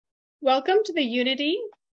Welcome to the Unity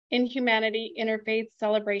in Humanity Interfaith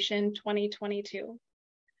Celebration 2022.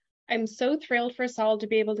 I'm so thrilled for us all to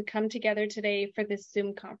be able to come together today for this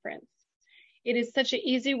Zoom conference. It is such an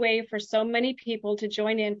easy way for so many people to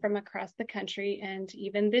join in from across the country and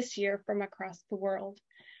even this year from across the world.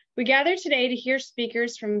 We gather today to hear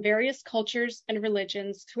speakers from various cultures and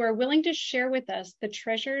religions who are willing to share with us the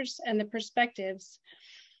treasures and the perspectives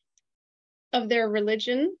of their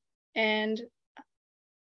religion and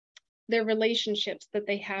their relationships that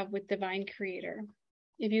they have with Divine Creator.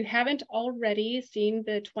 If you haven't already seen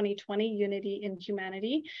the 2020 Unity in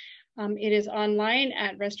Humanity, it is online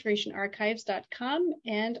at restorationarchives.com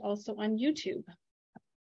and also on YouTube.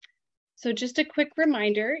 So just a quick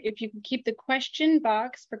reminder, if you can keep the question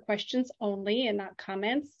box for questions only and not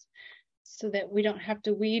comments, so that we don't have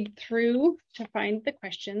to weed through to find the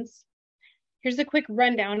questions. Here's a quick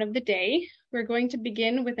rundown of the day. We're going to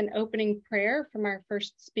begin with an opening prayer from our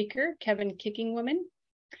first speaker, Kevin Kickingwoman,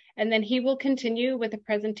 and then he will continue with a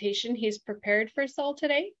presentation he's prepared for us all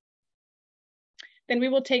today. Then we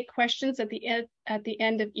will take questions at the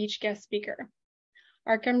end of each guest speaker.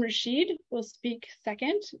 Arkham Rashid will speak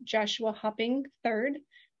second, Joshua Hopping third,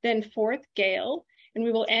 then fourth, Gail, and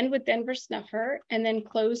we will end with Denver Snuffer and then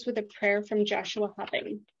close with a prayer from Joshua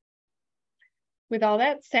Hopping. With all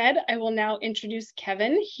that said, I will now introduce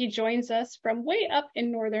Kevin. He joins us from way up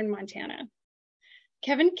in northern Montana.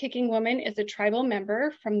 Kevin Kickingwoman is a tribal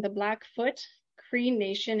member from the Blackfoot Cree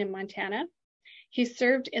Nation in Montana. He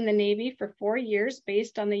served in the Navy for 4 years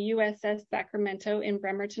based on the USS Sacramento in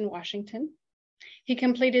Bremerton, Washington. He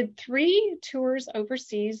completed 3 tours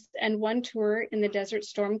overseas and 1 tour in the Desert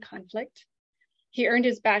Storm conflict. He earned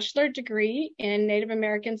his bachelor's degree in Native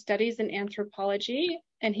American Studies and Anthropology,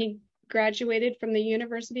 and he graduated from the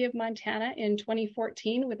University of Montana in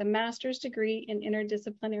 2014 with a master's degree in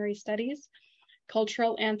interdisciplinary studies,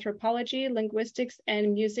 cultural anthropology, linguistics,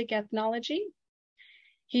 and music ethnology.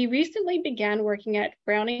 He recently began working at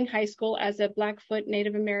Browning High School as a Blackfoot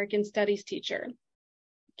Native American Studies teacher.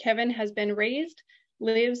 Kevin has been raised,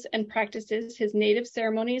 lives, and practices his Native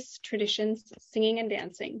ceremonies, traditions, singing, and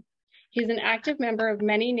dancing. He's an active member of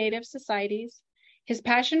many Native societies. His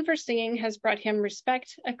passion for singing has brought him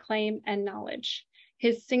respect, acclaim, and knowledge.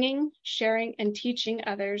 His singing, sharing, and teaching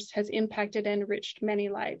others has impacted and enriched many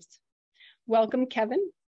lives. Welcome,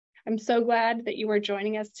 Kevin. I'm so glad that you are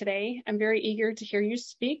joining us today. I'm very eager to hear you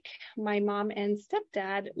speak. My mom and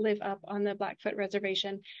stepdad live up on the Blackfoot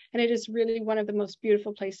Reservation, and it is really one of the most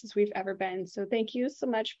beautiful places we've ever been. So thank you so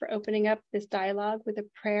much for opening up this dialogue with a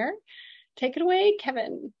prayer. Take it away,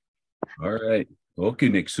 Kevin. All right. Okay,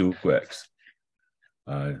 Nick Sukwex.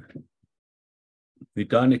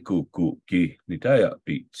 Nitani ki nitaya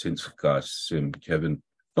pi since kasim Kevin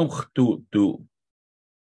toch tu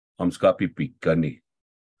amskapi pikani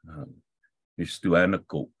nistuana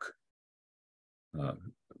coke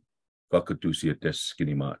kakatusia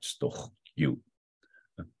teskini mats toch you.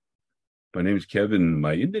 My name is Kevin.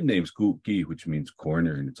 My Indian name is Kuki, which means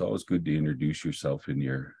corner, and it's always good to introduce yourself in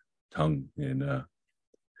your tongue. And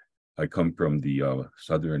I come from the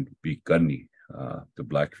southern Pikani, the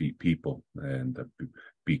Blackfeet people and the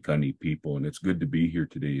Pikani people, and it's good to be here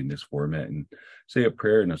today in this format and say a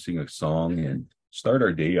prayer and I'll sing a song and start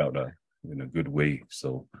our day out in a good way.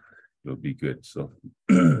 So it'll be good. So,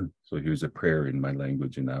 so here's a prayer in my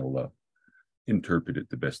language, and I'll interpret it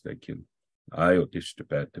the best I can. Ayo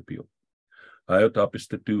tishtapatapio. Ayo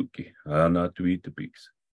tapistatuki. Ana tuitapix.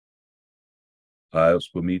 Ayo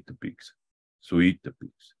spomitapix.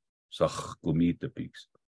 Suitapix. Sach komitapix.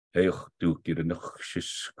 Eich tu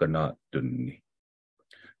kiranachis kanatuni.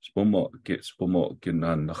 Spomo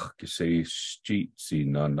kina nachkise stitsi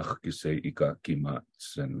na nachkise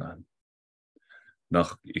ikakimatsenan.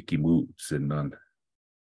 Nach ikimutsenan.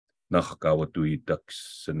 Nach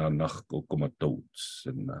kawatuitaksenan nach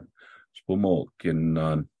kokomatotsenan. Spomo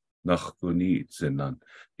kina nachkunitsenan.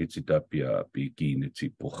 Itsitapia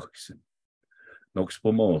pikinitipuchsen. Nox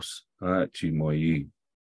pomos chimoi.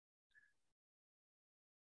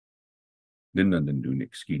 Dinnan den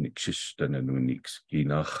unix, ginik sistan en unix,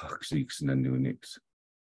 ginachaks en unix.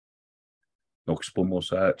 Nox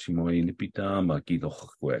pomos chimoi nipitama,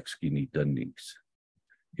 gilochwex, ginitanix.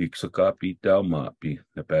 Ixakapi mapi,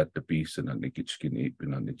 napata pisa na nikitskin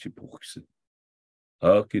ipin an ichipuxen.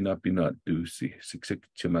 Kinapinat dusi, siksik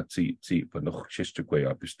chimatsi, panoch sistakwe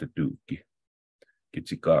apistatuki.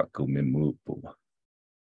 Kitsikako memupuma.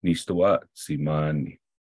 Nistawat si mani.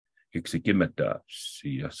 Iksikimeta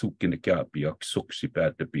si sukinakapi aksuksi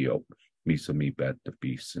patapio misami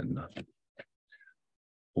patapis and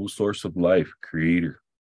O source of life, creator,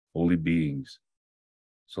 holy beings,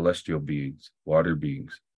 celestial beings, water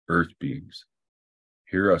beings, earth beings.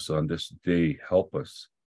 Hear us on this day. Help us.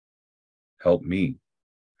 Help me,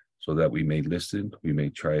 so that we may listen, we may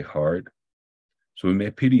try hard, so we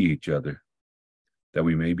may pity each other, that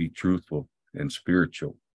we may be truthful and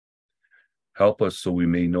spiritual. Help us so we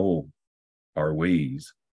may know our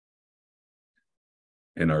ways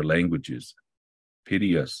and our languages.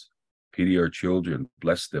 Pity us, pity our children,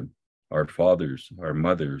 bless them, our fathers, our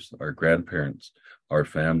mothers, our grandparents, our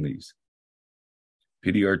families.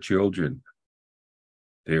 Pity our children,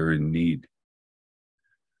 they are in need.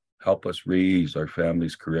 Help us raise our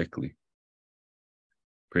families correctly.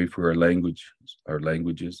 Pray for our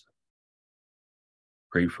languages.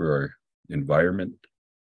 Pray for our environment,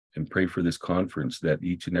 and pray for this conference, that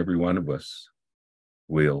each and every one of us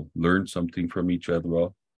will learn something from each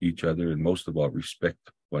other, and most of all,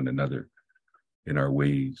 respect one another in our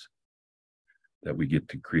ways, that we get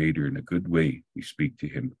to Creator in a good way. We speak to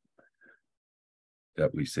Him,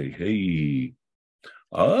 that we say, hey,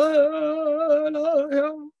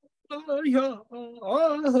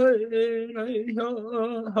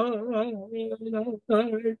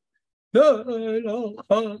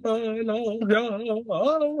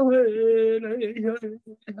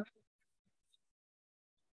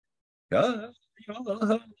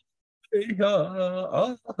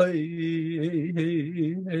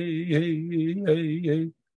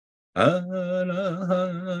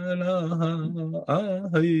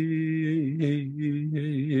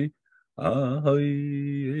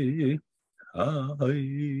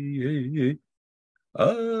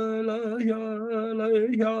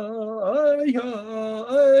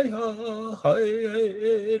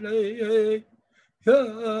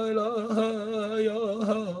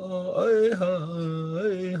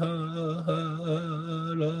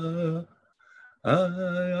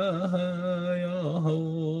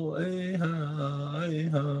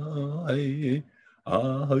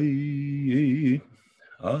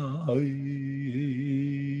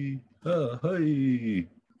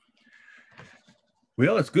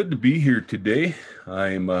 Well, it's good to be here today.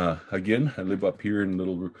 I'm again, I live up here on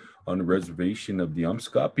the reservation of the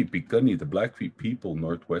Amskapi Pikani, the Blackfeet people,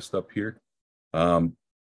 northwest up here. I've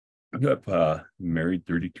married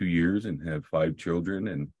 32 years and have 5 children,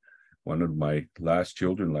 and one of my last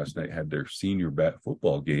children last night had their senior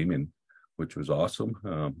football game, and which was awesome.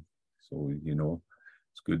 So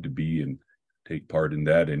it's good to be and take part in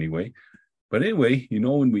that anyway. But anyway,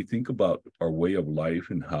 when we think about our way of life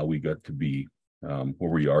and how we got to be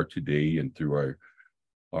where we are today, and through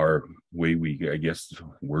our way we, I guess,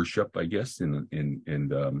 worship, I guess, in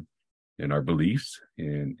our beliefs,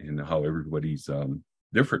 and how everybody's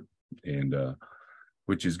different, and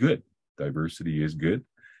which is good. Diversity is good.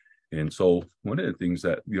 And so one of the things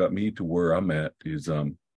that got me to where I'm at is,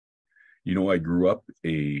 I grew up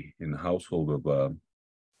in a household of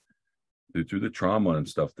through the trauma and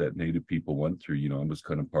stuff that Native people went through. I was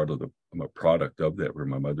kind of I'm a product of that, where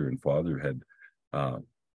my mother and father had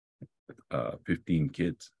 15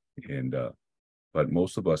 kids, and but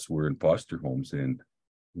most of us were in foster homes, and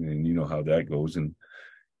you know how that goes. And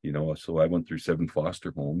so I went through 7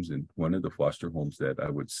 foster homes, and one of the foster homes that I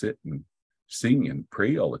would sit and sing and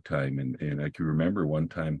pray all the time, and I can remember one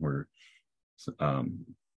time where I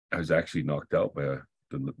was actually knocked out by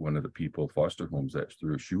one of the people foster homes that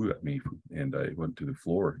threw a shoe at me, and I went to the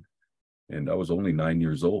floor, and I was only 9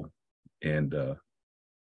 years old, and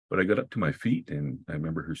but I got up to my feet, and I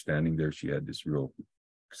remember her standing there. She had this real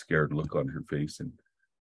scared look on her face,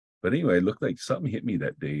 but anyway, it looked like something hit me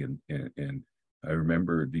that day, and I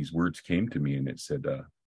remember these words came to me, and it said,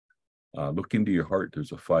 look into your heart,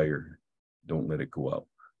 there's a fire, don't let it go out.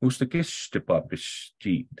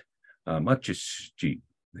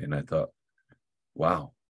 And I thought,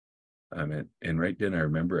 wow. And right then I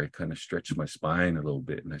remember I kind of stretched my spine a little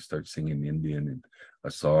bit, and I started singing Indian and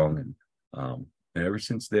a song, and ever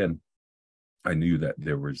since then, I knew that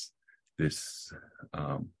there was this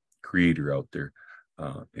Creator out there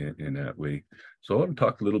in that way. So I want to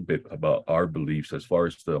talk a little bit about our beliefs as far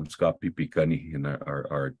as the Skapi Pikani and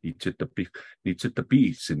our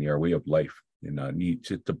Nichitapis in our way of life, and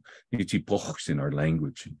Nichipochs in our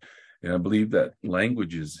language. And I believe that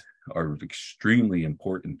languages are extremely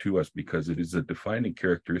important to us, because it is a defining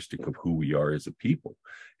characteristic of who we are as a people.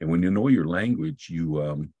 And when you know your language,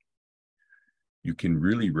 you can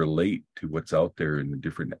really relate to what's out there in the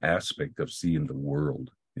different aspect of seeing the world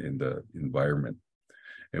and the environment.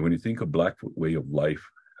 And when you think of Blackfoot way of life,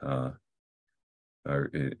 and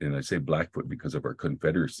I say Blackfoot because of our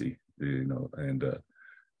confederacy, and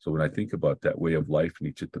so when I think about that way of life, I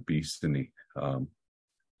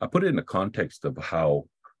put it in the context of how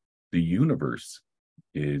the universe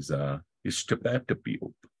is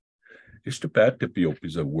Chapatapio. Ishtabatipiyop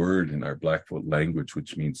is a word in our Blackfoot language,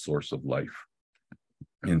 which means source of life.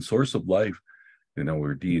 And source of life,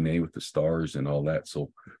 we're DNA with the stars and all that.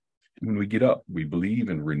 So when we get up, we believe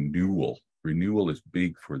in renewal. Renewal is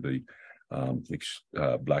big for the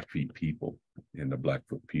Blackfeet people and the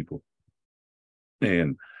Blackfoot people.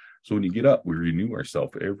 And so when you get up, we renew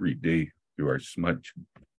ourselves every day through our smudge.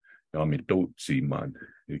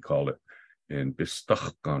 We call it, and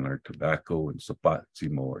bistach on our tobacco, and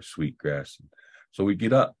sapatsimo, our sweet grass. So we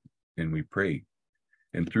get up and we pray.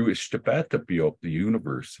 And through Ishtapatapiop, the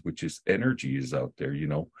universe, which is energy, is out there,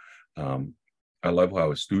 I love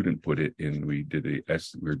how a student put it, and we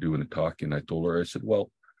were doing a talk, and I told her, I said,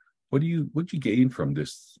 well, what'd you gain from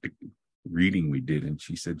this reading we did? And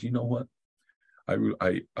she said, you know what?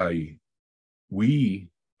 We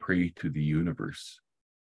pray to the universe,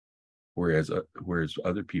 whereas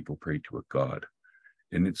other people pray to a God.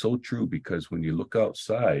 And it's so true, because when you look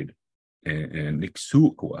outside, and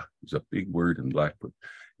Niksukwa is a big word in Blackfoot,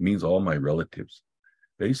 it means all my relatives.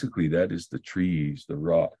 Basically, that is the trees, the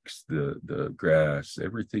rocks, the grass,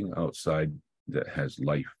 everything outside that has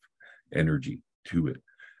life, energy to it.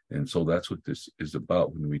 And so that's what this is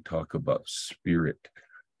about when we talk about spirit.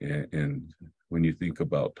 And when you think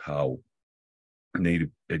about how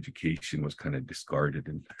Native education was kind of discarded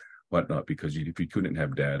and whatnot, because if you couldn't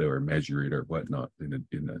have data or measure it or whatnot in a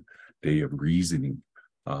day of reasoning,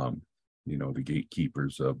 the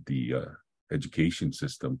gatekeepers of the education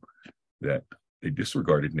system, that they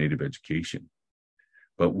disregarded Native education.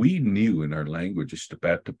 But we knew in our language,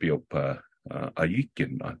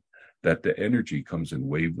 that the energy comes in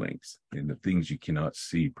wavelengths and the things you cannot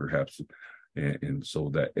see, perhaps. And so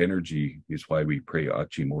that energy is why we pray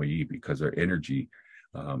Achimoyi, because our energy,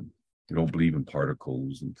 we don't believe in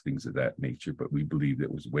particles and things of that nature, but we believe that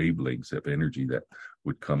it was wavelengths of energy that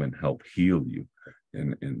would come and help heal you,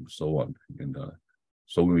 and so on. And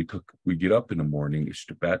so when we get up in the morning,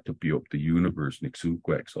 Ishtabatapiop, the universe,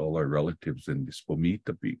 Nixukwex, all our relatives, and the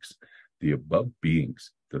Spomita peaks, the above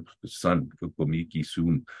beings, the sun, Kupomiki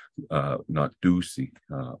Sum, not Dusi,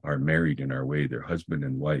 are married in our way. They're husband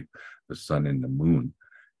and wife, the sun and the moon.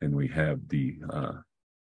 And we have the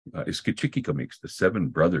Iskachikika, the seven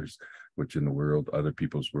brothers, which in the world, other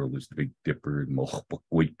people's world, is the Big Dipper and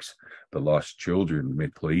Mochpakwiks, the lost children, the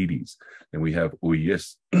Pleiades. And we have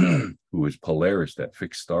Uyis, who is Polaris, that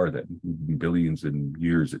fixed star that billions of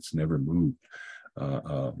years it's never moved,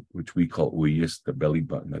 which we call Uyis, the belly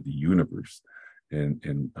button of the universe.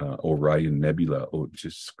 And Orion Nebula,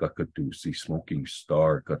 just Kakatusi, smoking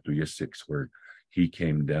star, Katuyasix, where he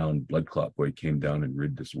came down, blood clot boy came down and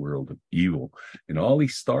rid this world of evil. And all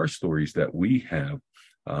these star stories that we have,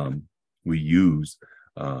 we use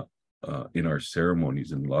in our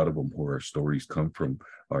ceremonies, and a lot of them where our stories come from,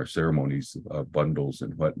 our ceremonies, bundles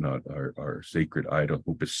and whatnot, our sacred item,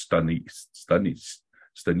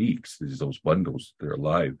 Staniques, is those bundles, they're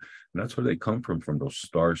alive. And that's where they come from those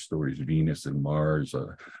star stories, Venus and Mars,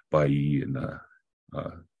 Bai and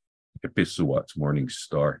Episuat's morning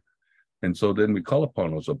star. And so then we call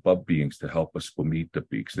upon those above beings to help us meet the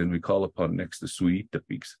peaks. Then we call upon next the Suita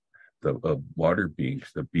peaks, the water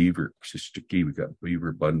beings, the beaver, Shistaki, we got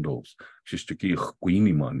beaver bundles, Shistaki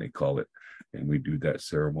Queeniman, they call it. And we do that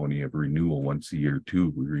ceremony of renewal once a year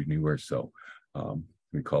too. We renew ourselves.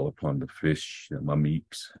 We call upon the fish, the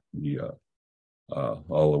mamiks,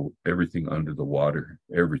 everything under the water,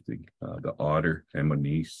 everything, the otter,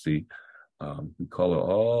 Emanisi. We call it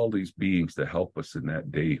all these beings to help us in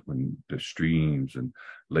that day, when the streams and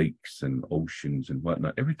lakes and oceans and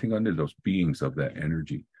whatnot, everything under those beings of that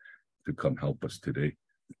energy to come help us today.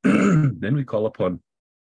 Then we call upon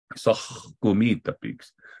Sachgumita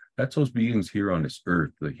beings. That's those beings here on this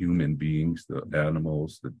earth, the human beings, the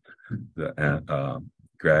animals, the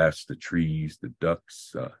grass, the trees, the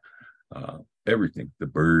ducks, everything, the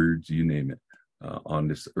birds, you name it. On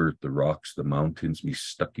this earth, the rocks, the mountains,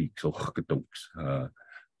 Mistakiks,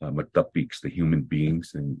 Matapiks, the human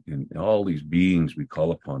beings, and all these beings we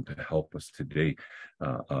call upon to help us today,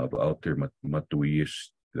 out there, Matuish,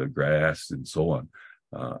 the grass, and so on,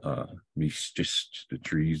 just the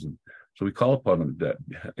trees. And so we call upon them, that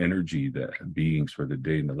energy, that beings for the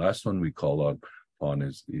day. And the last one we call upon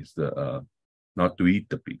is the not to eat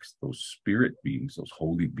the peaks, those spirit beings, those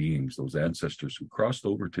holy beings, those ancestors who crossed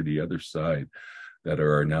over to the other side, that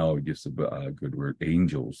are now, I guess a good word,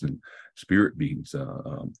 angels and spirit beings,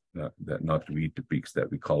 that not to eat the peaks, that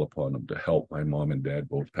we call upon them to help. My mom and dad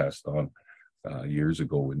both passed on years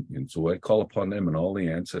ago, and so I call upon them and all the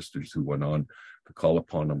ancestors who went on to call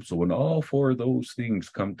upon them. So when all four of those things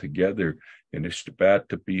come together in Ishtabat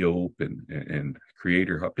to be open and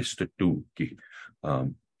Creator Hapistatuki,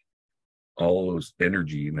 all those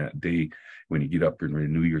energy in that day. When you get up and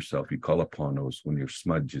renew yourself, you call upon those when your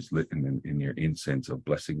smudge is lit in your incense of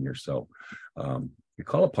blessing yourself. You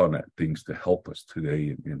call upon that things to help us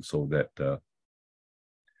today, and so that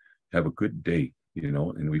have a good day,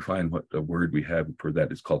 and we find what the word we have for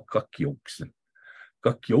that is called kakyoksen.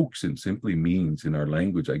 Kakyoksen simply means in our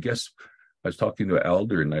language, I guess I was talking to an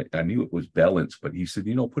elder and I knew it was balance, but he said,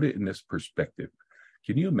 put it in this perspective.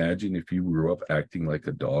 Can you imagine if you grew up acting like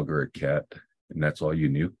a dog or a cat and that's all you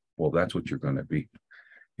knew? Well, that's what you're going to be.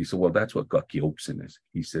 He said, well, that's what Gakyoksen is.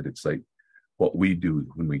 He said, it's like what we do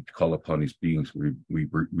when we call upon these beings, we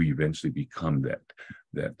eventually become that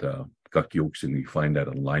Gakyoksen. We find that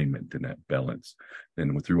alignment and that balance.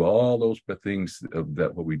 And through all those things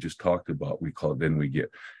that what we just talked about, we get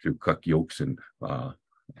through Gakyoksen,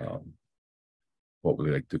 what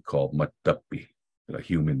we like to call matapi, a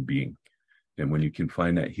human being. And when you can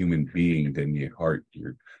find that human being, then your heart,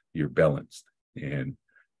 you're balanced. And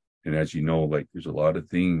as you know, like there's a lot of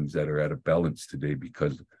things that are out of balance today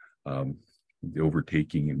because the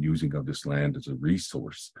overtaking and using of this land as a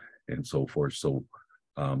resource and so forth. So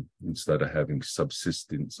instead of having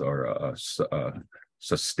subsistence or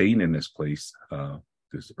sustain in this place,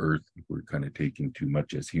 this earth, we're kind of taking too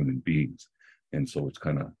much as human beings. And so it's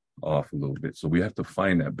kind of off a little bit. So we have to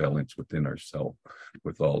find that balance within ourselves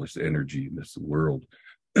with all this energy in this world.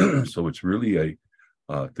 So it's really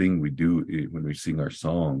a thing we do when we sing our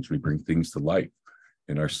songs. We bring things to life.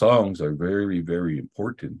 And our songs are very, very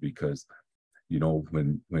important because,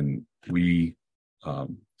 when we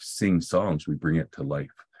sing songs, we bring it to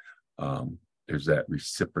life. There's that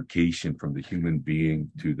reciprocation from the human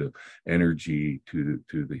being to the energy, to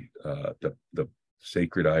the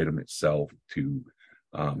sacred item itself, to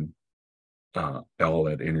all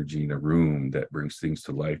that energy in a room that brings things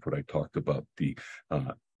to life. What I talked about, the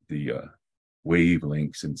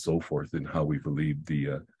wavelengths and so forth, and how we believe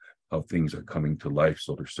how things are coming to life.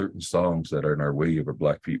 So there's certain songs that are in our way, of our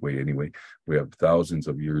Blackfeet way anyway. We have thousands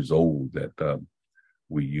of years old that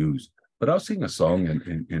we use. But I'll sing a song,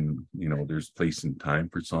 and there's place and time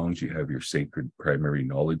for songs. You have your sacred primary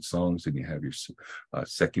knowledge songs, and you have your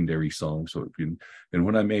secondary songs. So and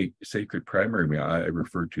when I make sacred primary, I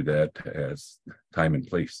refer to that as time and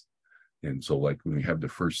place. And so, like when we have the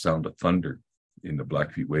first sound of thunder in the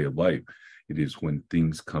Blackfeet way of life, it is when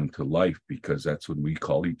things come to life, because that's when we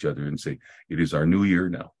call each other and say, it is our new year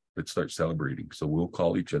now. Let's start celebrating. So we'll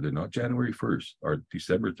call each other not January 1st or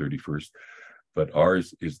December 31st. But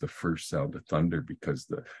ours is the first sound of thunder, because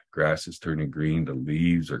the grass is turning green, the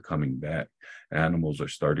leaves are coming back, animals are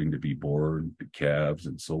starting to be born, the calves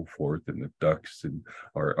and so forth, and the ducks and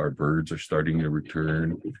our birds are starting to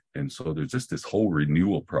return. And so there's just this whole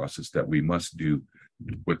renewal process that we must do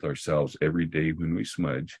with ourselves every day when we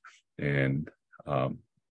smudge, and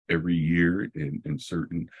every year in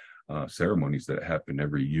certain ceremonies that happen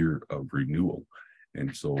every year of renewal.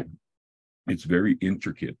 And so it's very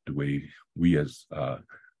intricate the way we as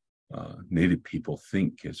Native people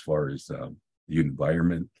think, as far as the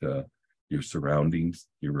environment, your surroundings,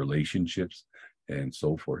 your relationships, and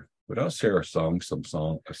so forth. But I'll share a song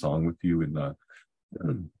with you, and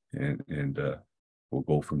we'll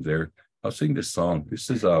go from there. I'll sing this song. This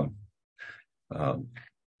is probably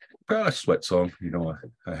a sweat song.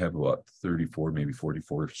 I have about 34, maybe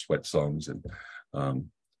 44 sweat songs, and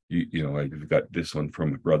I've got this one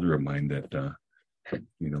from a brother of mine that,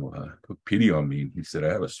 took pity on me. He said,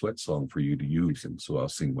 I have a sweat song for you to use. And so I'll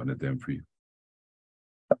sing one of them for you.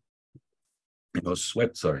 Those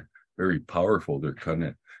sweats are very powerful. They're kind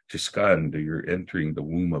of chiskan. You're entering the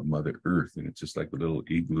womb of Mother Earth. And it's just like a little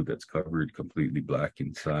igloo that's covered completely black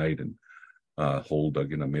inside, and a hole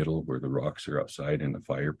dug in the middle where the rocks are outside, in a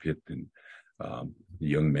fire pit. And the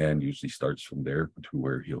young man usually starts from there to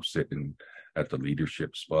where he'll sit at the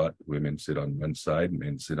leadership spot. Women sit on one side,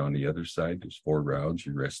 men sit on the other side. There's 4 rounds.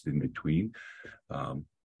 You rest in between.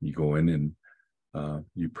 You go in and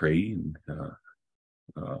you pray and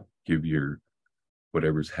give your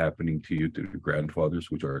whatever's happening to you to the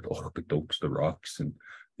grandfathers, which are the rocks, and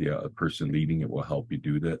the person leading it will help you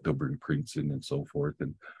do that. They'll bring prints in and so forth,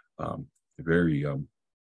 and very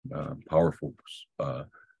powerful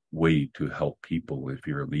way to help people if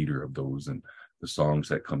you're a leader of those. And the songs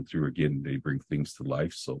that come through, again, they bring things to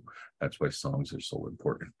life. So that's why songs are so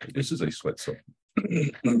important. This is a sweat song.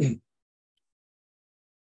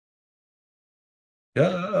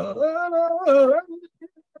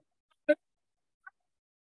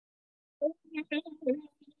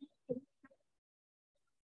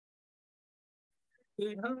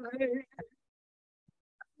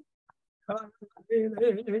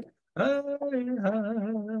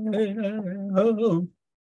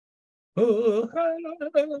 Oh,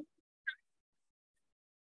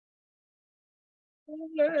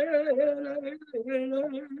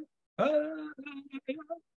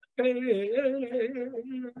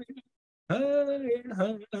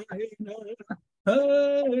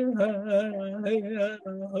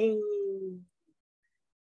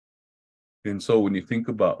 and so when you think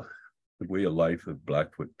about the way of life of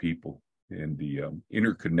Blackfoot people and the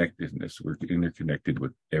interconnectedness, we're interconnected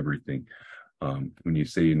with everything. When you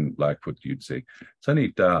say in Blackfoot, you'd say,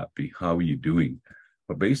 Sanitapi, how are you doing?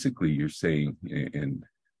 But basically, you're saying in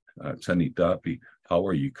Sanitapi, how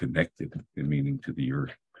are you connected, in meaning to the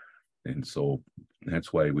earth? And so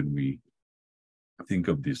that's why when we think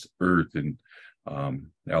of this earth, and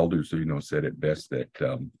elders, said it best that,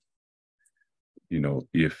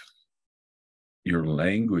 if your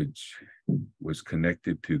language was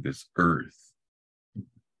connected to this earth,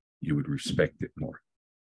 you would respect it more.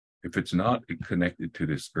 If it's not connected to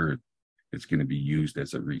this earth, it's going to be used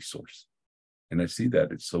as a resource. And I see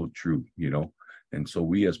that it's so true, And so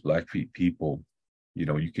we as Blackfeet people,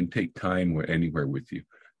 you can take time anywhere with you.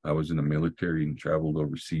 I was in the military and traveled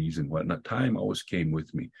overseas and whatnot. Time always came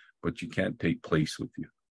with me, but you can't take place with you.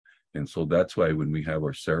 And so that's why when we have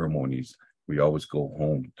our ceremonies, we always go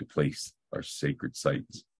home to place our sacred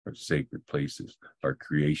sites, our sacred places, our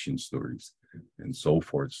creation stories, and so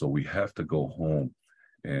forth. So we have to go home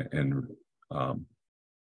and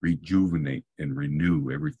rejuvenate and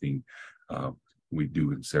renew everything we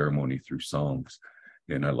do in ceremony through songs.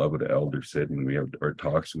 And I love what the elder said when we have our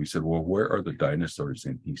talks. We said, well, where are the dinosaurs?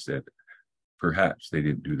 And he said, perhaps they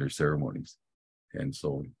didn't do their ceremonies. And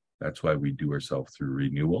so that's why we do ourselves through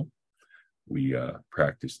renewal. We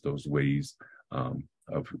practice those ways of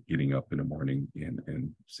getting up in the morning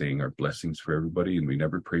and saying our blessings for everybody. And we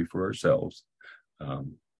never pray for ourselves.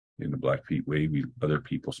 In the Blackfeet way, other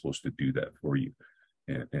people supposed to do that for you.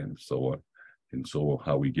 And so on. And so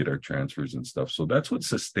how we get our transfers and stuff. So that's what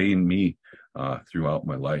sustained me throughout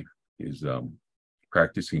my life is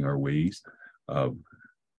practicing our ways of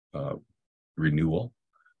renewal,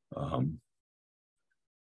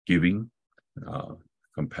 giving,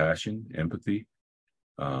 compassion, empathy,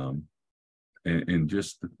 and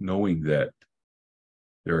just knowing that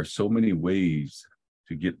there are so many ways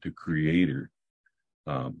to get to Creator,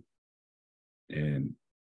 and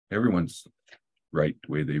everyone's right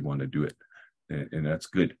the way they want to do it. And that's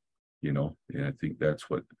good, and I think that's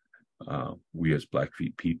what we as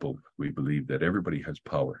Blackfeet people, we believe that everybody has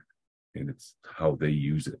power, and it's how they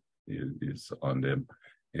use it is on them.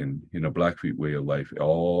 And in a Blackfeet way of life,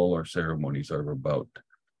 all our ceremonies are about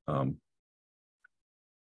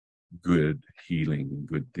good healing,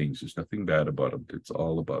 good things. There's nothing bad about them. It's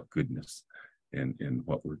all about goodness and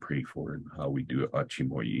what we pray for and how we do it,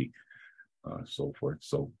 Achimoyi, so forth.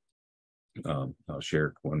 So I'll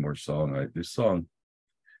share one more song. This song,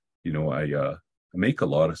 I make a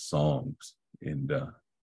lot of songs, and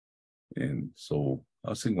so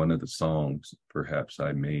I'll sing one of the songs perhaps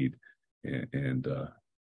I made, and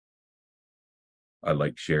I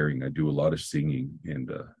like sharing. I do a lot of singing and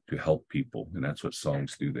to help people, and that's what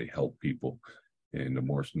songs do. They help people, and the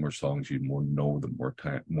more songs you know,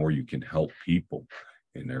 the more you can help people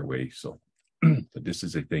in their way. So, but this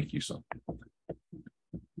is a thank you song.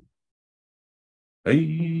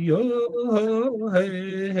 Hey oh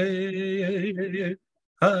hey hey hey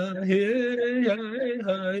ha hey hey hey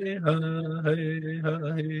ha hey hey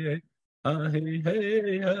ha hey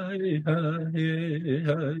hey hey ha hey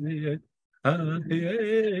hey ha hey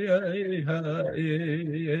hey ha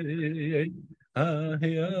hey ha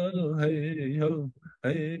hey oh hey oh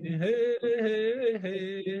hey hey hey hey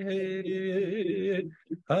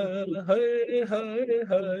ha hey hey hey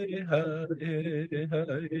ha hey hey ha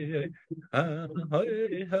hey hey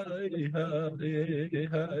ha hey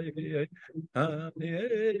hey ha hey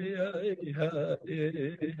ha hey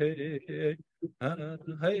hey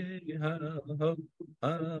ha ho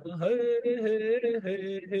hey hey ha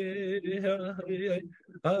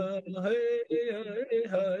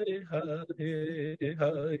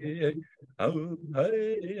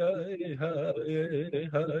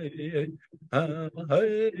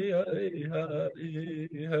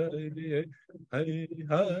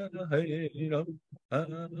hey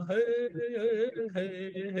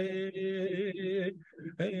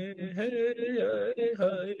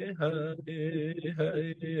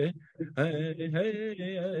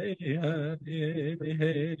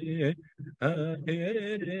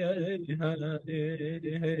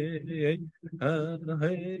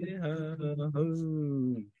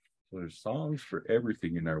So there's songs for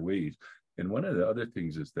everything in our ways. And one of the other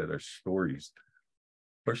things is that our stories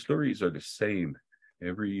are the same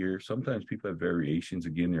every year. Sometimes people have variations.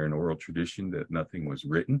 Again, they're an oral tradition that nothing was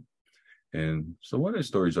written. And so one of the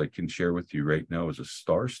stories I can share with you right now is a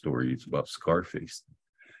star story. It's about Scarface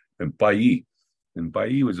and Pai. And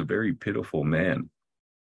Pai was a very pitiful man.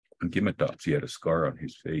 And Gimatops, he had a scar on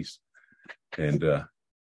his face. And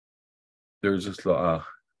there's this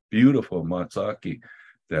beautiful Matsaki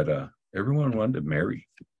that everyone wanted to marry.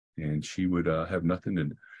 And she would have nothing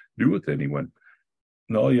to do with anyone.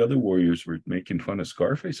 And all the other warriors were making fun of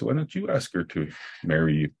Scarface. So why don't you ask her to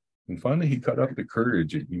marry you? And finally, he got up the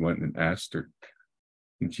courage and he went and asked her.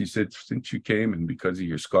 And she said, since you came and because of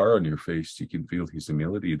your scar on your face, you can feel his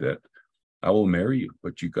humility that I will marry you,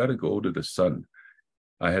 but you got to go to the sun.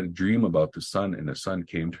 I had a dream about the sun, and the sun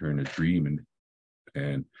came to her in a dream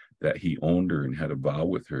and that he owned her and had a vow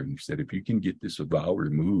with her. And he said, if you can get this vow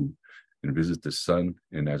removed and visit the sun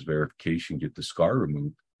and as verification, get the scar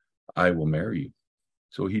removed, I will marry you.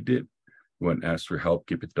 So he did. He went and asked for help,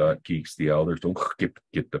 geeks, the elders, get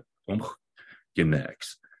the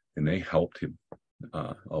Ginex. And they helped him.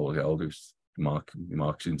 All the elders, and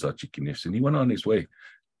he went on his way,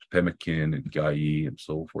 Pemmican and Gai and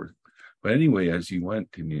so forth. But anyway, as he went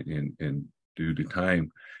and due to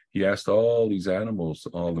time, he asked all these animals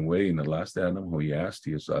all the way. And the last animal he asked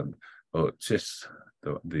is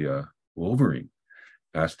the Wolverine,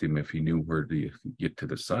 asked him if he knew where to get to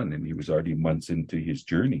the sun. And he was already months into his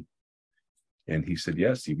journey. And he said,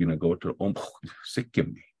 yes, you're going to go to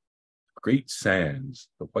Sikkim, great sands,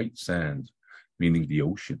 the white sands, meaning the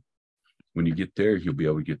ocean. When you get there, you'll be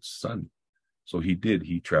able to get the sun. So he did.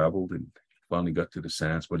 He traveled and finally got to the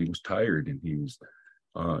sands, but he was tired and he was,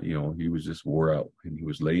 he was just wore out. And he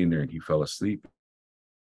was laying there and he fell asleep.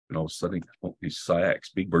 And all of a sudden, these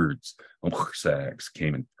Sayaks, big birds, Sayaks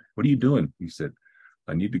came in. What are you doing? He said,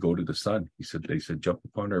 I need to go to the sun. They said, jump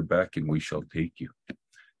upon our back and we shall take you. And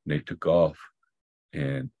they took off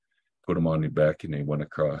and put him on their back and they went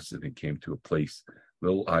across and they came to a place,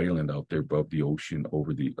 little island out there above the ocean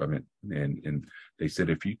and they said,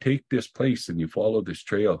 if you take this place and you follow this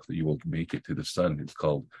trail, you will make it to the sun. It's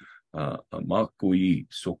called Makui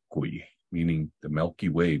Sokui, meaning the Milky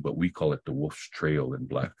Way, but we call it the Wolf's Trail in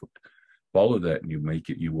Blackfoot. Follow that and you make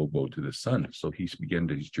it, you will go to the sun. So he began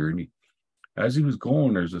his journey. As he was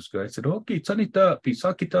going, there's this guy said, okay, Tsanita,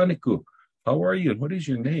 Pisakitaniku, how are you? And what is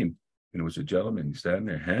your name? And it was a gentleman. He's standing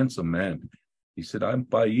there, handsome man. He said, I'm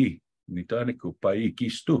Pai, Nitaniku, Pai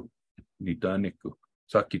Kistu, Nitaniku,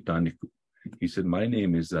 Sakitaniku. He said, my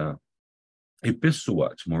name is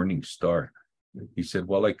Ipisuwatch, morning star. He said,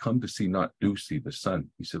 well, I come to see not Dusi, the sun.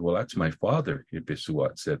 He said, well, that's my father.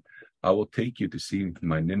 Ipisuwatch said, I will take you to see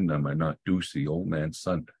my Ninna, my not Dusi, old man's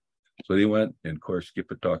son. So they went, and of course,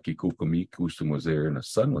 Kipataki Kukumikusum was there, and the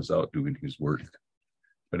sun was out doing his work.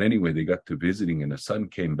 But anyway, they got to visiting, and the son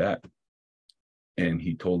came back. And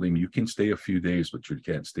he told him, you can stay a few days, but you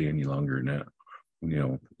can't stay any longer now.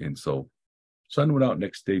 And so son went out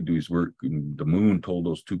next day to do his work. And the moon told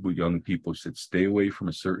those two young people, said, stay away from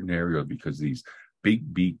a certain area because these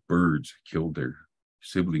big beak birds killed their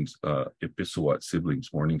siblings, Ipisuwat siblings,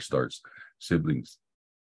 Morning Star's siblings.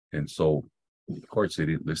 And so, of course, they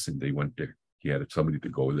didn't listen. They went there. He had somebody to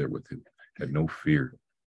go there with him, had no fear.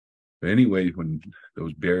 But anyway, when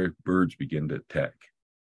those birds began to attack,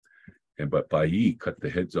 but Pai cut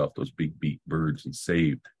the heads off those big beak birds and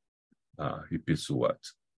saved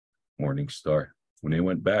Ipisuwat's Morning Star. When they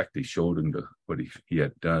went back, they showed him what he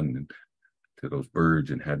had done to those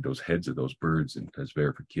birds and had those heads of those birds and as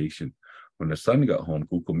verification. When the son got home,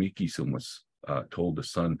 Kukumiki-san was told the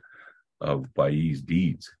son of Pai's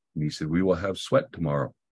deeds. And he said, we will have sweat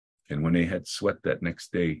tomorrow. And when they had sweat that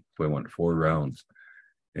next day, they went 4 rounds.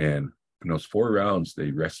 And in those 4 rounds,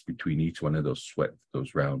 they rest between each one of those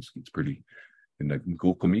rounds. It's pretty. And the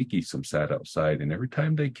Gokomiki-some sat outside. And every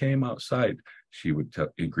time they came outside, she would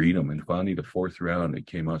greet them. And finally, the 4th round, they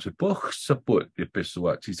came out and said, Poch saput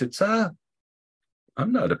Ipisuwat. He said, Sa,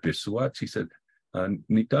 I'm not Ipisuwat. He said,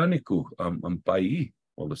 Nitaniku, I'm Pai.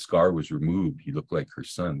 Well, the scar was removed. He looked like her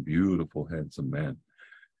son, beautiful, handsome man.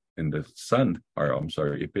 And the son,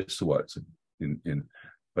 Ipisuwat,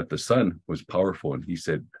 but the son was powerful. And he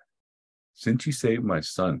said, since you saved my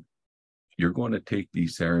son, you're going to take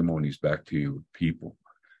these ceremonies back to your people,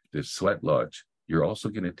 the sweat lodge. You're also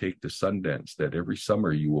going to take the sun dance that every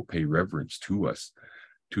summer you will pay reverence to us,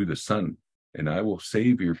 to the sun. And I will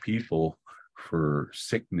save your people for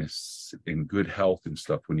sickness and good health and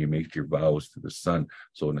stuff when you make your vows to the sun.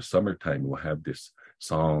 So in the summertime, we'll have this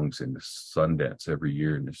songs and the sun dance every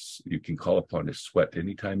year. And you can call upon this sweat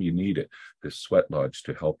anytime you need it, this sweat lodge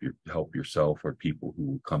to help yourself or people who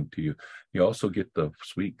will come to you. You also get the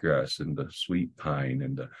sweetgrass and the sweet pine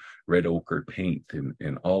and the red ochre paint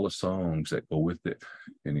and all the songs that go with it.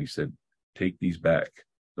 And he said, take these back.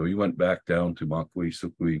 So he went back down to Makui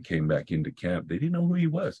Sukui and came back into camp. They didn't know who he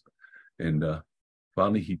was. And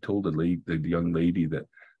finally he told the young lady that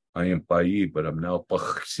I am Pai, but I'm now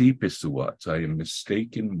Pachsipisuats. I am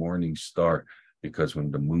mistaken morning star, because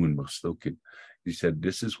when the moon was stoken, he said,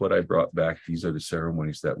 this is what I brought back. These are the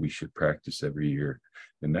ceremonies that we should practice every year.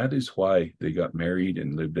 And that is why they got married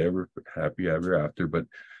and lived ever happy ever after. But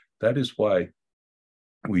that is why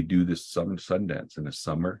we do this sun dance in the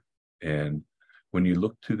summer. And when you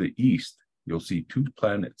look to the east, you'll see two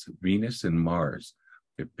planets, Venus and Mars.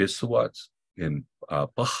 Pisuats and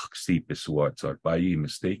Pachsipisuats are Pai,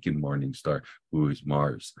 mistaken morning star, who is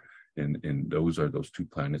Mars. And those are those two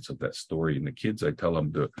planets of that story. And the kids, I tell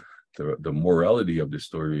them the morality of the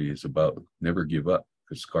story is about never give up,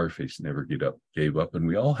 because Scarface never gave up. And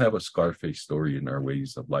we all have a Scarface story in our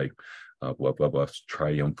ways of life, of us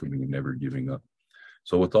triumphing and never giving up.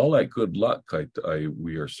 So with all that good luck,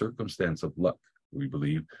 we are circumstance of luck, we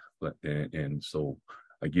believe. And so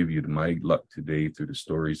I give you my luck today through the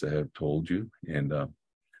stories I have told you, and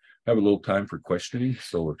have a little time for questioning.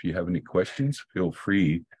 So if you have any questions, feel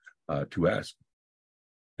free to ask.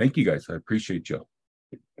 Thank you, guys. I appreciate you.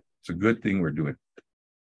 It's a good thing we're doing.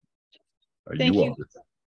 Thank you.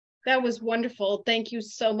 That was wonderful. Thank you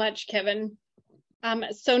so much, Kevin.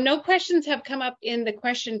 So no questions have come up in the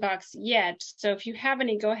question box yet. So if you have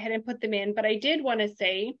any, go ahead and put them in. But I did want to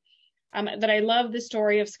say that I love the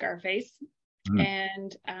story of Scarface.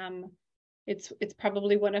 And it's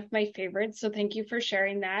probably one of my favorites. So thank you for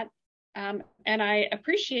sharing that. And I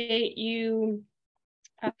appreciate you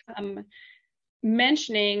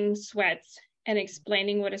mentioning sweats and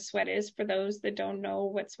explaining what a sweat is for those that don't know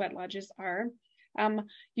what sweat lodges are.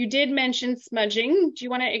 You did mention smudging. Do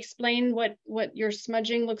you want to explain what your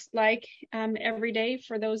smudging looks like every day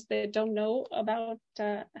for those that don't know about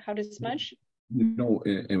how to smudge?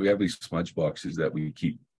 And we have these smudge boxes that we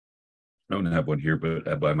keep. I don't have one here,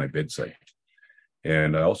 but by my bedside.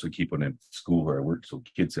 And I also keep one at school where I work, so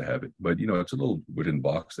kids have it. But, it's a little wooden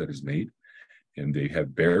box that is made. And they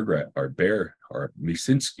have bear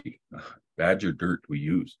Misinski, badger dirt we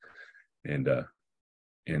use. And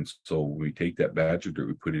so we take that badger dirt,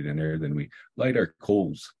 we put it in there, then we light our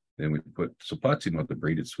coals. Then we put Sopatsino, the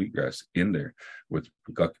braided sweetgrass, in there with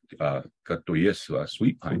Katoyes,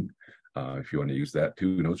 sweet pine, if you want to use that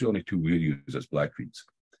too. And those are the only two we use as Blackfeets.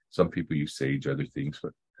 Some people use sage, other things,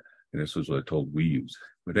 and this was what I told we use.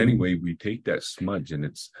 But anyway, we take that smudge and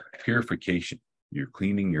it's purification. You're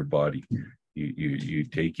cleaning your body. You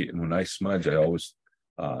take it, and when I smudge, I always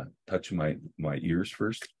touch my ears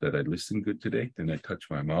first, that I listen good today. Then I touch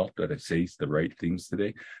my mouth, that I say the right things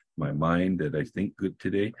today. My mind, that I think good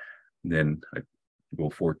today. And then I go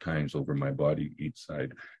 4 times over my body each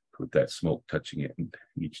side with that smoke touching it. And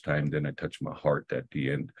each time, then I touch my heart at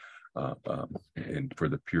the end. And for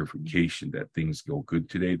the purification, that things go good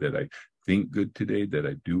today, that I think good today, that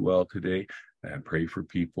I do well today, and pray for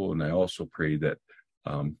people. And I also pray that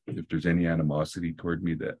if there's any animosity toward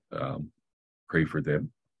me, that pray for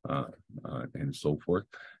them and so forth.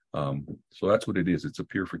 So that's what it is. It's a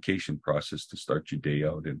purification process to start your day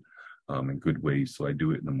out in good ways. So I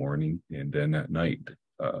do it in the morning, and then at night,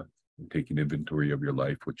 take an inventory of your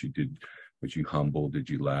life, what you did, was you humble, did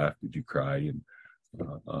you laugh, did you cry, and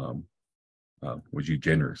was you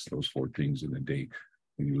generous? Those 4 things in a day,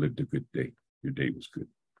 and you lived a good day. Your day was good.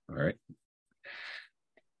 All right.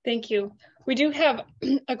 Thank you. We do have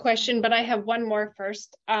a question, but I have one more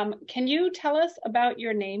first. Can you tell us about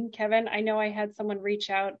your name, Kevin? I know I had someone reach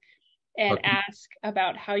out and ask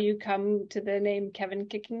about how you come to the name Kevin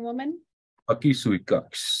Kicking Woman.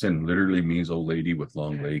 Akisuikaksin literally means old lady with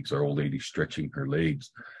long legs, or old lady stretching her legs.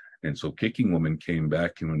 And so Kicking Woman came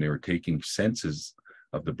back, and when they were taking census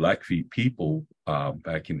of the Blackfeet people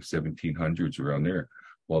back in the 1700s, around there,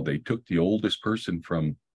 well, they took the oldest person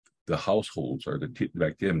from the households, or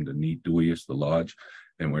back then, the neat duyas, the lodge,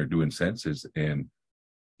 and we're doing census, and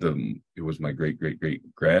it was my great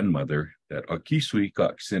grandmother, that Akisui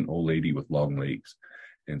Kaksin, old lady with long legs.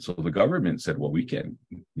 And so the government said, well, we can't,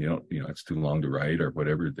 it's too long to ride, or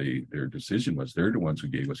whatever their decision was. They're the ones who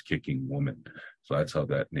gave us Kicking Woman. So that's how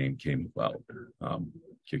that name came about,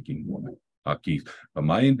 Kicking Woman. Aki.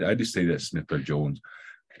 I just say that Smith or Jones.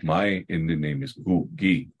 My Indian name is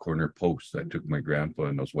Gugi, corner post. I took my grandpa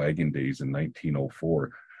in those wagon days in 1904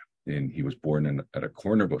 and he was born at a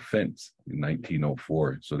corner of a fence in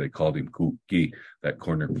 1904. So they called him Kuki. That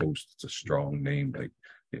corner post, it's a strong name. Like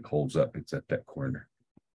it holds up. It's at that corner.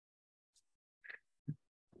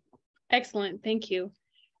 Excellent. Thank you.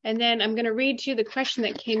 And then I'm going to read to you the question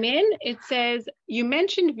that came in. It says, you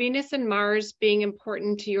mentioned Venus and Mars being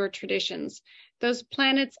important to your traditions. Those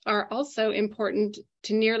planets are also important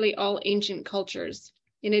to nearly all ancient cultures.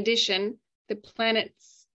 In addition, the planet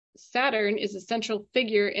Saturn is a central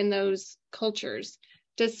figure in those cultures.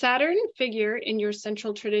 Does Saturn figure in your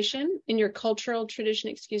central tradition, in your cultural tradition,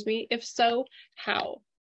 excuse me? If so, how?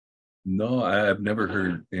 No, I have never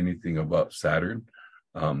heard anything about Saturn.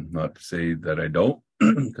 Not to say that I don't,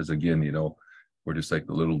 because again, we're just like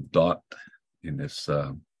the little dot in this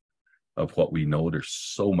of what we know. There's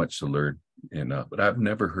so much to learn, and but I've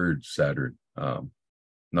never heard Saturn.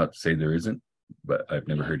 Not to say there isn't, but I've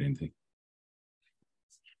never heard anything.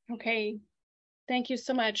 Okay, thank you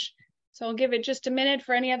so much. So I'll give it just a minute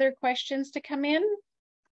for any other questions to come in.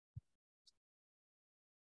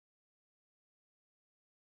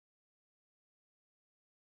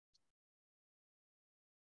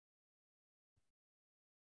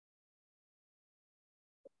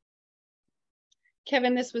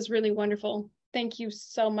 Kevin, this was really wonderful. Thank you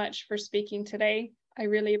so much for speaking today. I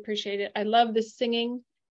really appreciate it. I love the singing.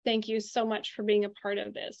 Thank you so much for being a part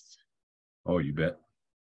of this. Oh, you bet.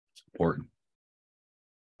 It's important.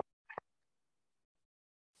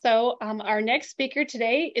 So our next speaker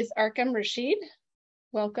today is Arqam Rashid.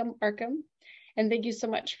 Welcome, Arqam. And thank you so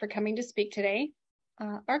much for coming to speak today.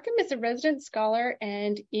 Arqam is a resident scholar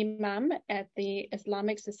and imam at the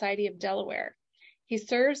Islamic Society of Delaware. He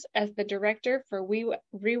serves as the director for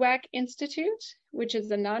REWAC Institute, which is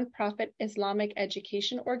a nonprofit Islamic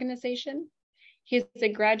education organization. He is a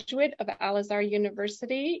graduate of Al-Azhar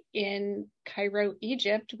University in Cairo,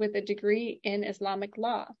 Egypt, with a degree in Islamic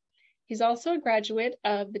law. He's also a graduate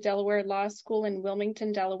of the Delaware Law School in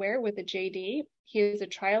Wilmington, Delaware, with a JD. He is a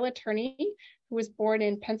trial attorney who was born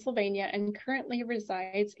in Pennsylvania and currently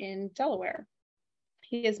resides in Delaware.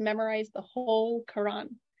 He has memorized the whole Quran.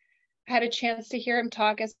 I had a chance to hear him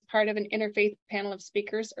talk as part of an interfaith panel of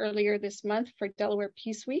speakers earlier this month for Delaware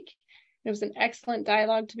Peace Week. It was an excellent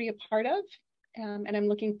dialogue to be a part of, and I'm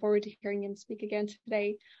looking forward to hearing him speak again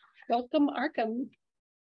today. Welcome, Arqam.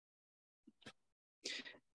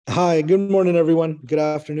 Hi, good morning, everyone. Good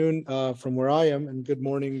afternoon from where I am, and good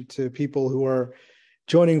morning to people who are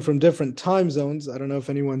joining from different time zones. I don't know if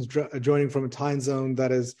anyone's joining from a time zone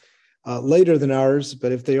that is later than ours,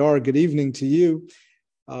 but if they are, good evening to you.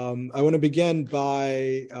 I want to begin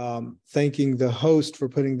by thanking the host for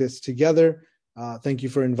putting this together. Thank you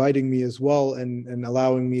for inviting me as well and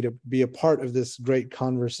allowing me to be a part of this great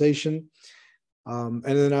conversation. And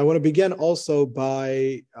then I want to begin also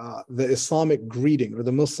by the Islamic greeting or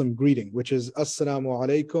the Muslim greeting, which is Assalamu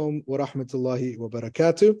alaikum wa rahmatullahi wa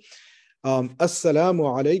barakatuh. Assalamu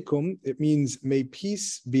alaikum, it means may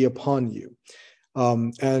peace be upon you.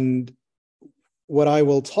 And what I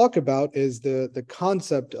will talk about is the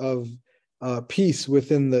concept of peace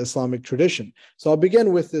within the Islamic tradition. So I'll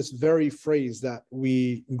begin with this very phrase that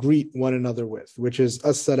we greet one another with, which is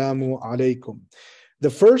Assalamu alaikum. The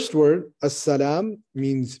first word, as-salam,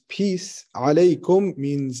 means peace. Alaykum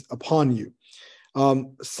means upon you.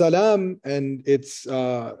 Salam and its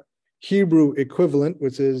Hebrew equivalent,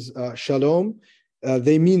 which is shalom,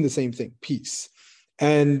 they mean the same thing, peace.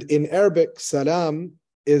 And in Arabic, salam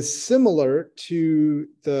is similar to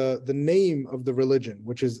the name of the religion,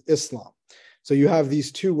 which is Islam. So you have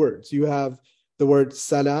these two words. You have the word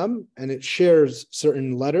salam, and it shares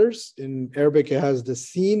certain letters. In Arabic, it has the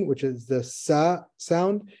sin, which is the sa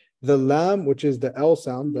sound, the lam, which is the l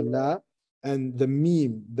sound, the la, and the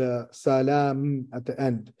mim, the salam at the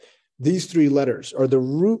end. These three letters are the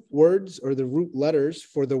root words or the root letters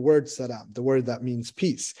for the word salam, the word that means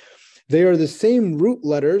peace. They are the same root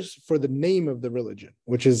letters for the name of the religion,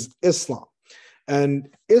 which is Islam. And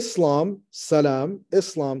Islam, salam,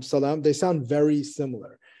 they sound very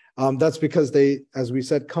similar. That's because they, as we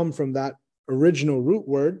said, come from that original root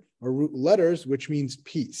word or root letters, which means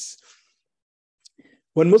peace.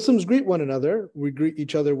 When Muslims greet one another, we greet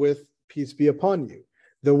each other with peace be upon you.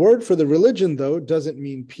 The word for the religion, though, doesn't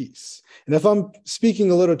mean peace. And if I'm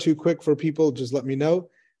speaking a little too quick for people, just let me know.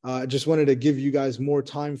 I just wanted to give you guys more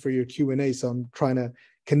time for your Q&A, so I'm trying to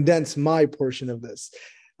condense my portion of this.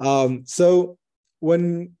 So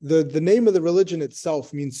when the name of the religion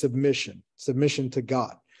itself means submission to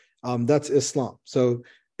God. That's Islam. So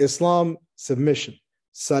Islam, submission.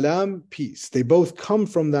 Salam, peace. They both come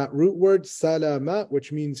from that root word, salama,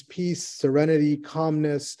 which means peace, serenity,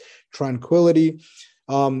 calmness, tranquility.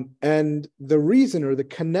 And the reason or the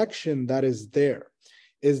connection that is there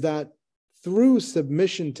is that through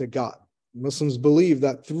submission to God, Muslims believe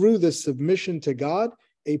that through the submission to God,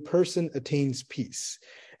 a person attains peace.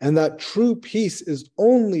 And that true peace is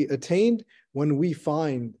only attained when we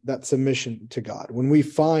find that submission to God, when we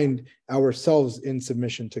find ourselves in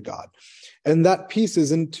submission to God. And that peace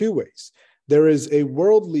is in two ways. There is a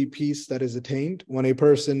worldly peace that is attained when a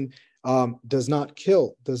person does not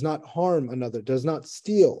kill, does not harm another, does not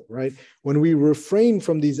steal, right? When we refrain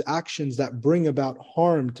from these actions that bring about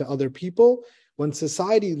harm to other people, when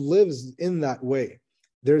society lives in that way,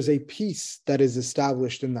 there's a peace that is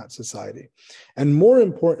established in that society. And more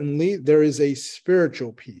importantly, there is a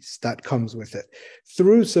spiritual peace that comes with it.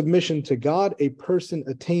 Through submission to God, a person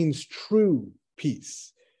attains true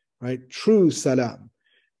peace, right? True salam.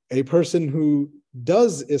 A person who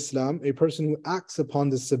does Islam, a person who acts upon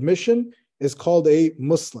the submission, is called a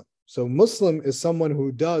Muslim. So Muslim is someone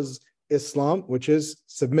who does Islam, which is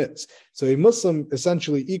submits. So a Muslim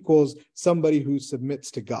essentially equals somebody who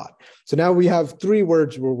submits to God. So now we have three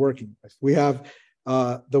words we're working with. We have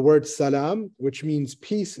the word salam, which means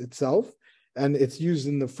peace itself, and it's used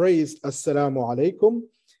in the phrase assalamu alaikum,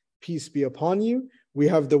 peace be upon you. We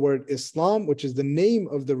have the word Islam, which is the name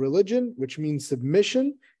of the religion, which means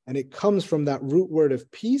submission, and it comes from that root word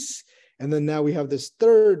of peace. And then now we have this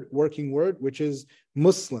third working word, which is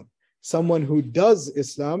Muslim, someone who does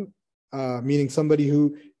Islam, meaning somebody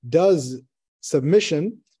who does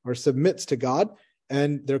submission or submits to God,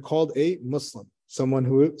 and they're called a Muslim, someone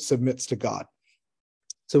who submits to God.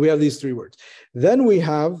 So we have these three words. Then we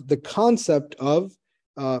have the concept of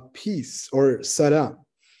peace or salam.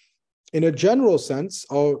 In a general sense,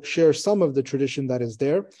 I'll share some of the tradition that is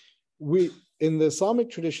there. In the Islamic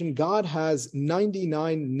tradition, God has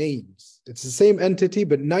 99 names. It's the same entity,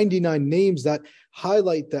 but 99 names that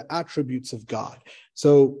highlight the attributes of God.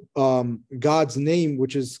 So God's name,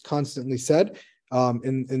 which is constantly said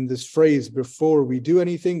in this phrase before we do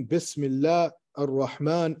anything, Bismillah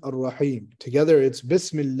ar-Rahman ar-Rahim. Together it's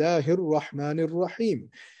Bismillahir Rahmanir Rahim.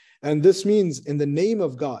 And this means in the name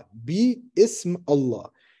of God, be ism Allah,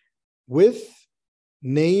 with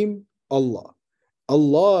name Allah.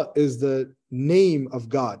 Allah is the name of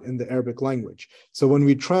God in the Arabic language. So when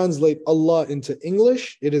we translate Allah into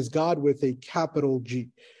English, it is God with a capital G.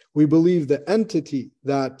 We believe the entity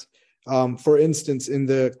that, for instance, in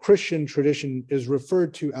the Christian tradition is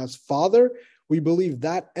referred to as Father, we believe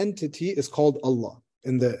that entity is called Allah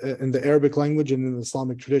in the Arabic language and in the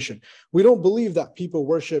Islamic tradition. We don't believe that people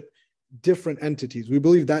worship different entities. We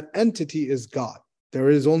believe that entity is God. There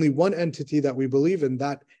is only one entity that we believe in,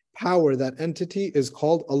 that power, that entity is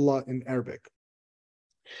called Allah in Arabic.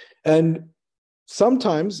 And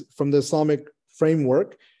sometimes from the Islamic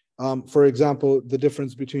framework, for example, the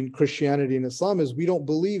difference between Christianity and Islam is we don't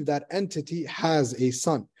believe that entity has a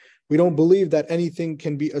son. We don't believe that anything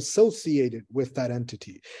can be associated with that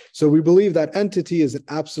entity. So we believe that entity is an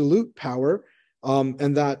absolute power,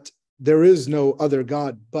 and that there is no other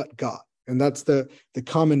God but God. And that's the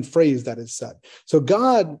common phrase that is said. So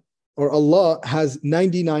God, or Allah, has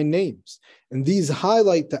 99 names, and these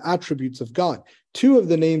highlight the attributes of God. Two of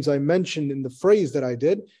the names I mentioned in the phrase that I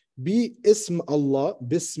did, be ism Allah,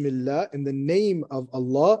 Bismillah, in the name of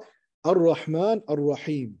Allah, Ar-Rahman,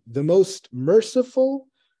 Ar-Rahim, the most merciful,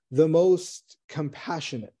 the most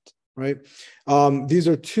compassionate, right? These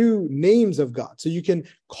are two names of God. So you can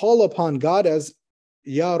call upon God as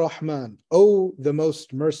Ya Rahman, oh the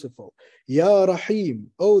most merciful. Ya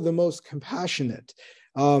Rahim, oh the most compassionate.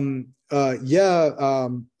 Ya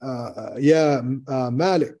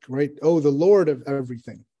Malik, right? Oh, the Lord of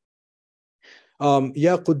everything.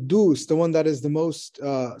 Ya Quddus, the one that is the most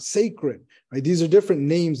sacred, right? These are different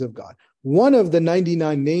names of God. One of the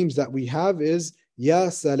 99 names that we have is Ya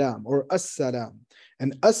Salam or As-Salam.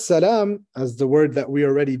 And As-Salam, as the word that we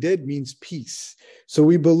already did, means peace. So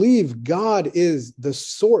we believe God is the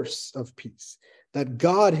source of peace, that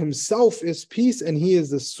God himself is peace and he is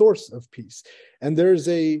the source of peace. And there's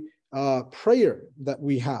a prayer that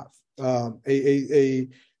we have, a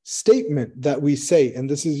statement that we say, and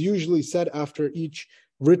this is usually said after each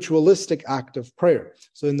ritualistic act of prayer.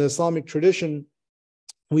 So in the Islamic tradition,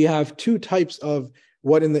 we have two types of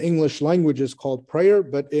what in the English language is called prayer,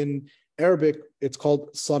 but in Arabic, it's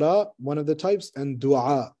called salah, one of the types, and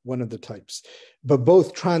dua, one of the types. But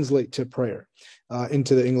both translate to prayer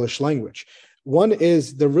into the English language. One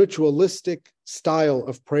is the ritualistic style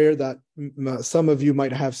of prayer that some of you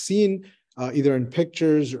might have seen either in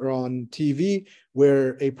pictures or on TV,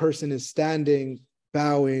 where a person is standing,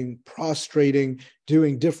 bowing, prostrating,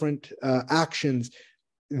 doing different actions.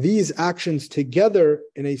 These actions together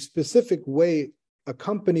in a specific way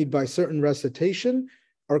accompanied by certain recitation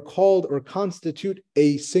are called or constitute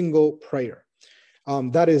a single prayer.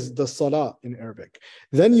 That is the salah in Arabic.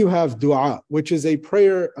 Then you have dua, which is a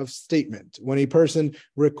prayer of statement. When a person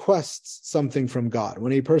requests something from God,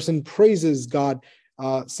 when a person praises God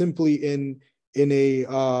simply in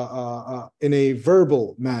a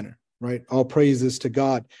verbal manner, right? All praises to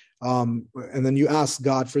God. And then you ask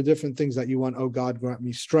God for different things that you want. Oh God, grant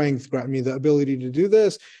me strength, grant me the ability to do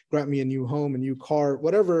this, grant me a new home, a new car,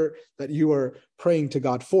 whatever that you are praying to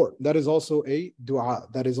God for. That is also a dua.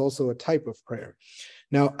 That is also a type of prayer.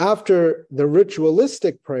 Now, after the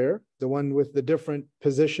ritualistic prayer, the one with the different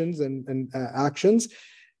positions and actions,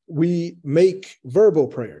 we make verbal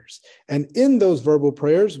prayers. And in those verbal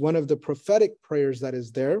prayers, one of the prophetic prayers that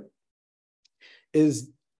is there is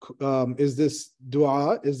this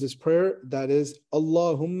dua, is this prayer that is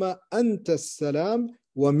Allahumma anta salam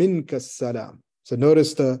wa minka salam. So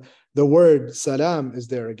notice the word salam is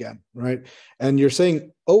there again, right? And you're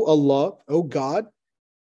saying, oh Allah, oh God,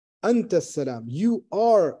 anta salam, you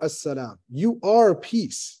are as-salam, you are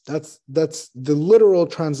peace. That's the literal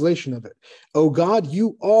translation of it. Oh God,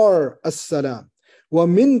 you are as-salam. Wa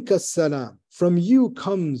minka salam, from you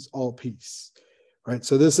comes all peace. Right,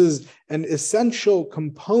 so this is an essential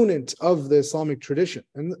component of the Islamic tradition,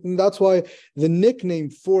 and that's why the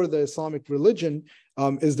nickname for the Islamic religion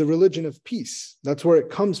is the religion of peace. That's where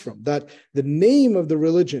it comes from. That the name of the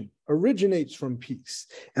religion originates from peace,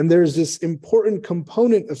 and there's this important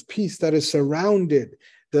component of peace that is surrounded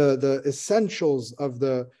the essentials of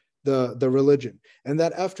the religion, and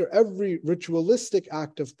that after every ritualistic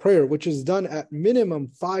act of prayer, which is done at minimum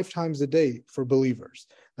 5 times a day for believers,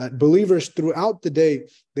 that believers throughout the day,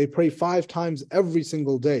 they pray 5 times every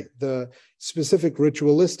single day, the specific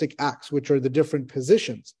ritualistic acts, which are the different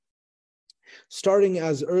positions, starting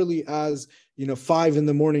as early as 5 in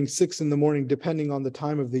the morning, 6 in the morning, depending on the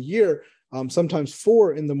time of the year. Sometimes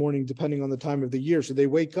 4 in the morning, depending on the time of the year. So they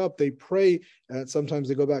wake up, they pray, sometimes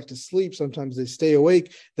they go back to sleep, sometimes they stay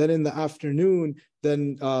awake. Then in the afternoon,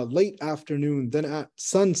 then late afternoon, then at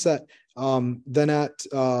sunset, then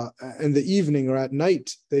in the evening or at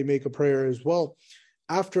night, they make a prayer as well.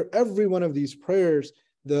 After every one of these prayers,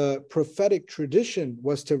 the prophetic tradition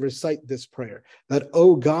was to recite this prayer, that,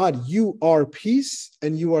 oh God, you are peace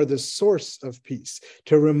and you are the source of peace,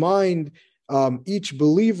 to remind each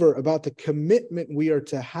believer about the commitment we are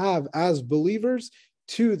to have as believers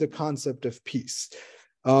to the concept of peace.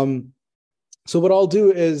 So what I'll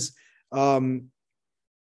do is I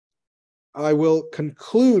will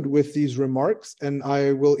conclude with these remarks and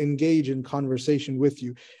I will engage in conversation with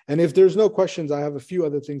you. And if there's no questions, I have a few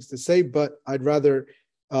other things to say, but I'd rather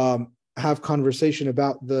have conversation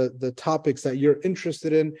about the topics that you're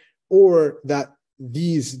interested in or that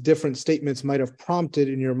these different statements might have prompted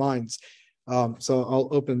in your minds. So I'll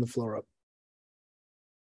open the floor up.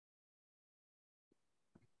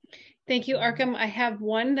 Thank you, Arkham. I have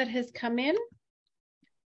one that has come in.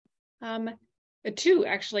 2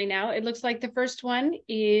 actually now. It looks like the first one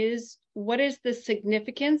is, what is the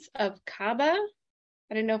significance of Kaaba?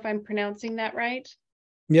 I don't know if I'm pronouncing that right.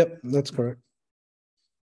 Yep, that's correct.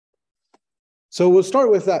 So we'll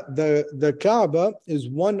start with that. The Kaaba is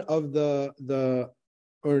one of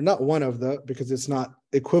or not one of the, because it's not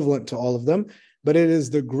equivalent to all of them, but it is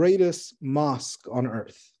the greatest mosque on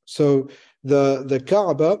earth. So the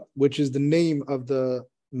Kaaba, which is the name of the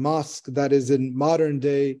mosque that is in modern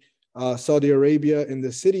day Saudi Arabia in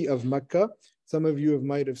the city of Mecca. Some of you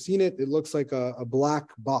might have seen it. It looks like a black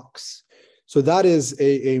box. So that is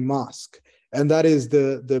a mosque. And that is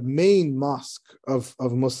the main mosque of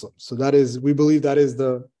Muslims. So that is, we believe that is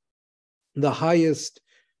the highest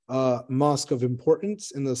mosque of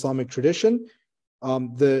importance in the Islamic tradition.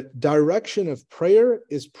 The direction of prayer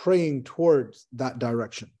is praying towards that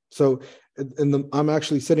direction. So I'm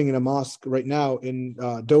actually sitting in a mosque right now in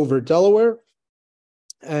Dover, Delaware,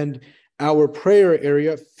 and our prayer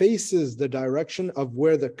area faces the direction of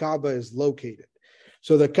where the Kaaba is located.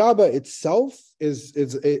 So the Kaaba itself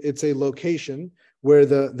it's a location where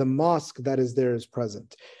the mosque that is there is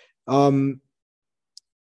present.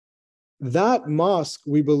 That mosque,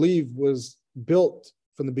 we believe, was built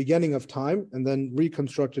from the beginning of time and then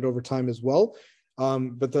reconstructed over time as well.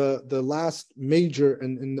 But the last major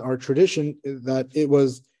in our tradition is that it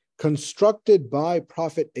was constructed by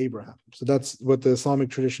Prophet Abraham. So that's what the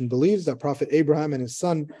Islamic tradition believes, that Prophet Abraham and his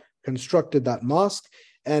son constructed that mosque.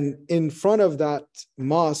 And in front of that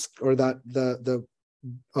mosque, or that the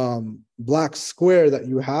black square that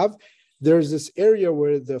you have, there's this area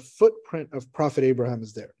where the footprint of Prophet Abraham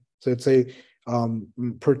is there. So it's a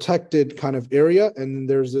protected kind of area, and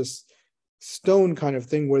there's this stone kind of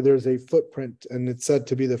thing where there's a footprint, and it's said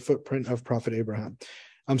to be the footprint of Prophet Abraham.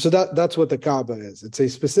 So that's what the Kaaba is. It's a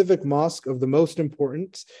specific mosque of the most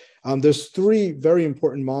importance. There's three very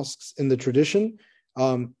important mosques in the tradition.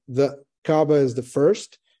 The Kaaba is the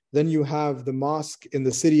first. Then you have the mosque in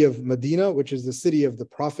the city of Medina, which is the city of the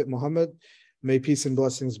Prophet Muhammad. May peace and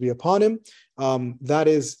blessings be upon him. That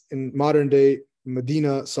is in modern day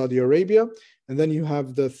Medina, Saudi Arabia. And then you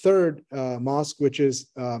have the third mosque, which is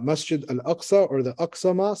Masjid al-Aqsa, or the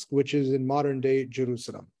Aqsa Mosque, which is in modern day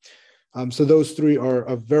Jerusalem. So those three are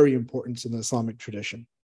of very importance in the Islamic tradition.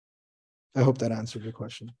 I hope that answered your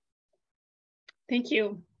question. Thank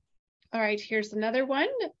you. All right, here's another one.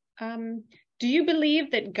 Do you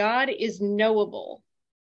believe that God is knowable?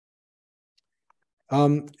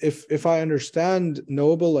 If I understand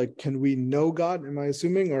knowable, like, can we know God? Am I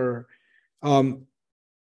assuming, or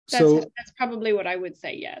that's probably what I would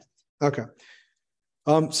say. Yes. Okay.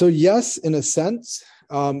 So yes, in a sense,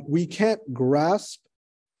 we can't grasp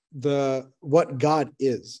what God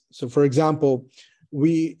is. So, for example,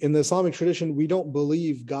 we in the Islamic tradition, we don't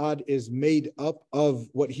believe God is made up of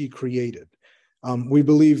what He created. We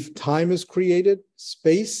believe time is created,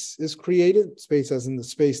 space is created, space as in the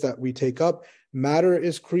space that we take up, matter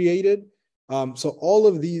is created. So all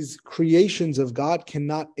of these creations of God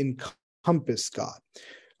cannot encompass God.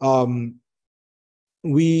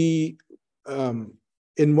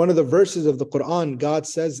 In one of the verses of the Quran, God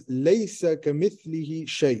says, "Laysa kamithlihi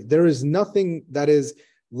shay." There is nothing that is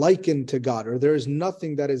likened to God, or there is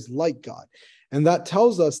nothing that is like God. And that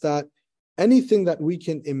tells us that anything that we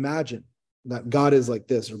can imagine, that God is like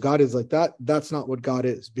this or God is like that, that's not what God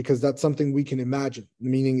is, because that's something we can imagine,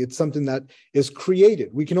 meaning it's something that is created.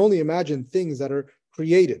 We can only imagine things that are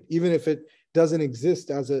created. Even if it doesn't exist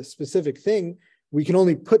as a specific thing, we can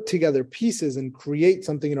only put together pieces and create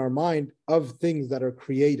something in our mind of things that are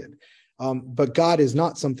created. But God is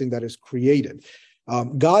not something that is created.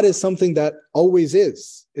 God is something that always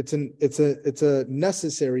is. It's a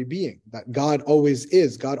necessary being, that God always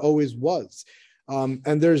is, God always was.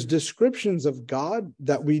 And there's descriptions of God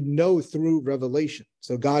that we know through revelation.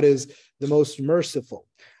 So God is the most merciful.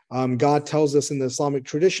 God tells us in the Islamic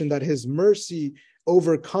tradition that His mercy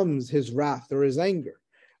overcomes His wrath or His anger.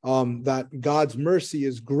 That God's mercy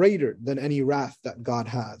is greater than any wrath that God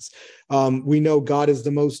has. We know God is the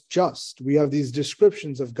most just. We have these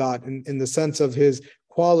descriptions of God in the sense of His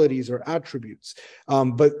qualities or attributes.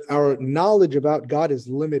 But our knowledge about God is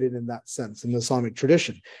limited in that sense in the Islamic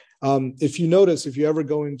tradition. If you notice, if you ever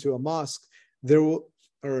go into a mosque,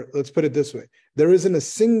 or let's put it this way, there isn't a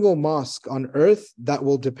single mosque on earth that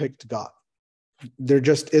will depict God. There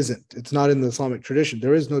just isn't. It's not in the Islamic tradition.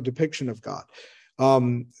 There is no depiction of God.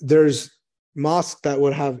 There's mosques that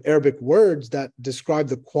would have Arabic words that describe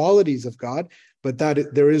the qualities of God, but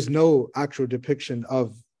there is no actual depiction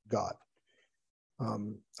of God.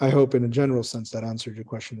 I hope in a general sense that answered your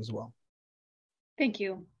question as well. Thank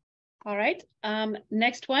you. All right.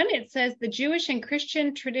 Next one, it says the Jewish and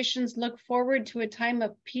Christian traditions look forward to a time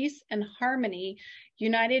of peace and harmony,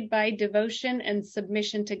 united by devotion and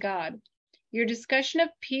submission to God. Your discussion of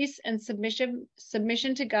peace and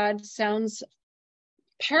submission to God sounds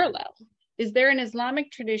parallel. Is there an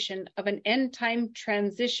Islamic tradition of an end time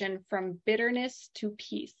transition from bitterness to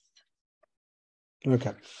peace?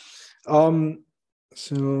 Okay.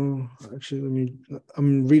 So actually,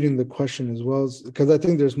 I'm reading the question as well, because I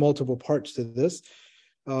think there's multiple parts to this.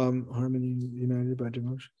 Harmony united by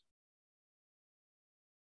devotion.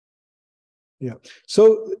 Yeah.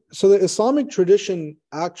 So the Islamic tradition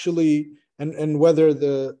actually, and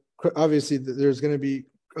whether obviously there's going to be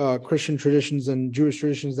Christian traditions and Jewish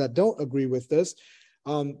traditions that don't agree with this,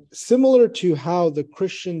 similar to how the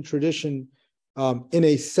Christian tradition, in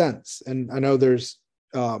a sense, and I know there's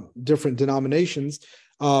different denominations,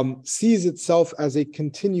 sees itself as a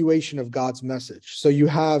continuation of God's message. So you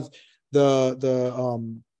have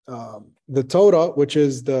the Torah, which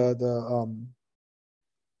is the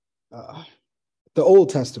Old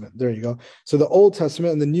Testament. There you go. So the Old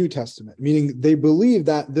Testament and the New Testament, meaning they believe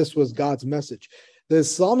that this was God's message. The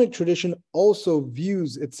Islamic tradition also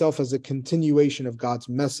views itself as a continuation of God's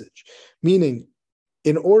message, meaning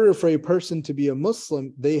in order for a person to be a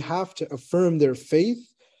Muslim, they have to affirm their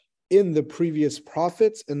faith in the previous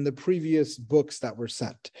prophets and the previous books that were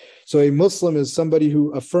sent. So a Muslim is somebody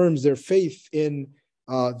who affirms their faith in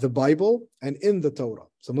the Bible and in the Torah.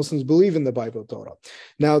 So Muslims believe in the Bible, Torah.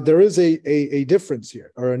 Now, there is a difference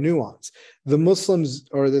here, or a nuance. The Muslims,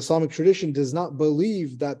 or the Islamic tradition, does not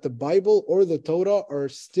believe that the Bible or the Torah are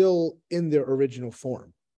still in their original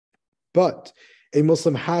form. But A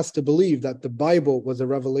Muslim has to believe that the Bible was a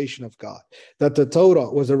revelation of God, that the Torah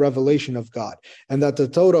was a revelation of God, and that the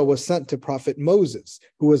Torah was sent to Prophet Moses,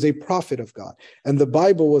 who was a prophet of God, and the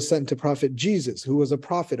Bible was sent to Prophet Jesus, who was a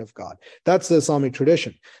prophet of God. That's the Islamic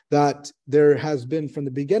tradition, that there has been from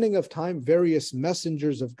the beginning of time various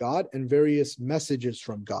messengers of God and various messages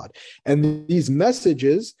from God. And these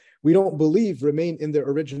messages, we don't believe remain in their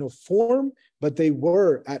original form, but they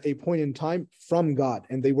were at a point in time from God,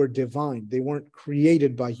 and they were divine. They weren't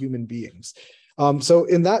created by human beings. So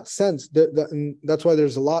in that sense, and that's why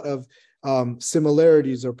there's a lot of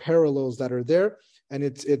similarities or parallels that are there. And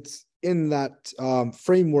it's in that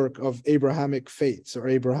framework of Abrahamic faiths or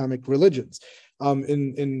Abrahamic religions.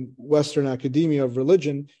 In Western academia of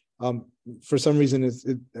religion, for some reason,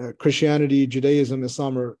 Christianity, Judaism,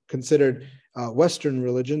 Islam are considered Western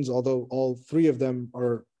religions, although all three of them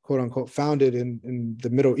are quote unquote founded in the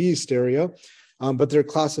Middle East area, but they're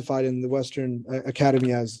classified in the Western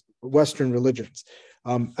Academy as Western religions,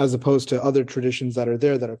 as opposed to other traditions that are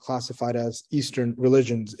there that are classified as Eastern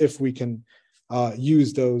religions, if we can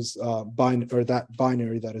use those that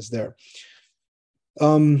binary that is there.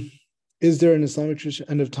 Is there an Islamic tradition,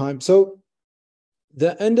 end of time? So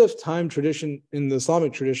the end of time tradition in the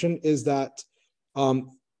Islamic tradition is that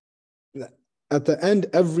at the end,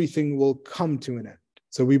 everything will come to an end.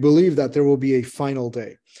 So we believe that there will be a final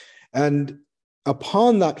day. And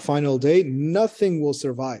upon that final day, nothing will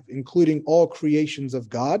survive, including all creations of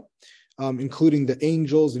God, including the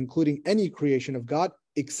angels, including any creation of God,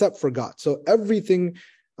 except for God. So everything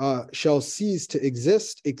shall cease to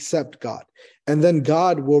exist except God. And then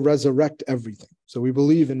God will resurrect everything. So we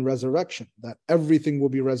believe in resurrection, that everything will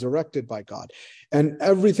be resurrected by God. And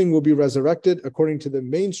everything will be resurrected, according to the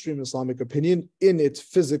mainstream Islamic opinion, in its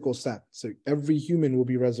physical sense. So every human will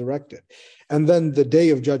be resurrected. And then the day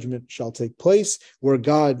of judgment shall take place, where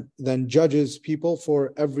God then judges people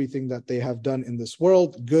for everything that they have done in this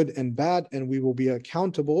world, good and bad, and we will be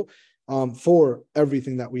accountable for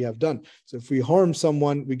everything that we have done. So if we harm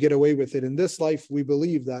someone, we get away with it in this life, we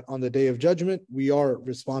believe that on the day of judgment, we are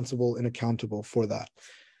responsible and accountable for that.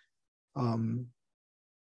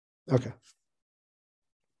 Okay.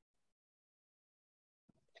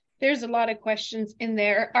 There's a lot of questions in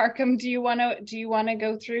there. Arkham, do you want to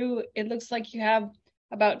go through? It looks like you have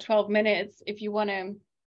about 12 minutes. If you want to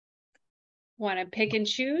pick and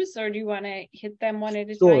choose, or do you want to hit them one at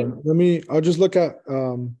a time? I'll just look at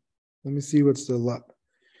let me see what's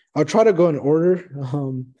I'll try to go in order.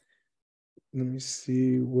 Let me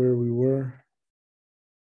see where we were.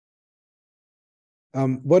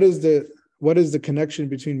 What is the connection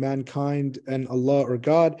between mankind and Allah or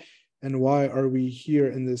God, and why are we here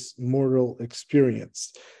in this mortal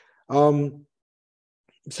experience? So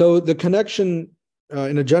the connection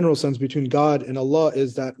in a general sense between God and Allah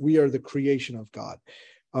is that we are the creation of God.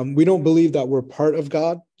 We don't believe that we're part of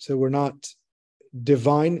God, so we're not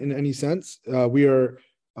divine in any sense. We are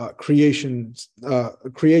creation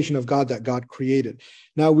of God that God created.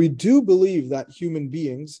 Now, we do believe that human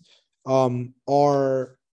beings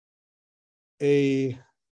are in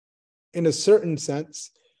a certain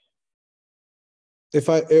sense, if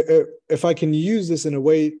I can use this in a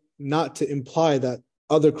way not to imply that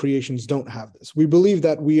other creations don't have this. We believe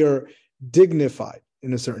that we are dignified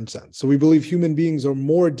in a certain sense. So we believe human beings are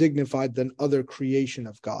more dignified than other creation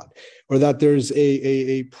of God, or that there's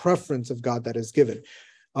a preference of God that is given.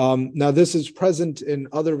 Now, this is present in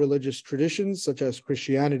other religious traditions, such as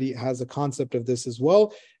Christianity has a concept of this as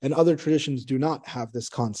well, and other traditions do not have this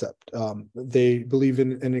concept. They believe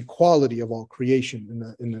in an equality of all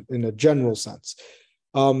creation in a general sense.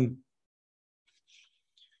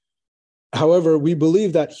 However, we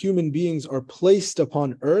believe that human beings are placed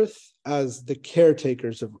upon earth as the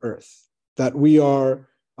caretakers of earth, that we are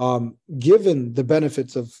given the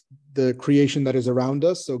benefits of the creation that is around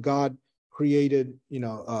us. So God created,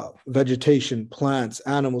 vegetation, plants,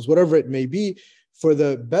 animals, whatever it may be, for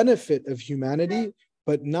the benefit of humanity,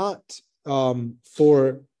 but not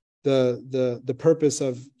for the purpose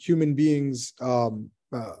of human beings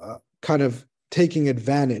kind of taking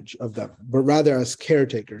advantage of them, but rather as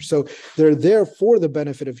caretakers. So they're there for the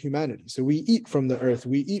benefit of humanity. So we eat from the earth,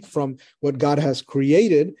 we eat from what God has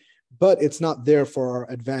created, but it's not there for our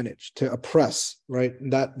advantage to oppress, right?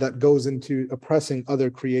 That goes into oppressing other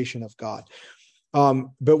creation of God.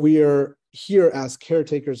 But we are here as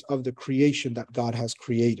caretakers of the creation that God has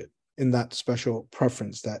created, in that special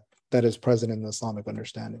preference that is present in the Islamic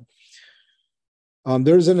understanding.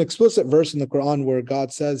 There's an explicit verse in the Quran where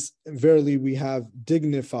God says, verily we have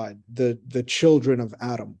dignified the children of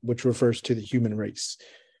Adam, which refers to the human race.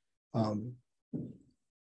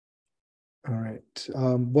 All right.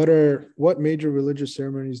 What major religious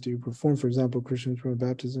ceremonies do you perform? For example, Christians perform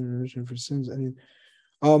baptism, remission for sins. Any?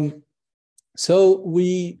 So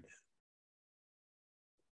we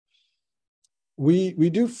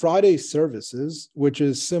do Friday services, which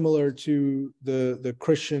is similar to the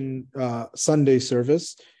Christian Sunday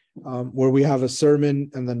service, where we have a sermon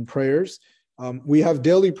and then prayers. We have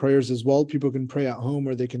daily prayers as well. People can pray at home,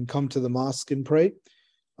 or they can come to the mosque and pray.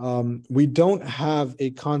 We don't have a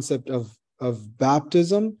concept of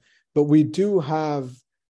baptism, but we do have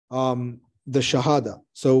the shahada.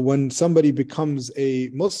 So when somebody becomes a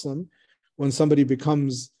Muslim, when somebody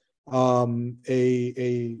becomes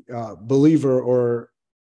a believer or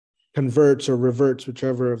converts or reverts,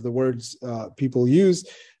 whichever of the words people use,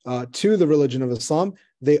 to the religion of Islam,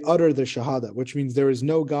 they utter the shahada, which means there is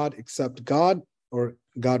no God except God, or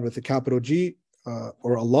God with a capital G,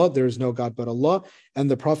 or Allah. There is no God but Allah, and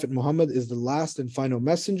the Prophet Muhammad is the last and final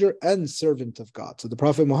messenger and servant of God. So the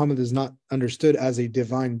Prophet Muhammad is not understood as a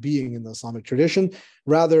divine being in the Islamic tradition,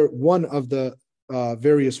 rather one of the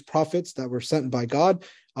various prophets that were sent by God,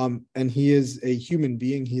 and he is a human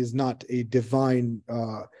being. He is not a divine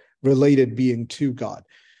related being to God.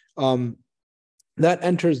 That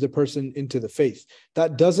enters the person into the faith.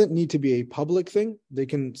 That doesn't need to be a public thing. They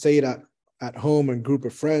can say it at home and group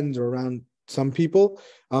of friends or around some people,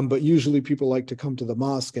 but usually people like to come to the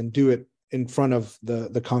mosque and do it in front of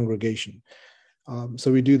the congregation.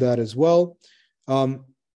 So we do that as well.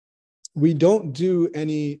 We don't do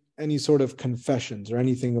any sort of confessions or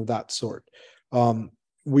anything of that sort.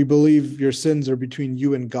 We believe your sins are between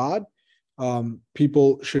you and God.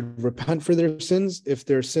 People should repent for their sins. If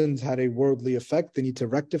their sins had a worldly effect, they need to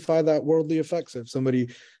rectify that worldly effect. So if somebody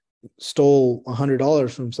stole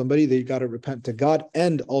 $100 from somebody, they got to repent to God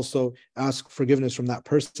and also ask forgiveness from that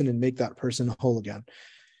person and make that person whole again.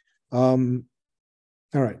 All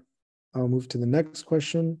right, I'll move to the next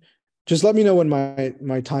question. Just let me know when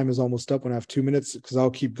my time is almost up, when I have 2 minutes, because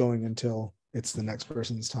I'll keep going until it's the next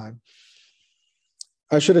person's time.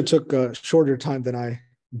 I should have took a shorter time than I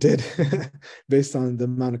did based on the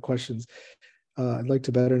amount of questions. I'd like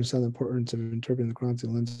to better understand the importance of interpreting the Quran through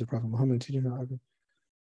the lens of the Prophet Muhammad, teaching how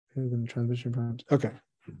transmission problems. Okay,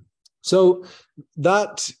 so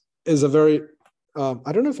that is a very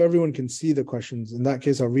I don't know if everyone can see the questions. In that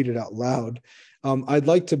case, I'll read it out loud. I'd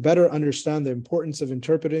like to better understand the importance of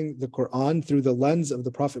interpreting the Quran through the lens of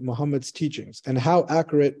the Prophet Muhammad's teachings, and how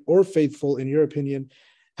accurate or faithful, in your opinion,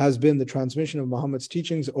 has been the transmission of Muhammad's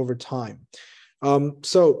teachings over time.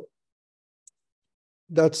 So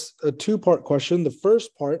that's a two-part question. The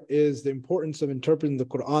first part is the importance of interpreting the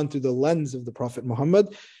Quran through the lens of the Prophet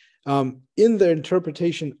Muhammad. In the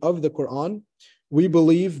interpretation of the Quran, we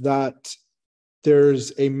believe that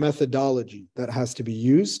there's a methodology that has to be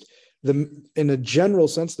used. In a general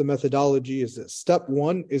sense, the methodology is this. Step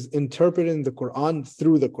one is interpreting the Quran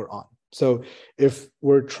through the Quran. So if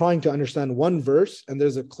we're trying to understand one verse and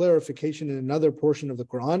there's a clarification in another portion of the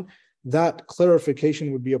Quran, that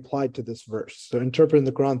clarification would be applied to this verse. So interpreting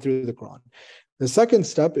the Quran through the Quran. The second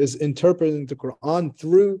step is interpreting the Quran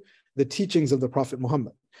through the teachings of the Prophet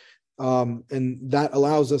Muhammad. And that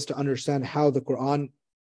allows us to understand how the Quran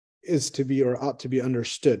is to be or ought to be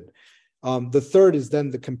understood. The third is then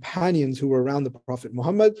the companions who were around the Prophet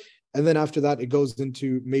Muhammad. And then after that, it goes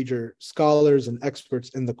into major scholars and experts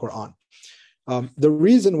in the Quran. The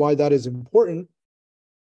reason why that is important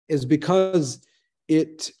is because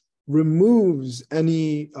it removes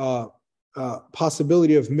any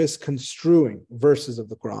possibility of misconstruing verses of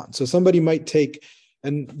the Quran. So somebody might take,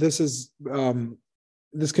 and this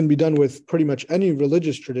can be done with pretty much any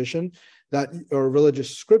religious tradition or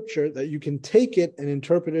religious scripture, that you can take it and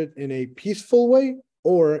interpret it in a peaceful way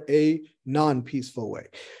or a non-peaceful way.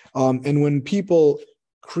 And when people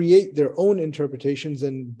create their own interpretations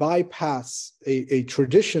and bypass a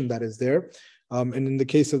tradition that is there, and in the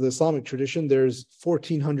case of the Islamic tradition, there's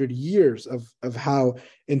 1,400 years of how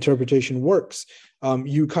interpretation works.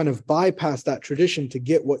 You kind of bypass that tradition to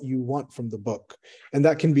get what you want from the book. And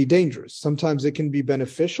that can be dangerous. Sometimes it can be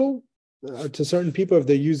beneficial to certain people if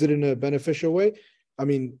they use it in a beneficial way. I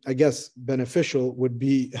mean, I guess beneficial would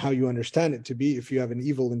be how you understand it to be. If you have an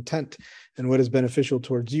evil intent, and what is beneficial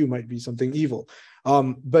towards you might be something evil.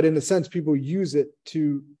 But in a sense, people use it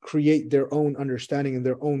to create their own understanding and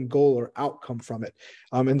their own goal or outcome from it.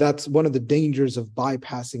 And that's one of the dangers of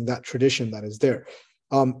bypassing that tradition that is there.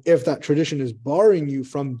 If that tradition is barring you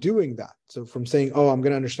from doing that, so from saying, oh, I'm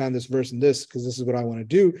going to understand this verse and this because this is what I want to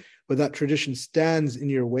do, but that tradition stands in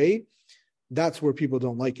your way, that's where people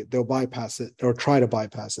don't like it. They'll bypass it or try to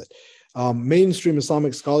bypass it. Mainstream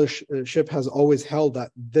Islamic scholarship has always held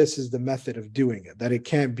that this is the method of doing it, that it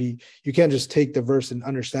can't be, you can't just take the verse and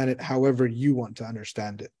understand it however you want to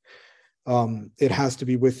understand it. It has to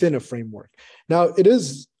be within a framework. Now, it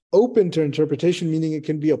is open to interpretation, meaning it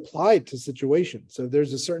can be applied to situations. So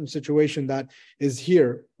there's a certain situation that is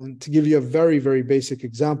here. And to give you a very, very basic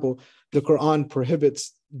example, the Quran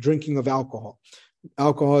prohibits drinking of alcohol.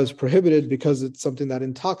 Alcohol is prohibited because it's something that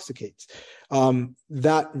intoxicates.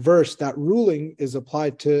 That verse, that ruling is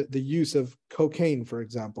applied to the use of cocaine, for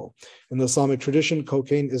example. In the Islamic tradition,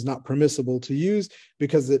 cocaine is not permissible to use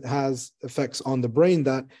because it has effects on the brain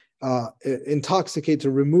that intoxicates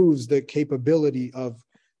or removes the capability of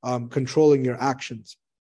controlling your actions.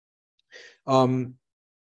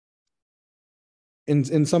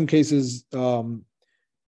 In some cases,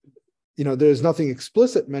 there's nothing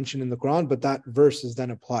explicit mentioned in the Quran, but that verse is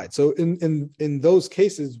then applied. So in those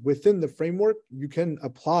cases, within the framework, you can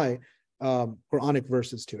apply Quranic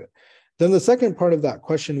verses to it. Then the second part of that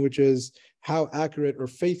question, which is how accurate or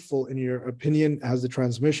faithful, in your opinion, has the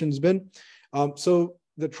transmissions been? So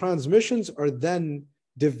the transmissions are then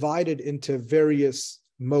divided into various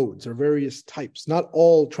modes or various types. Not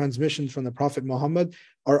all transmissions from the Prophet Muhammad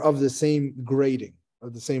are of the same grading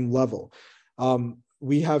or the same level.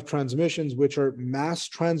 We have transmissions which are mass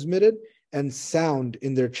transmitted and sound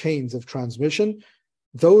in their chains of transmission.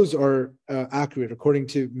 Those are accurate. According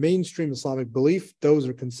to mainstream Islamic belief, those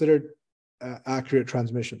are considered accurate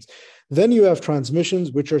transmissions. Then you have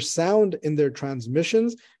transmissions which are sound in their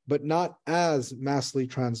transmissions, but not as massly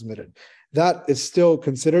transmitted. That is still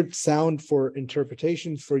considered sound for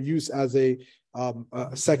interpretation, for use as a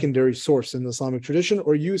secondary source in the Islamic tradition,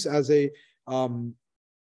 or use as a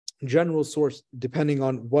general source, depending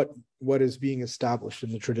on what is being established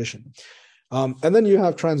in the tradition. And then you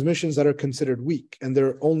have transmissions that are considered weak, and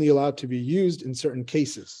they're only allowed to be used in certain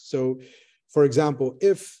cases. So, for example,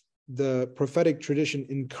 if the prophetic tradition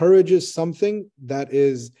encourages something that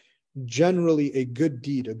is generally a good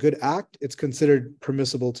deed, a good act, it's considered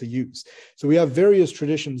permissible to use. So we have various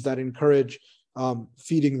traditions that encourage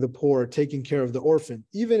feeding the poor, taking care of the orphan.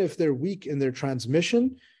 Even if they're weak in their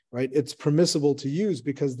transmission, right, it's permissible to use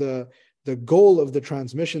because the goal of the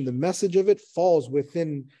transmission, the message of it, falls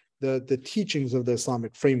within the teachings of the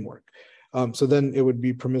Islamic framework. So then it would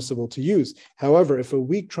be permissible to use. However, if a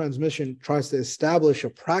weak transmission tries to establish a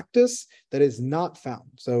practice that is not found,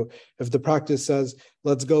 so if the practice says,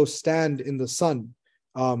 let's go stand in the sun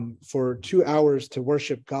for 2 hours to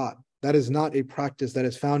worship God, that is not a practice that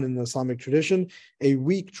is found in the Islamic tradition. A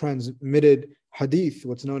weak transmitted hadith,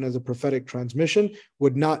 what's known as a prophetic transmission,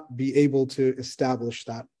 would not be able to establish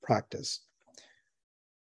that practice.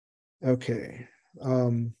 Okay.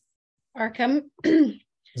 Arkham.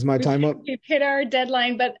 Is my time up? We've hit our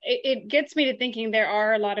deadline, but it gets me to thinking there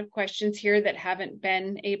are a lot of questions here that haven't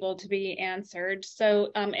been able to be answered.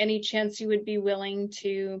 So any chance you would be willing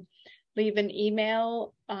to leave an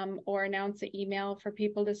email or announce an email for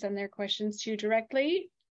people to send their questions to directly?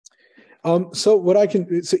 So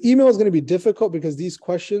email is going to be difficult because these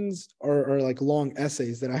questions are like long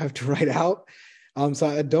essays that I have to write out. So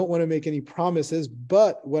I don't want to make any promises,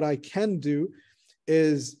 but what I can do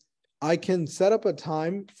is I can set up a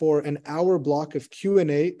time for an hour block of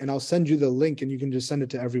Q&A, and I'll send you the link and you can just send it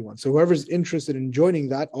to everyone. So whoever's interested in joining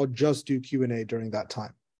that, I'll just do Q&A during that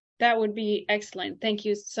time. That would be excellent. Thank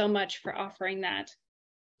you so much for offering that.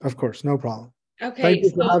 Of course, no problem. Okay. Thank you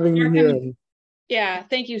for having me here. Yeah,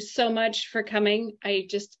 thank you so much for coming. I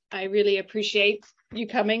really appreciate you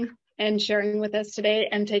coming and sharing with us today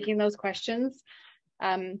and taking those questions.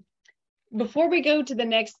 Before we go to the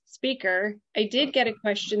next speaker, I did get a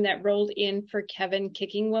question that rolled in for Kevin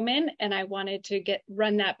Kicking Woman, and I wanted to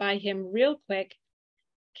run that by him real quick.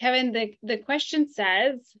 Kevin, the question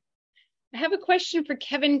says, I have a question for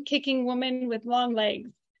Kevin Kicking Woman with long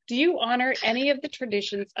legs. Do you honor any of the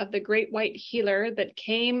traditions of the Great White Healer that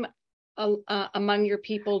came among your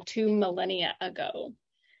people 2 millennia ago?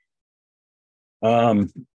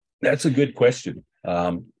 That's a good question.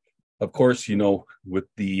 Of course, with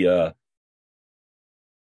the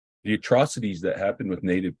atrocities that happened with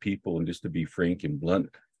Native people, and just to be frank and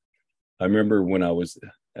blunt, I remember when I was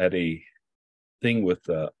at a thing with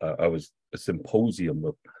I was a symposium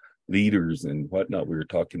of leaders and whatnot. We were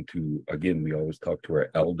talking to, again, we always talk to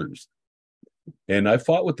our elders. And I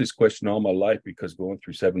fought with this question all my life because going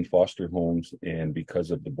through 7 foster homes and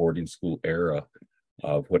because of the boarding school era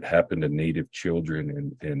of what happened to Native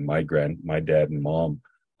children and my dad and mom,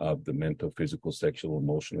 of the mental, physical, sexual,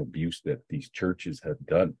 emotional abuse that these churches have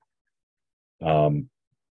done.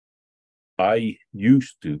 I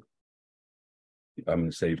used to, I'm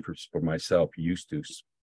going to say for myself, used to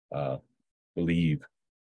believe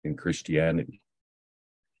in Christianity.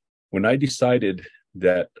 When I decided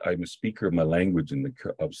that I'm a speaker of my language and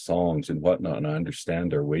of songs and whatnot, and I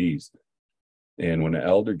understand our ways, and when an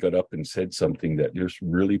elder got up and said something that just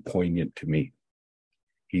really poignant to me,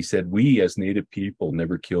 he said, we as Native people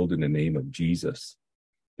never killed in the name of Jesus.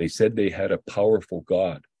 They said they had a powerful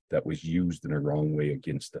God that was used in a wrong way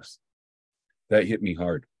against us. That hit me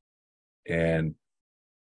hard. And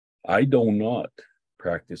I do not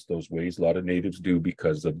practice those ways. A lot of natives do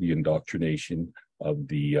because of the indoctrination of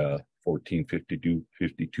the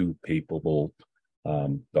 1452 papal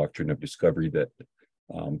doctrine of discovery that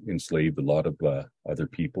enslaved a lot of other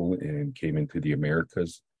people and came into the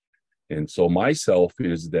Americas. And so myself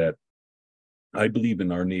is that I believe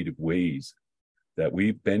in our native ways, that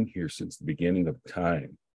we've been here since the beginning of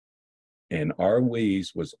time. And our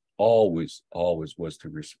ways was always was to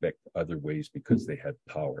respect other ways because they had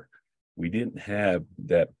power. We didn't have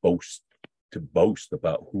that boast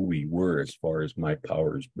about who we were as far as my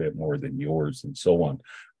power is a bit more than yours and so on,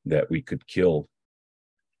 that we could kill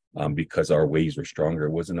because our ways were stronger.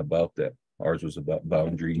 It wasn't about that. Ours was about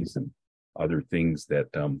boundaries and other things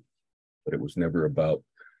that, but it was never about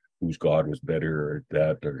whose God was better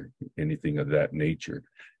or anything of that nature.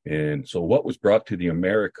 And so what was brought to the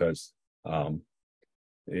Americas doesn't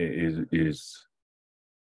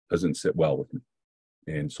sit well with me.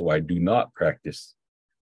 And so I do not practice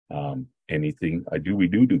anything. We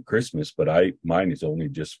do Christmas, but mine is only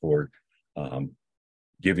just for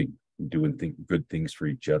giving, doing good things for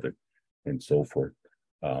each other and so forth.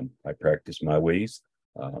 I practice my ways,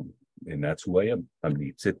 and that's who I am. I'm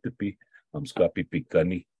Nitsitipi, I'm Skapi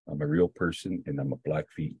Pikani, I'm a real person, and I'm a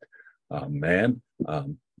Blackfeet man,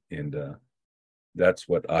 and that's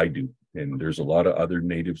what I do. And there's a lot of other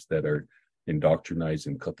natives that are indoctrinized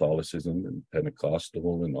in Catholicism and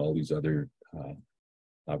Pentecostal and all these other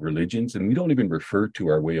religions, and we don't even refer to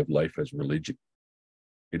our way of life as religion.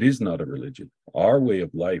 It is not a religion. Our way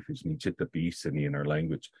of life is Nichitapisani in our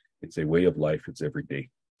language. It's a way of life. It's every day.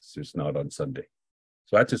 It's just not on Sunday.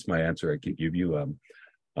 So that's just my answer I can give you.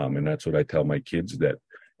 And that's what I tell my kids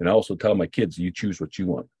and I also tell my kids, you choose what you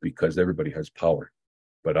want because everybody has power.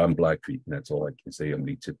 But I'm Blackfeet, and that's all I can say. I'm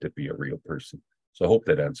Nichitapi, a real person. So I hope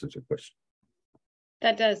that answers your question.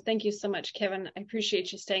 That does. Thank you so much, Kevin. I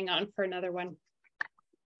appreciate you staying on for another one.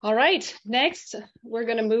 All right, next, we're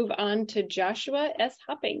going to move on to Joshua S.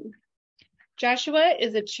 Hopping. Joshua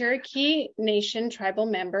is a Cherokee Nation tribal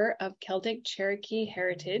member of Celtic Cherokee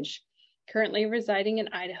heritage, currently residing in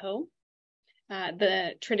Idaho,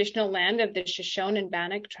 the traditional land of the Shoshone and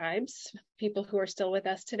Bannock tribes, people who are still with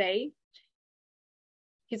us today.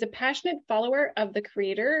 He's a passionate follower of the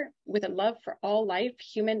Creator with a love for all life,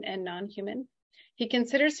 human and non-human. He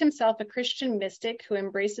considers himself a Christian mystic who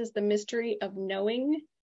embraces the mystery of knowing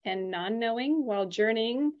and non-knowing while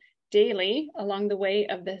journeying daily along the way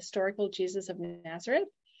of the historical Jesus of Nazareth.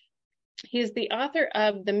 He is the author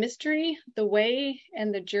of The Mystery, the Way,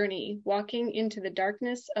 and the Journey, Walking into the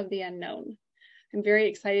Darkness of the Unknown. I'm very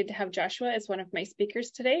excited to have Joshua as one of my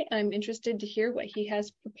speakers today. I'm interested to hear what he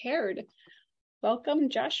has prepared. Welcome,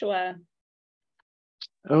 Joshua.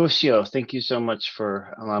 Osio, thank you so much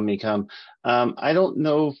for allowing me to come. I don't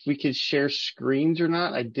know if we could share screens or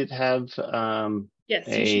not. I did have yes,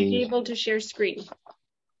 you should be able to share screen.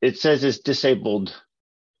 It says it's disabled.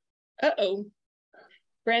 Uh-oh.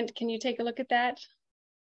 Brent, can you take a look at that?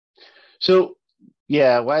 So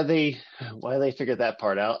yeah, why they figured that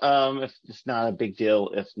part out. If it's not a big deal,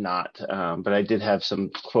 if not, but I did have some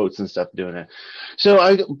quotes and stuff doing it.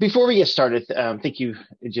 So before we get started, thank you,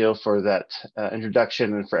 Jill, for that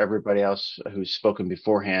introduction, and for everybody else who's spoken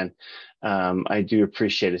beforehand. I do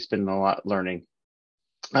appreciate it. It's been a lot learning.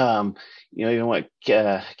 Even what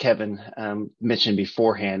Kevin mentioned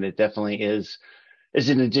beforehand, it definitely is, as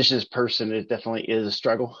an indigenous person, it definitely is a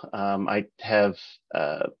struggle. I have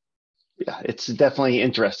it's definitely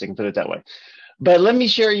interesting, put it that way. But let me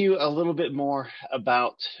share you a little bit more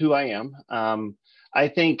about who I am. I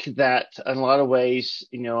think that in a lot of ways,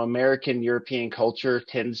 American European culture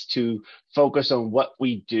tends to focus on what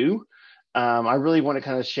we do. I really want to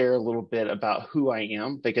kind of share a little bit about who I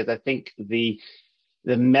am, because I think the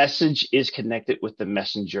message is connected with the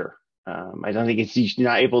messenger. I don't think you're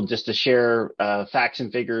not able just to share facts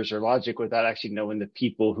and figures or logic without actually knowing the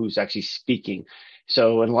people who's actually speaking.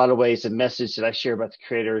 So in a lot of ways, the message that I share about the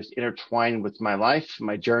Creator is intertwined with my life,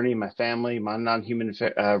 my journey, my family, my non-human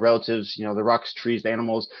relatives, the rocks, trees, the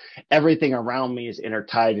animals, everything around me is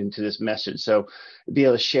intertied into this message. So be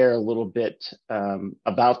able to share a little bit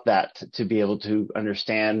about that to be able to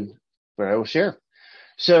understand what I will share.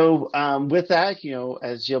 So with that,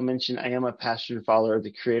 as Jill mentioned, I am a pastor and follower of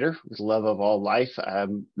the Creator with love of all life.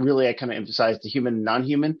 Really, I kind of emphasize the human and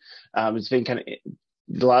non-human. It's been kind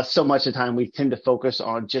of so much of the time we tend to focus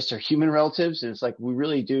on just our human relatives, and it's like we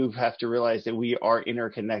really do have to realize that we are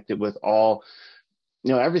interconnected with all,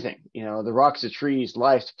 everything. The rocks, the trees,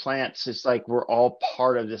 life, plants. It's like we're all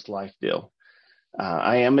part of this life deal.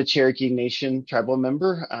 I am a Cherokee Nation tribal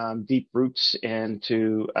member, deep roots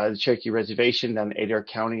into the Cherokee Reservation down in Adair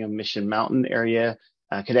County on Mission Mountain area,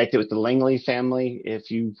 connected with the Langley family.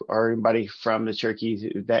 If you are anybody from the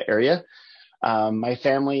Cherokee, that area. My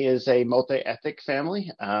family is a multi-ethnic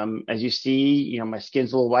family. As you see, my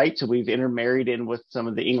skin's a little white, so we've intermarried in with some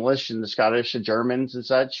of the English and the Scottish and Germans and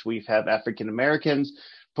such. We have African Americans,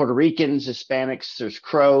 Puerto Ricans, Hispanics, there's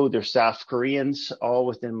Crow, there's South Koreans, all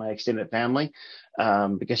within my extended family,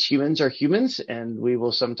 because humans are humans, and we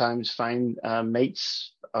will sometimes find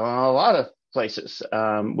mates on a lot of places,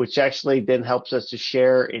 which actually then helps us to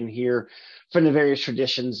share and hear from the various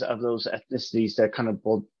traditions of those ethnicities that kind of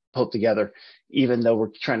pulled together, even though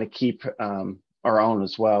we're trying to keep our own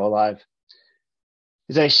as well alive.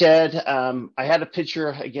 As I said, I had a picture,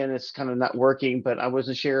 again, it's kind of not working, but I was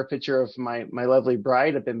to share a picture of my lovely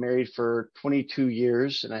bride. I've been married for 22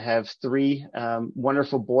 years, and I have three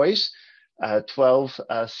wonderful boys, 12,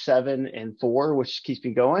 7, and 4, which keeps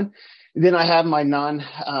me going. And then I have my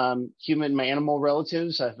non-human, my animal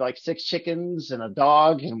relatives. I have like 6 chickens and a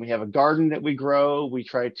dog, and we have a garden that we grow. We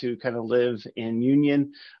try to kind of live in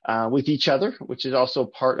union with each other, which is also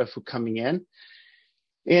part of coming in.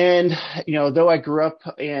 And, though I grew up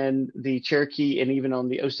in the Cherokee and even on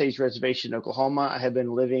the Osage Reservation in Oklahoma, I have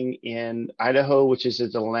been living in Idaho, which is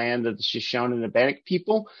the land of the Shoshone and the Bannock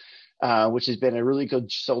people, which has been a really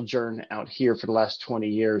good sojourn out here for the last 20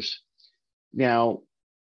 years. Now,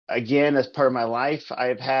 again, as part of my life,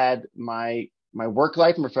 I've had my work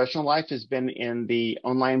life and professional life has been in the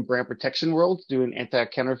online brand protection world, doing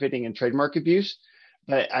anti-counterfeiting and trademark abuse.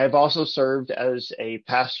 But I've also served as a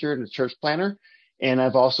pastor and a church planner. And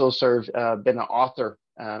I've also been an author.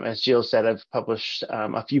 As Jill said, I've published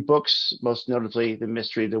a few books, most notably The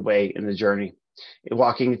Mystery, The Way, and The Journey,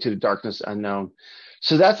 Walking into the Darkness Unknown.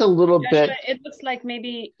 So that's a little bit. It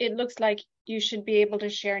looks like you should be able to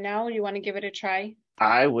share now. You want to give it a try?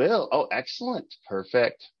 I will. Oh, excellent.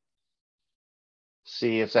 Perfect.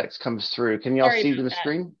 See if that comes through. Can y'all see the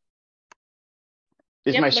screen?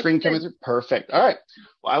 Is my screen coming through? Perfect. All right.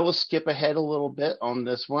 Well, I will skip ahead a little bit on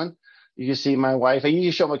this one. You can see my wife. I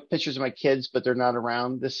usually show my pictures of my kids, but they're not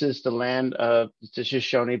around. This is the land of the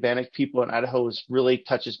Shoshone Bannock people in Idaho. It really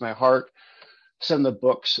touches my heart, some of the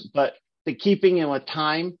books. But the keeping in with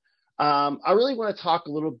time, I really want to talk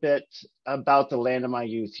a little bit about the land of my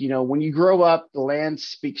youth. When you grow up, the land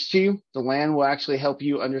speaks to you. The land will actually help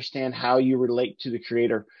you understand how you relate to the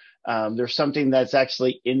Creator. There's something that's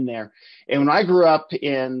actually in there. And when I grew up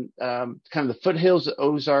in kind of the foothills of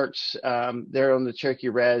Ozarks, there on the Cherokee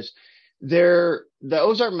Res, the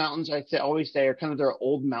Ozark Mountains, always say, are kind of their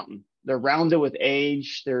old mountain. They're rounded with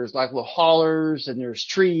age. There's like little hollers, and there's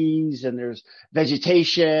trees, and there's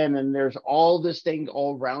vegetation, and there's all this thing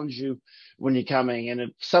all around you when you're coming. And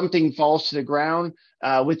if something falls to the ground,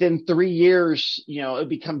 within 3 years, it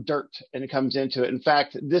becomes dirt and it comes into it. In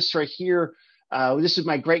fact, this right here, this is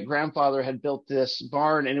my great grandfather had built this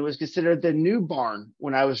barn, and it was considered the new barn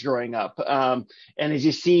when I was growing up. And as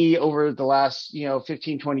you see over the last,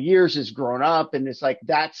 15, 20 years, it's grown up, and it's like,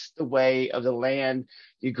 that's the way of the land.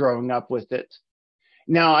 You're growing up with it.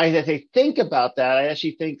 Now, as I think about that, I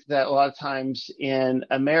actually think that a lot of times in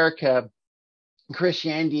America,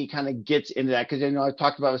 Christianity kind of gets into that, because I've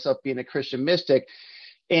talked about myself being a Christian mystic.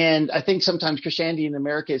 And I think sometimes Christianity in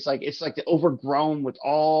America is like, it's like overgrown with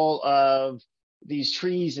all of these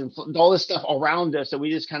trees and all this stuff around us that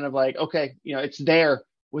we just kind of like, okay, it's there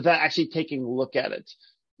without actually taking a look at it.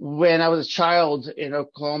 When I was a child in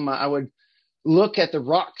Oklahoma, I would look at the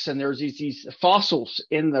rocks, and there's these fossils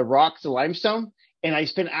in the rocks, the limestone. And I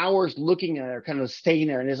spent hours looking at it, kind of staying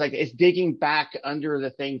there. And it's like, it's digging back under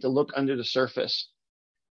the thing to look under the surface.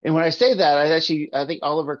 And when I say that, I think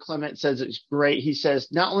Oliver Clement says it's great. He says,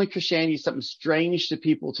 not only Christianity is something strange to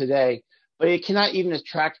people today, but it cannot even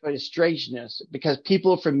attract by the strangeness, because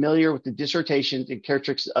people are familiar with the dissertations and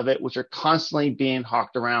characteristics of it, which are constantly being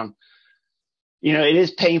hawked around. It is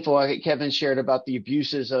painful. I think Kevin shared about the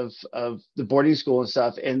abuses of the boarding school and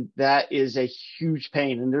stuff, and that is a huge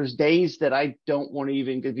pain. And there's days that I don't want to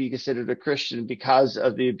even be considered a Christian because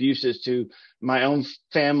of the abuses to my own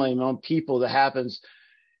family, my own people that happens.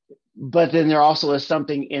 But then there also is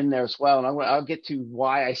something in there as well. And I'll get to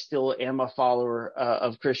why I still am a follower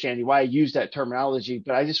of Christianity, why I use that terminology.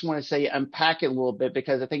 But I just want to say, unpack it a little bit,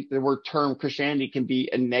 because I think the word term Christianity can be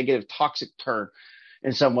a negative, toxic term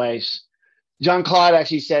in some ways. John Claude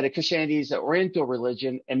actually said that Christianity is an Oriental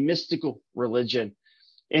religion and mystical religion.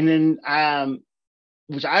 And then,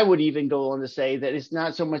 which I would even go on to say that it's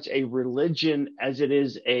not so much a religion as it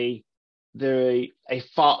is a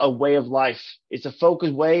way of life. It's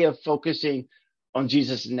a way of focusing on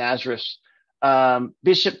Jesus of Nazareth.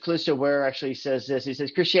 Bishop Callisto Ware actually says this. He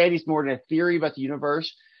says, Christianity is more than a theory about the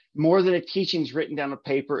universe, more than a teachings written down on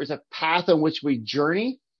paper. It's a path on which we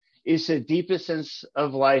journey. It's the deepest sense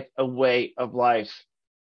of life, a way of life.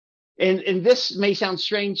 And this may sound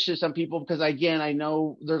strange to some people, because again, I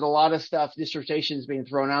know there's a lot of stuff, dissertations being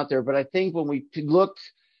thrown out there, but I think when we look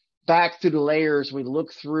back through the layers, we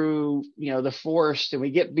look through, the forest, and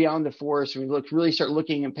we get beyond the forest, and we really start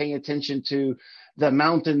looking and paying attention to the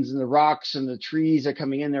mountains and the rocks and the trees that are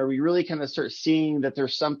coming in there. We really kind of start seeing that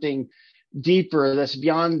there's something deeper that's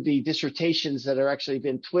beyond the dissertations that are actually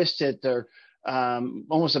been twisted. They're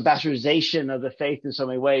almost a bastardization of the faith in so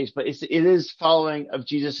many ways, but it is following of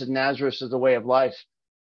Jesus of Nazareth as a way of life.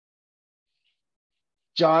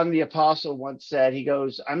 John the Apostle once said, he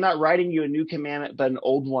goes, I'm not writing you a new commandment, but an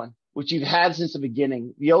old one, which you've had since the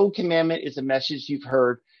beginning. The old commandment is a message you've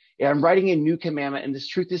heard, and I'm writing a new commandment, and this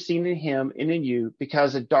truth is seen in him and in you,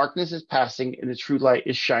 because the darkness is passing and the true light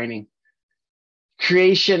is shining.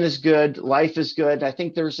 Creation is good. Life is good. I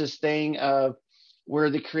think there's this thing of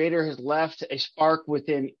where the Creator has left a spark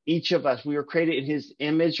within each of us. We were created in his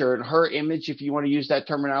image, or in her image, if you want to use that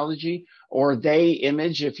terminology, or they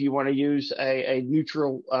image, if you want to use a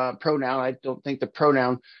neutral pronoun. I don't think the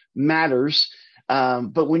pronoun matters.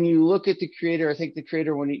 But when you look at the Creator, I think the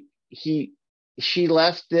Creator, when she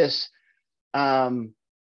left this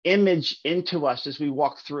image into us as we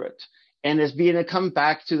walk through it. And as being to come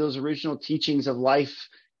back to those original teachings of life,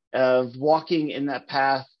 of walking in that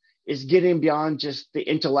path, is getting beyond just the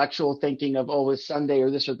intellectual thinking of, oh, it's Sunday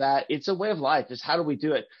or this or that. It's a way of life. It's how do we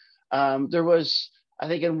do it? There was, I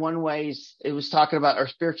think in one way, it was talking about our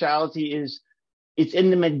spirituality it's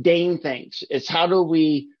in the mundane things. It's how do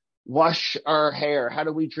we wash our hair? How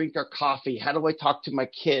do we drink our coffee? How do I talk to my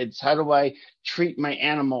kids? How do I treat my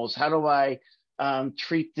animals? How do I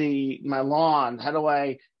treat my lawn? How do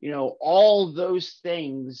I, all those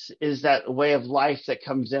things is that way of life that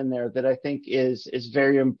comes in there that I think is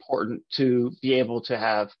very important to be able to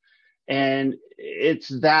have. And it's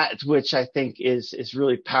that which I think is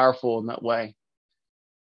really powerful in that way.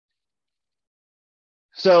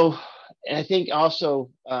 So, and I think also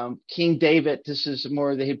King David, this is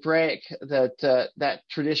more the Hebraic, that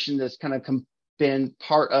tradition that's kind of been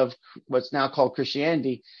part of what's now called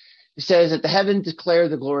Christianity. It says that the heavens declare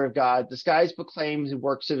the glory of God. The skies proclaim the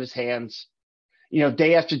works of his hands.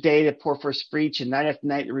 Day after day they pour forth speech, and night after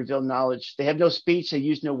night they reveal knowledge. They have no speech, they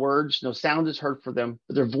use no words, no sound is heard for them.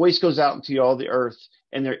 But their voice goes out into all the earth,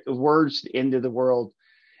 and their words the end of the world.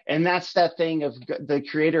 And that's that thing of the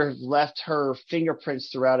Creator has left her fingerprints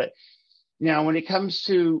throughout it. Now, when it comes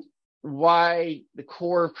to why the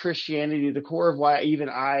core of Christianity, the core of why even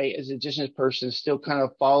I, as a indigenous person, still kind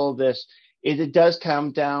of follow this, is it does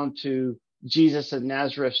come down to Jesus of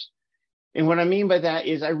Nazareth. And what I mean by that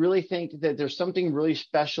is I really think that there's something really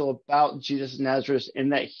special about Jesus of Nazareth in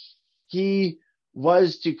that he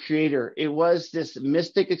was the Creator. It was this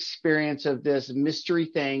mystic experience of this mystery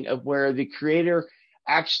thing of where the Creator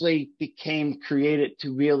actually became created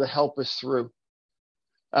to be able to help us through.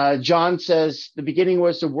 John says, the beginning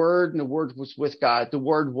was the Word, and the Word was with God. The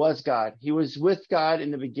Word was God. He was with God in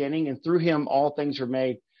the beginning, and through him all things were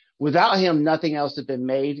made. Without him, nothing else had been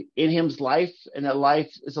made. In him's life, and that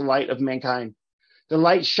life is the light of mankind. The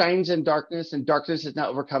light shines in darkness, and darkness has not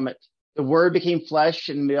overcome it. The Word became flesh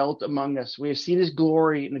and dwelt among us. We have seen his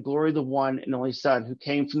glory, and the glory of the one and only Son, who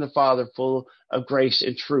came from the Father, full of grace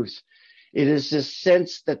and truth. It is this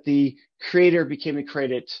sense that the Creator became the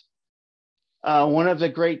created. One of the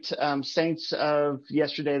great saints of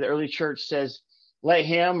yesterday, the early church, says, let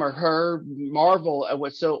him or her marvel at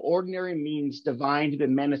what so ordinary means divine to be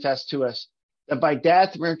manifest to us, that by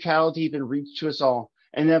death mortality has been reached to us all,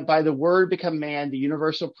 and that by the Word become man, the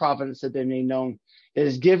universal providence has been made known. It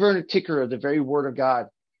is giver and ticker of the very word of God.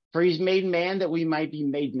 For he's made man that we might be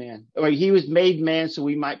made man. Or he was made man so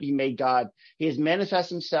we might be made God. He has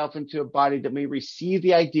manifested himself into a body that may receive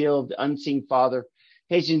the ideal of the unseen Father.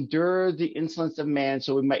 He has endured the insolence of man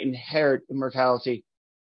so we might inherit immortality.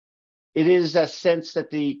 It is that sense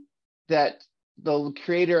that the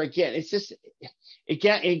creator again. It's just,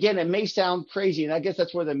 again, it may sound crazy, and I guess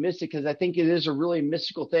that's where the mystic, because I think it is a really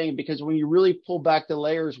mystical thing, because when you really pull back the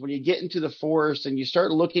layers, when you get into the forest and you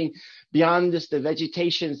start looking beyond the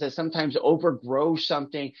vegetations that sometimes overgrow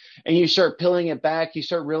something, and you start peeling it back, you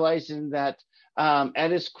start realizing that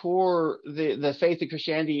at its core, the faith of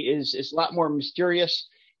Christianity is a lot more mysterious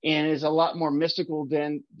and is a lot more mystical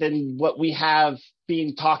than what we have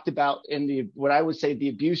being talked about in what I would say the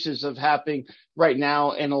abuses of happening right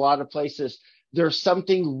now in a lot of places. There's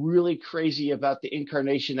something really crazy about the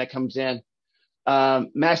incarnation that comes in.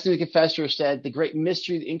 Master the Confessor said, the great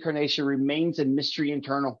mystery of the incarnation remains a mystery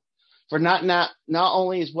eternal. For not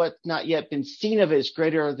only is what not yet been seen of it is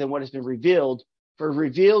greater than what has been revealed, for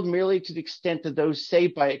revealed merely to the extent that those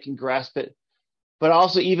saved by it can grasp it. But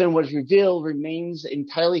also even what is revealed remains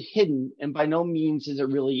entirely hidden, and by no means as it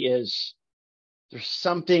really is. There's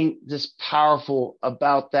something this powerful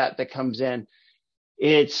about that comes in.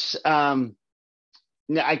 It's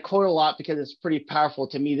I quote a lot because it's pretty powerful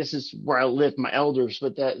to me. This is where I live, my elders.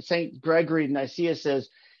 But that St. Gregory of Nicaea says,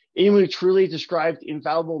 anyone who truly describes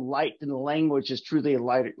infallible light in the language is truly a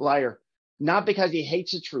liar. Not because he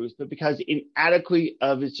hates the truth, but because inadequate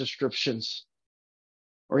of its descriptions.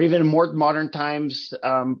 Or even in more modern times,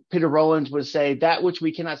 Peter Rollins would say, that which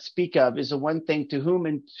we cannot speak of is the one thing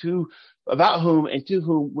about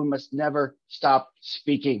whom we must never stop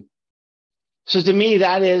speaking. So to me,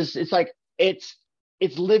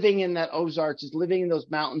 it's living in that Ozarks, it's living in those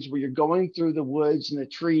mountains where you're going through the woods and the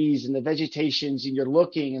trees and the vegetations, and you're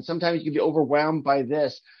looking, and sometimes you can be overwhelmed by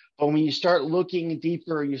this. But when you start looking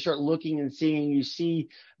deeper, you start looking and seeing, you see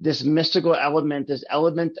this mystical element, this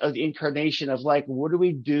element of the incarnation of like, what do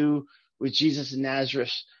we do with Jesus of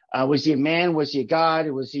Nazareth? Was he a man? Was he a God?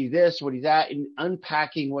 Or was he this? Was he that? And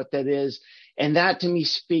unpacking what that is. And that to me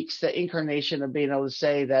speaks the incarnation of being able to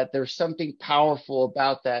say that there's something powerful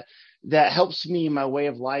about that helps me in my way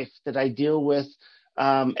of life, that I deal with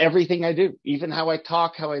everything I do, even how I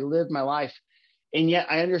talk, how I live my life. And yet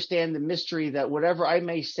I understand the mystery that whatever I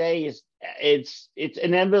may say it's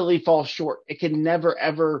inevitably falls short. It can never,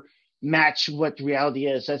 ever match what the reality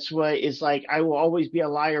is. That's why it's like, I will always be a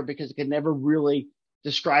liar, because it can never really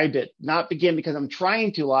describe it. Not begin because I'm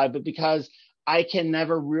trying to lie, but because I can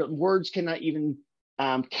never, words cannot even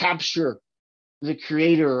capture the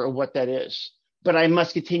creator of what that is. But I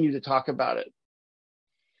must continue to talk about it.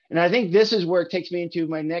 And I think this is where it takes me into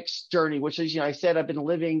my next journey, which is, I said, I've been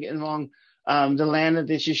living along the land of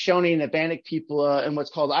the Shoshone and the Bannock people in what's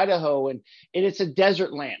called Idaho, and it's a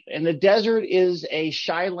desert land. And the desert is a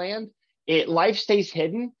shy land. Life stays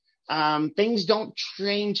hidden. Things don't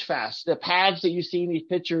change fast. The paths that you see in these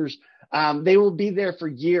pictures, they will be there for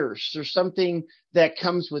years. There's something that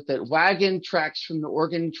comes with it. Wagon tracks from the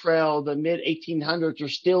Oregon Trail, the mid 1800s, are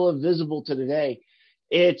still visible to today.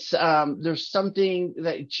 There's something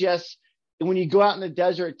that just, when you go out in the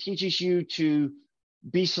desert, it teaches you to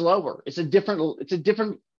be slower. It's a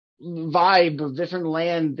different vibe of different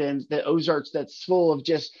land than the Ozarks that's full of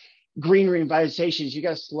just greenery and vegetations. You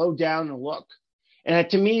got to slow down and look. And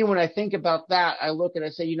to me, when I think about that, I look and I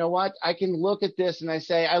say, you know what? I can look at this and I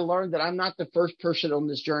say, I learned that I'm not the first person on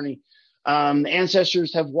this journey.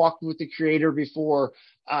 Ancestors have walked with the Creator before.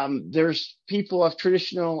 There's people of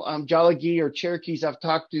traditional Jalagi or Cherokees I've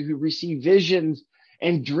talked to who receive visions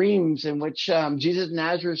and dreams in which Jesus of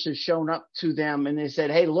Nazareth has shown up to them, and they said,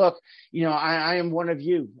 hey, look, I am one of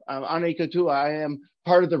you. Ane Kotua, I am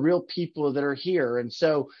part of the real people that are here. And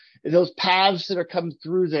so those paths that are coming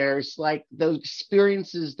through there, it's like those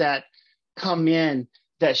experiences that come in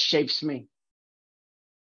that shapes me.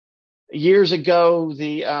 Years ago,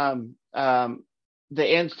 the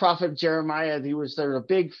end prophet Jeremiah, there was a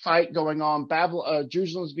big fight going on.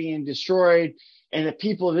 Jerusalem's being destroyed, and the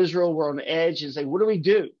people of Israel were on the edge and say, what do we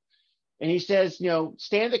do? And he says,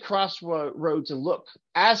 stand at the crossroads and look,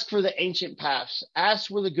 ask for the ancient paths,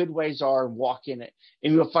 ask where the good ways are and walk in it,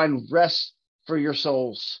 and you'll find rest for your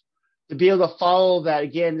souls. To be able to follow that,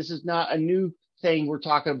 again, this is not a new thing we're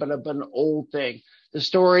talking about, but an old thing. The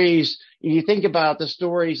stories, you think about the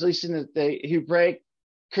stories, at least in the Hebraic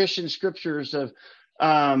Christian scriptures of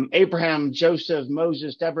Abraham, Joseph,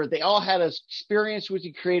 Moses, Deborah, they all had an experience with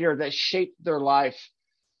the Creator that shaped their life.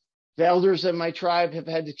 The elders of my tribe have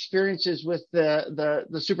had experiences with the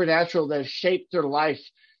supernatural that have shaped their life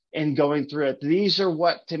in going through it. These are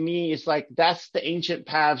what, to me, is like, that's the ancient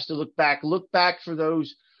paths to look back for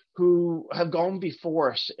those who have gone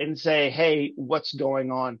before us and say, hey, what's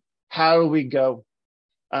going on? How do we go?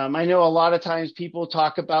 I know a lot of times people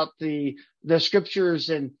talk about the scriptures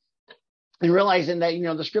and realizing that,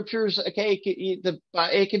 the scriptures, okay,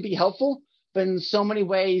 it can be helpful, but in so many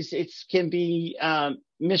ways it can be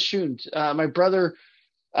mistuned. My brother,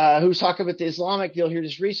 who's talking about the Islamic deal here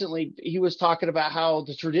just recently, he was talking about how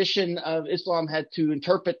the tradition of Islam had to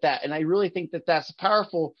interpret that. And I really think that that's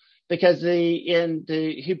powerful, because in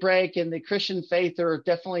the Hebraic and the Christian faith, there are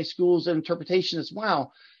definitely schools of interpretation as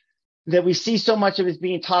well, that we see so much of it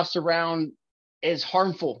being tossed around as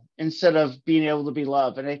harmful instead of being able to be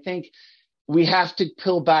loved. And I think we have to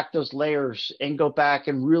peel back those layers and go back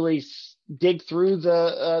and really dig through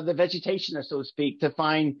the vegetation, so to speak, to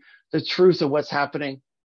find the truth of what's happening.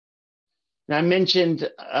 And I mentioned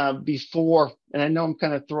before, and I know I'm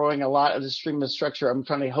kind of throwing a lot of the stream of structure. I'm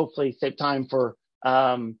trying to hopefully save time for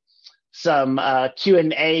some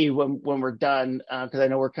Q&A when we're done, because I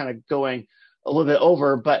know we're kind of going a little bit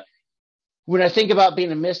over. But when I think about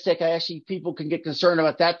being a mystic, people can get concerned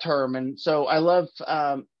about that term. And so I love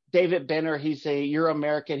David Benner. He's a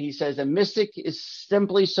Euro-American. He says a mystic is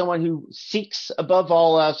simply someone who seeks above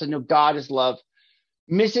all else and know God is love.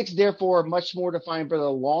 Mystics, therefore, are much more defined by their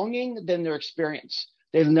longing than their experience.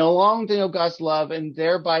 They no longer know God's love and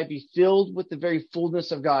thereby be filled with the very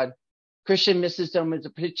fullness of God. Christian mysticism is a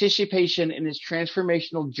participation in his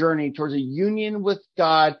transformational journey towards a union with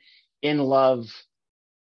God in love.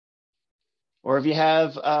 Or if you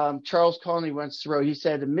have Charles Conley once wrote, he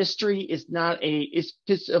said, a mystery is not a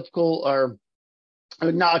episcopal or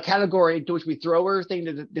not a category into which we throw everything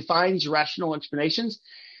that defines rational explanations.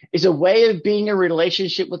 It's a way of being in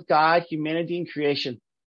relationship with God, humanity, and creation.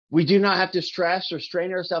 We do not have to stress or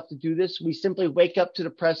strain ourselves to do this. We simply wake up to the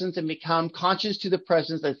presence and become conscious to the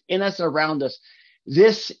presence that's in us and around us.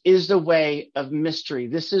 This is the way of mystery.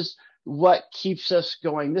 This is what keeps us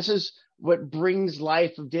going. This is what brings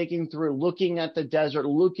life of digging through, looking at the desert,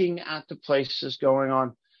 looking at the places going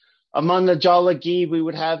on. Among the Jalagi, we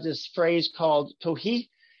would have this phrase called tohi,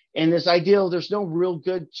 and this idea there's no real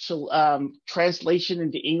good translation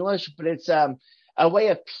into English, but it's a way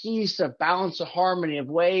of peace, of balance, of harmony, a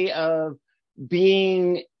way of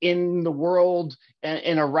being in the world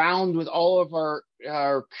and around with all of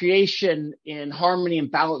our creation in harmony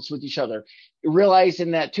and balance with each other.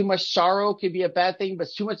 Realizing that too much sorrow could be a bad thing, but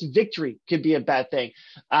too much victory could be a bad thing.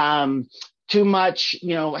 Too much,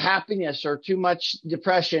 happiness or too much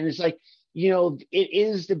depression. It's like, it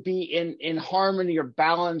is to be in harmony or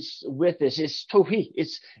balance with this. It's tohi.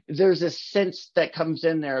 There's a sense that comes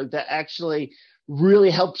in there that actually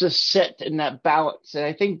really helps us sit in that balance. And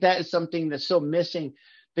I think that is something that's so missing,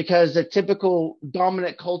 because the typical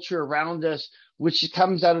dominant culture around us, which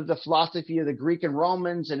comes out of the philosophy of the Greek and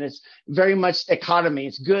Romans, and it's very much dichotomy.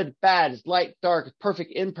 It's good, bad, it's light, dark, it's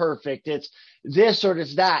perfect, imperfect. It's this or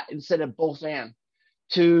it's that instead of both and.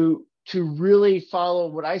 To really follow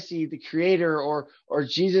what I see the Creator or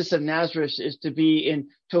Jesus of Nazareth is to be in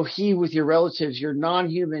tohi with your relatives. You're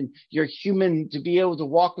non-human. You're human, to be able to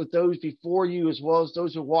walk with those before you as well as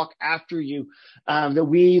those who walk after you. That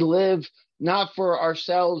we live not for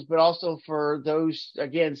ourselves, but also for those,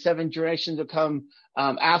 again, 7 generations that come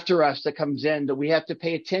after us that comes in, that we have to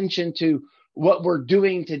pay attention to what we're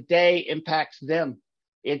doing today impacts them.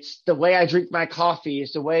 It's the way I drink my coffee.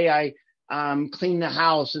 It's the way I clean the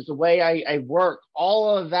house. It's the way I work.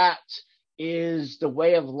 All of that is the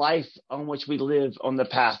way of life on which we live on the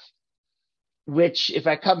path, which if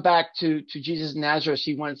I come back to Jesus of Nazareth,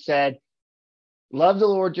 he once said, love the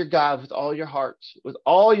Lord your God with all your heart, with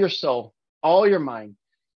all your soul, all your mind.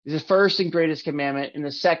 The first and greatest commandment. And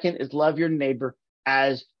the second is love your neighbor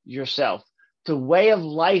as yourself. The way of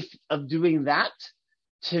life of doing that,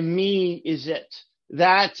 to me, is it.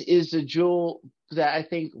 That is the jewel that I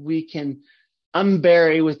think we can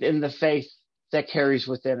unbury within the faith that carries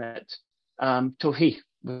within it. Tohi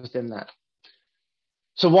within that.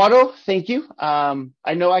 So Wado, thank you.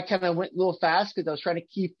 I know I kind of went a little fast because I was trying to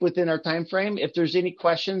keep within our time frame. If there's any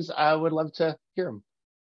questions, I would love to hear them.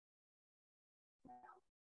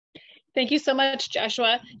 Thank you so much,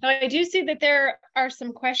 Joshua. Now, I do see that there are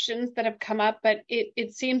some questions that have come up, but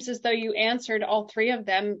it seems as though you answered all 3 of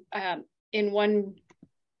them in one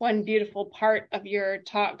beautiful part of your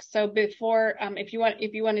talk. So before, if you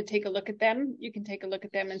want to take a look at them, you can take a look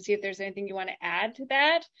at them and see if there's anything you want to add to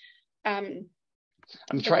that. I'm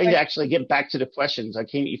trying to actually get back to the questions. I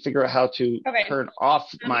can't figure out how to turn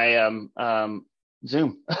off my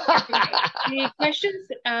Zoom. The questions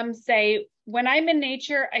say, when I'm in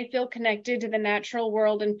nature, I feel connected to the natural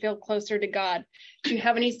world and feel closer to God. Do you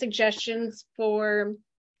have any suggestions for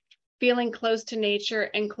feeling close to nature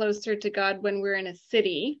and closer to God when we're in a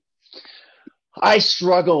city? I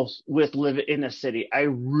struggle with living in a city. I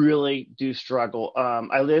really do struggle.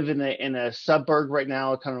 I live in a suburb right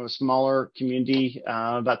now, kind of a smaller community,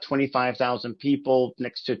 about 25,000 people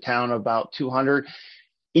next to a town of about 200.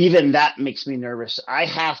 Even that makes me nervous. I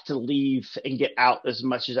have to leave and get out as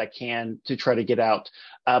much as I can to try to get out.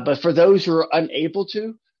 But for those who are unable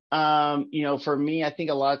to, for me, I think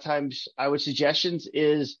a lot of times suggestions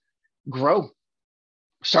is grow.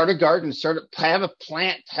 Start a garden, have a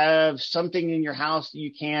plant, have something in your house that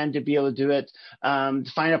you can to be able to do it.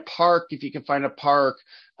 Find a park if you can find a park.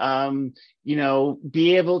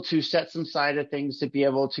 Be able to set some side of things to be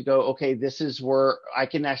able to go, okay, this is where I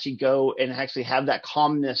can actually go and actually have that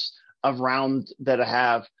calmness around that I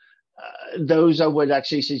have. Those I would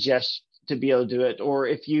actually suggest to be able to do it. Or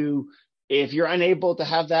if you're unable to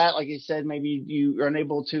have that, like I said, maybe you're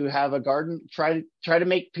unable to have a garden, try to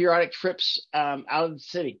make periodic trips out of the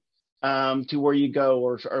city to where you go,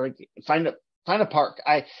 or like find a park.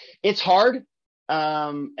 It's hard,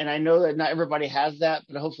 and I know that not everybody has that,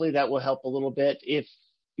 but hopefully that will help a little bit. If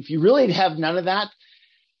you really have none of that,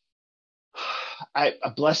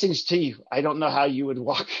 blessings to you. I don't know how you would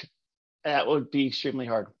walk. That would be extremely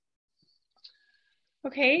hard.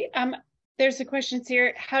 Okay. There's a question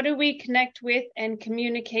here. How do we connect with and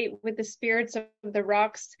communicate with the spirits of the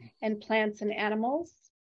rocks and plants and animals?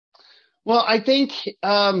 Well, I think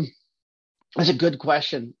that's a good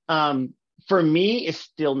question. For me, it's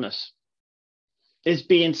stillness. It's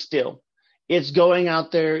being still. It's going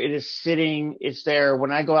out there. It is sitting. It's there.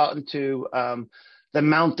 When I go out into the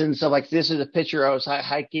mountains, so like this is a picture. I was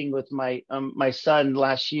hiking with my son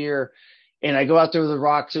last year. And I go out there with the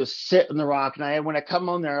rocks, so sit in the rock. And when I come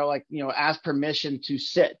on there, ask permission to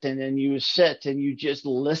sit. And then you sit and you just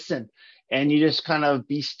listen and you just kind of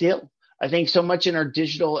be still. I think so much in our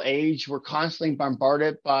digital age, we're constantly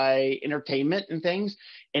bombarded by entertainment and things.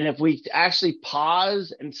 And if we actually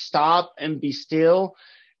pause and stop and be still,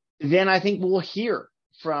 then I think we'll hear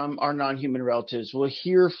from our non-human relatives. We'll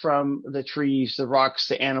hear from the trees, the rocks,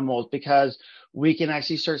 the animals, because we can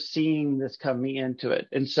actually start seeing this coming into it.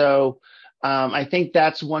 And so I think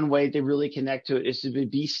that's one way to really connect to it, is to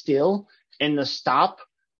be still and to stop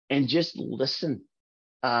and just listen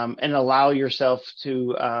and allow yourself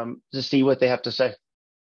to see what they have to say.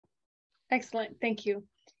 Excellent. Thank you.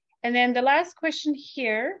 And then the last question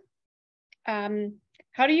here,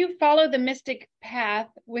 how do you follow the mystic path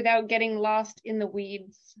without getting lost in the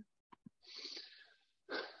weeds?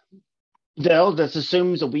 No, that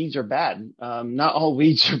assumes the weeds are bad. Not all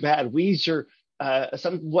weeds are bad. Weeds are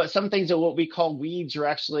some things of what we call weeds are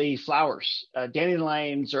actually flowers.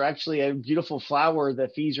 Dandelions are actually a beautiful flower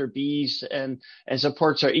that feeds our bees and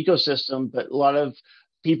supports our ecosystem, but a lot of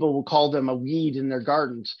people will call them a weed in their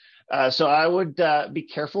gardens. So I would be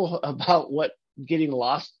careful about what getting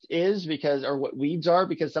lost is, or what weeds are,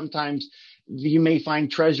 because sometimes you may find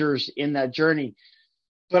treasures in that journey.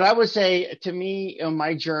 But I would say, to me,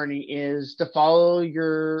 my journey is to follow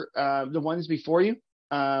the ones before you.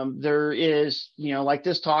 There is, like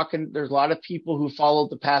this talk, and there's a lot of people who followed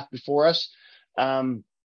the path before us.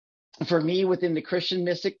 For me, within the Christian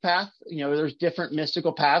mystic path, there's different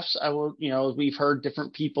mystical paths. We've heard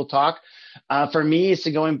different people talk. For me, it's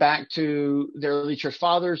going back to the early church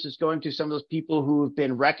fathers. It's going to some of those people who have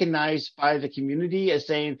been recognized by the community as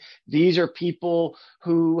saying, these are people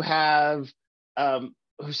who have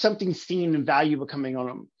something seen and valuable coming on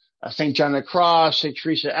them. St. John of the Cross, St.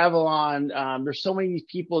 Teresa of Avalon. There's so many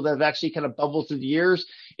people that have actually kind of bubbled through the years.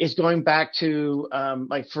 It's going back to,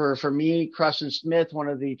 for me, Crossan Smith, one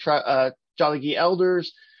of the Jolly Gee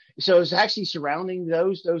elders. So it's actually surrounding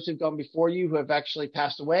those who've gone before you, who have actually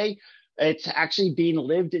passed away. It's actually being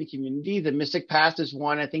lived in community. The mystic path is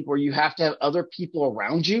one, I think, where you have to have other people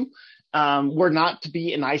around you. We're not to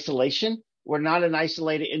be in isolation. We're not an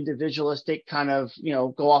isolated, individualistic kind of,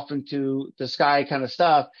 go off into the sky kind of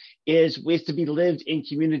stuff. Is to be lived in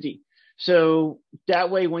community. So that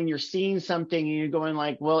way, when you're seeing something and you're going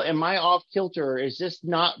like, well, am I off kilter? Is this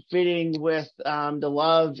not fitting with the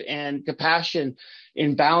love and compassion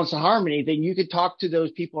in balance and harmony? Then you could talk to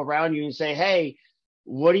those people around you and say, hey,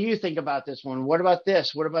 what do you think about this one? What about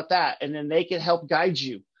this? What about that? And then they can help guide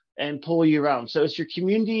you and pull you around. So it's your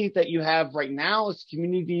community that you have right now. It's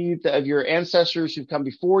community of your ancestors who've come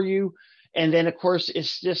before you. And then, of course,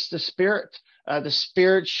 it's just the spirit. The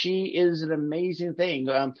spirit, she is an amazing thing.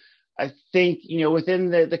 I think,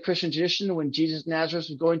 within the Christian tradition, when Jesus of Nazareth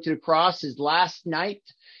was going to the cross, his last night,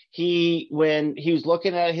 when he was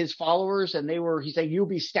looking at his followers and he said, you'll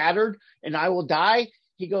be scattered and I will die.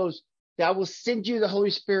 He goes, I will send you the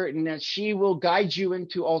Holy Spirit and that she will guide you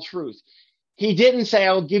into all truth. He didn't say,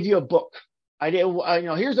 I will give you a book.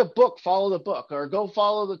 here's a book, follow the book, or go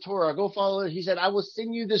follow the Torah, go follow it. He said, I will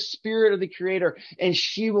send you the spirit of the creator and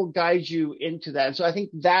she will guide you into that. And so I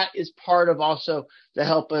think that is part of also to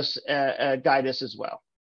help us guide us as well.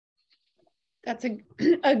 That's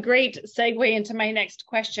a great segue into my next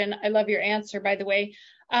question. I love your answer, by the way.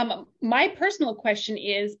 My personal question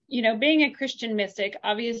is, being a Christian mystic,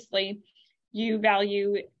 obviously you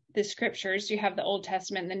value the scriptures. You have the Old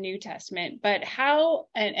Testament and the New Testament, but how,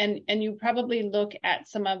 and you probably look at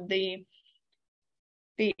some of the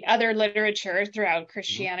other literature throughout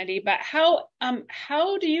Christianity, but how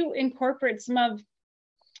do you incorporate some of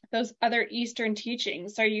those other Eastern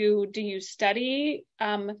teachings? Do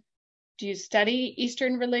you study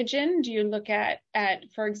Eastern religion? Do you look at,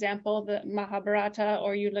 for example, the Mahabharata,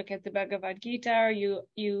 or you look at the Bhagavad Gita, or you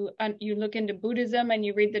look into Buddhism and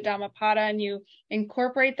you read the Dhammapada and you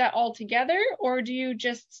incorporate that all together? Or do you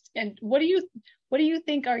just, and what do you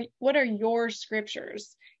think what are your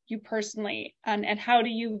scriptures, you personally, and how do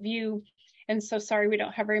you view, and so sorry, we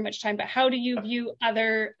don't have very much time, but how do you view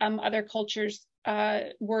other cultures'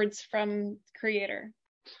 words from Creator?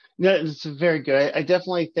 No, it's very good. I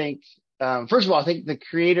definitely think, first of all, I think the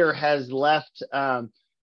Creator has left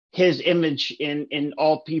his image in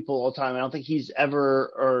all people all the time. I don't think he's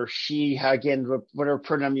ever, or she, again, whatever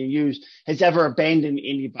pronoun you use, has ever abandoned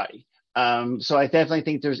anybody. So I definitely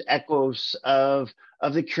think there's echoes of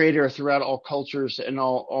the Creator throughout all cultures and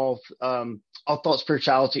all thought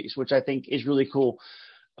spiritualities, which I think is really cool.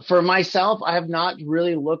 For myself, I have not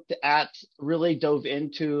really dove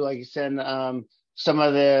into, like I said, some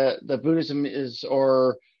of the Buddhism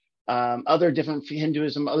or other different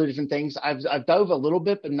Hinduism, other different things. I've dove a little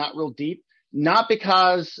bit, but not real deep. Mostly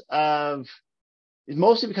because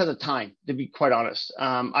of time, to be quite honest.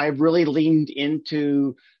 I really leaned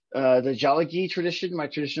into the Jalagi tradition, my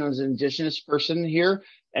tradition as an indigenous person here,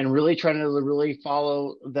 and really trying to really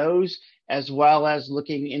follow those, as well as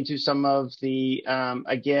looking into some of the,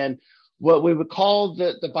 again, what we would call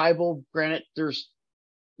the Bible. Granted,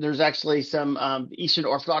 there's actually some Eastern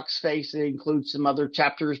Orthodox faith that includes some other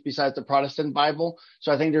chapters besides the Protestant Bible.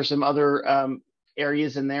 So I think there's some other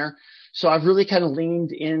areas in there. So I've really kind of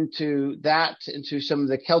leaned into some of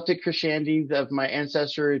the Celtic Christianity of my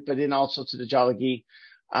ancestors, but then also to the Jalagi.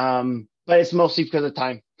 But it's mostly because of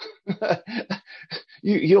time.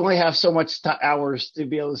 You only have so much hours to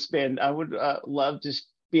be able to spend. I would love to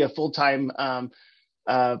be a full-time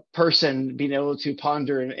person, being able to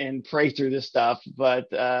ponder and pray through this stuff.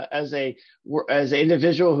 But as an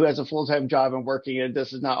individual who has a full-time job and working,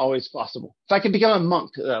 this is not always possible. If I could become a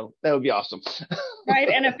monk, though, that would be awesome. Right,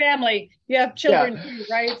 and a family. You have children too,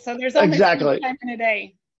 right? So there's only exactly time in a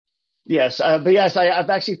day. Yes, but yes, I've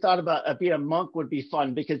actually thought about being a monk would be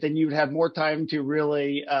fun, because then you would have more time to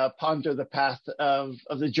really ponder the path of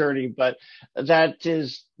the journey. But that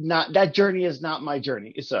journey is not my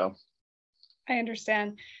journey. So I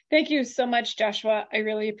understand. Thank you so much, Joshua. I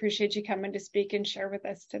really appreciate you coming to speak and share with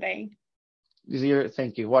us today.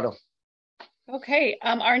 Thank you. Wado. Okay,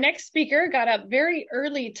 our next speaker got up very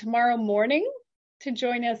early tomorrow morning to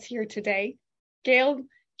join us here today. Gail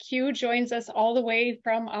Q joins us all the way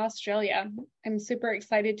from Australia. I'm super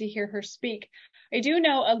excited to hear her speak. I do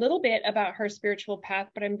know a little bit about her spiritual path,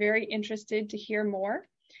 but I'm very interested to hear more.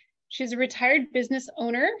 She's a retired business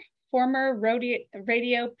owner, former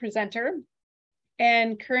radio presenter,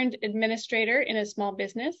 and current administrator in a small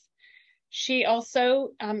business. She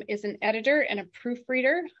also is an editor and a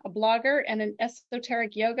proofreader, a blogger, and an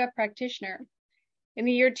esoteric yoga practitioner. In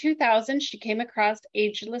the year 2000, she came across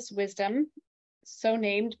Ageless Wisdom, so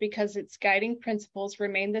named because its guiding principles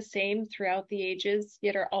remain the same throughout the ages,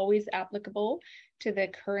 yet are always applicable to the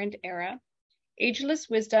current era. Ageless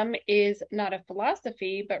Wisdom is not a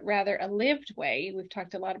philosophy, but rather a lived way. We've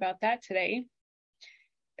talked a lot about that today.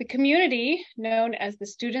 The community, known as the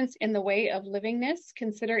Students in the Way of Livingness,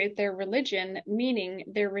 consider it their religion, meaning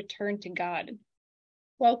their return to God.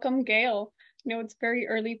 Welcome, Gail. I know it's very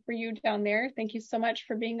early for you down there. Thank you so much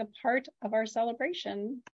for being a part of our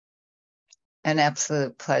celebration. An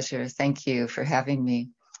absolute pleasure. Thank you for having me.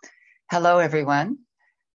 Hello, everyone.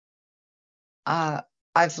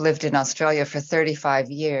 I've lived in Australia for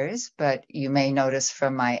 35 years, but you may notice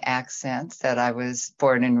from my accent that I was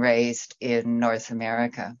born and raised in North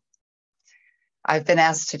America. I've been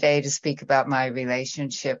asked today to speak about my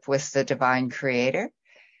relationship with the Divine Creator,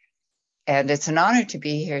 and it's an honor to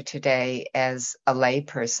be here today as a lay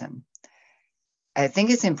person. I think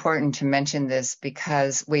it's important to mention this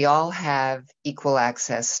because we all have equal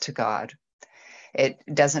access to God. It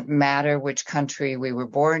doesn't matter which country we were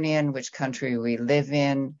born in, which country we live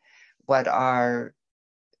in, what our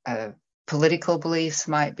political beliefs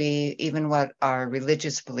might be, even what our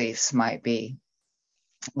religious beliefs might be.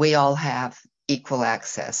 We all have equal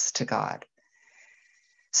access to God.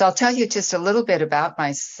 So I'll tell you just a little bit about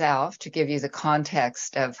myself to give you the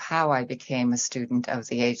context of how I became a student of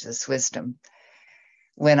the Ageless Wisdom.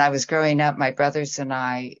 When I was growing up, my brothers and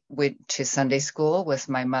I went to Sunday school with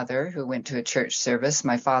my mother, who went to a church service.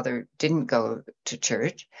 My father didn't go to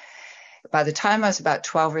church. By the time I was about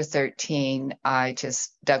 12 or 13, I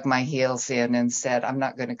just dug my heels in and said, I'm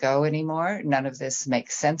not going to go anymore. None of this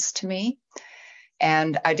makes sense to me.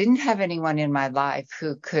 And I didn't have anyone in my life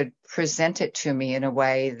who could present it to me in a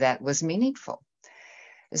way that was meaningful.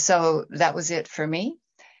 So that was it for me.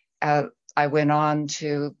 I went on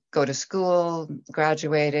to go to school,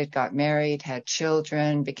 graduated, got married, had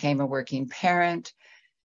children, became a working parent.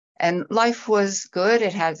 And life was good.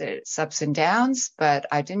 It had its ups and downs, but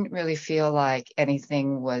I didn't really feel like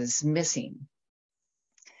anything was missing.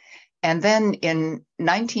 And then in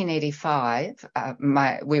 1985,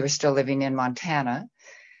 we were still living in Montana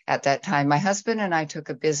at that time. My husband and I took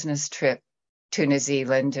a business trip to New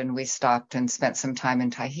Zealand, and we stopped and spent some time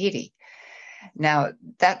in Tahiti. Now,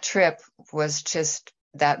 that trip was just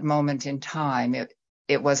that moment in time.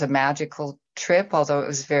 It was a magical trip, although it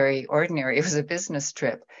was very ordinary. It was a business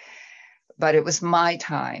trip. But it was my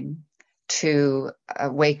time to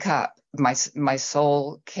wake up. My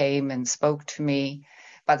soul came and spoke to me.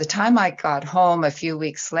 By the time I got home a few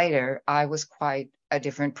weeks later, I was quite a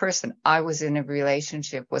different person. I was in a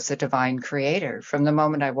relationship with the divine creator from the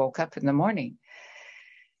moment I woke up in the morning.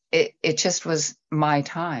 It just was my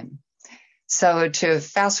time. So to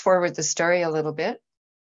fast forward the story a little bit,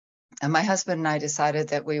 and my husband and I decided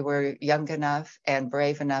that we were young enough and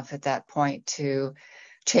brave enough at that point to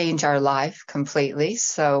change our life completely.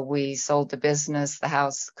 So we sold the business, the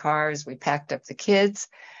house, cars, we packed up the kids,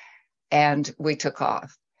 and we took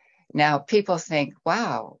off. Now, people think,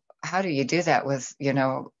 wow, how do you do that with,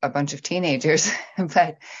 a bunch of teenagers?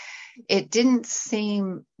 But it didn't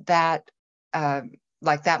seem that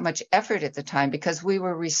like that much effort at the time, because we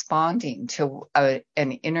were responding to an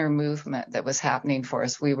inner movement that was happening for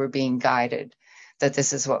us. We were being guided that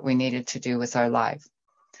this is what we needed to do with our life.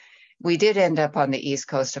 We did end up on the east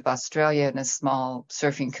coast of Australia in a small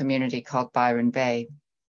surfing community called Byron Bay,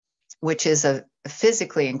 which is a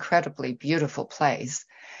physically incredibly beautiful place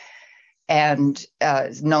and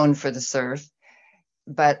known for the surf,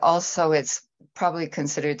 but also it's probably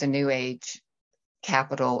considered the New Age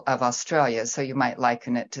capital of Australia. So you might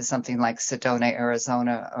liken it to something like Sedona,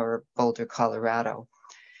 Arizona, or Boulder, Colorado.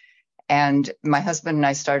 And my husband and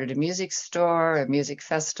I started a music store, a music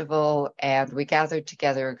festival, and we gathered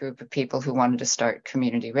together a group of people who wanted to start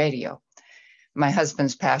community radio. My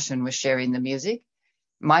husband's passion was sharing the music.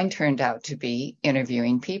 Mine turned out to be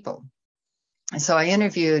interviewing people. So I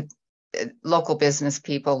interviewed local business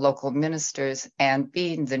people, local ministers, and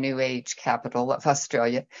being the New Age capital of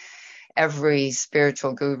Australia, every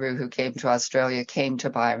spiritual guru who came to Australia came to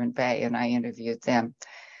Byron Bay, and I interviewed them.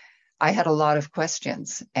 I had a lot of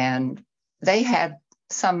questions, and they had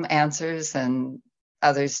some answers and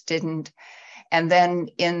others didn't. And then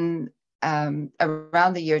in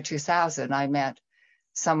around the year 2000, I met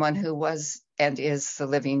someone who was and is the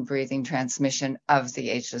living, breathing transmission of the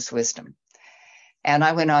Ageless Wisdom. And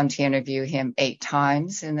I went on to interview him 8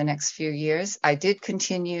 times in the next few years. I did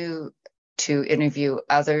continue to interview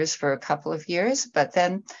others for a couple of years, but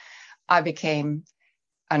then I became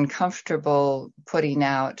uncomfortable putting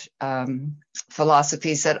out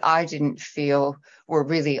philosophies that I didn't feel were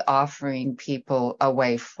really offering people a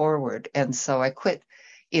way forward. And so I quit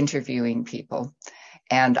interviewing people.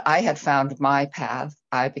 And I had found my path.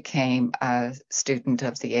 I became a student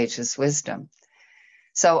of the Ageless Wisdom.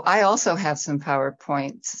 So I also have some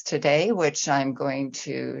PowerPoints today, which I'm going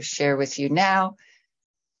to share with you now.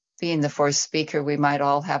 Being the 4th speaker, we might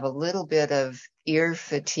all have a little bit of ear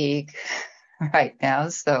fatigue right now.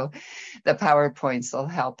 So the PowerPoints will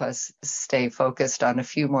help us stay focused on a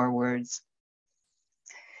few more words.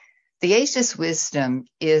 The Ageless Wisdom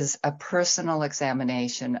is a personal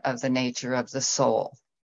examination of the nature of the soul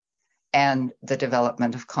and the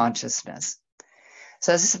development of consciousness.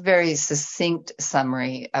 So this is a very succinct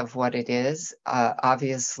summary of what it is.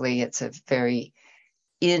 Obviously, it's a very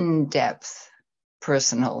in-depth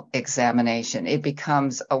personal examination. It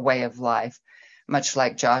becomes a way of life, much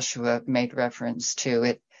like Joshua made reference to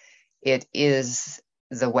it. It is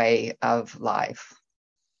the way of life.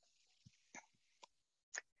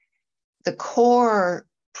 The core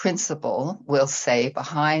principle, we'll say,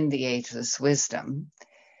 behind the Ageless Wisdom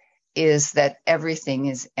is that everything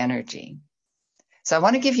is energy. So I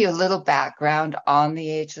want to give you a little background on the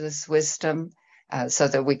Ageless Wisdom. so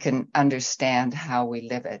that we can understand how we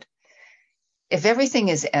live it. If everything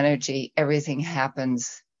is energy, everything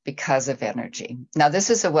happens because of energy. Now, this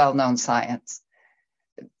is a well-known science.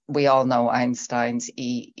 We all know Einstein's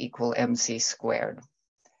E equal mc squared.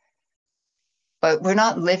 But we're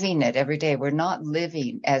not living it every day. We're not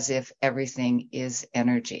living as if everything is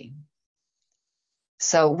energy.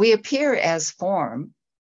 So we appear as form,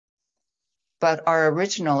 but our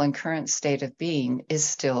original and current state of being is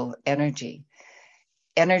still energy.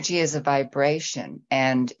 Energy is a vibration,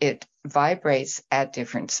 and it vibrates at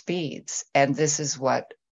different speeds. And this is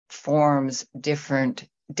what forms different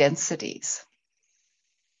densities.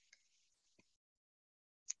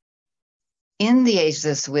 In the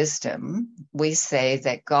Ageless Wisdom, we say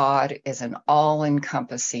that God is an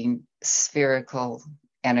all-encompassing spherical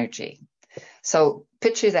energy. So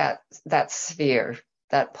picture that sphere,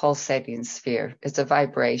 that pulsating sphere. It's a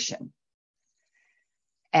vibration.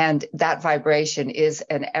 And that vibration is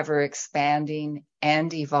an ever-expanding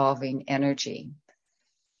and evolving energy,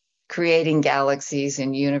 creating galaxies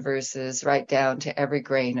and universes right down to every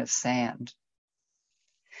grain of sand.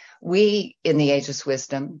 We, in the Ageless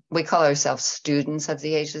Wisdom, we call ourselves students of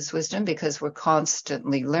the Ageless Wisdom because we're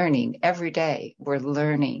constantly learning. Every day, we're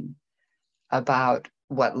learning about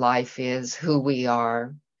what life is, who we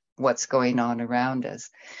are, what's going on around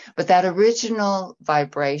us. But that original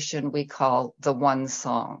vibration we call the one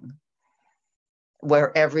song,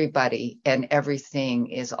 where everybody and everything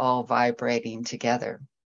is all vibrating together.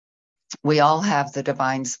 We all have the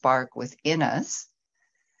divine spark within us.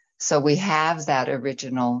 So we have that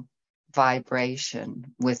original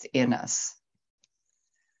vibration within us.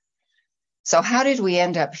 So how did we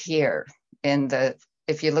end up here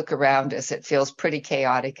if you look around us, it feels pretty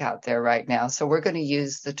chaotic out there right now. So we're going to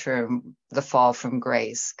use the term, the fall from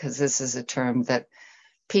grace, because this is a term that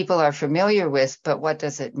people are familiar with, but what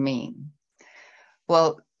does it mean?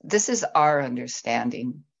 Well, this is our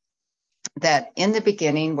understanding that in the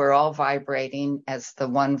beginning, we're all vibrating as the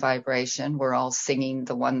one vibration. We're all singing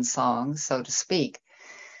the one song, so to speak,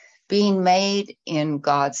 being made in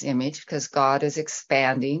God's image, because God is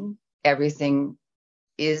expanding. Everything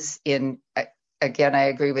is in, again, I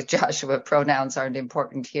agree with Joshua, pronouns aren't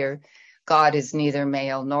important here. God is neither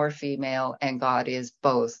male nor female, and God is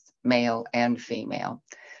both male and female.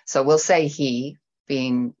 So we'll say he,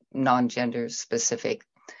 being non-gender specific.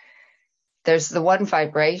 There's the one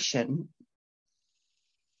vibration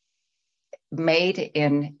made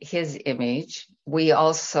in his image. We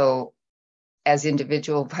also, as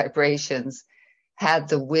individual vibrations, had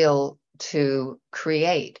the will to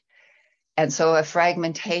create. And so a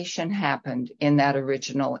fragmentation happened in that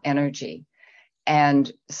original energy,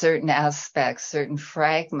 and certain aspects, certain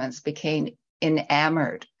fragments became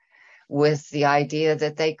enamored with the idea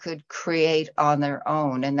that they could create on their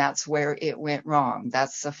own. And that's where it went wrong.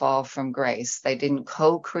 That's the fall from grace. They didn't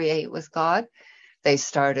co-create with God. They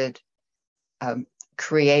started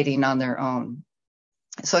creating on their own.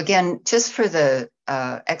 So again, just for the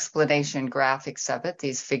explanation graphics of it,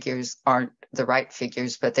 these figures aren't the right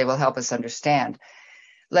figures, but they will help us understand.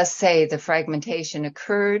 Let's say the fragmentation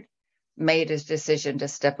occurred, made a decision to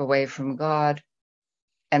step away from God.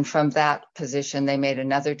 And from that position, they made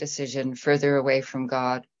another decision further away from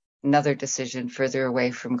God, another decision further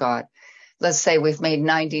away from God. Let's say we've made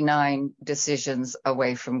 99 decisions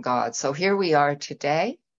away from God. So here we are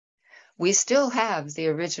today. We still have the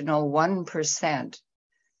original 1%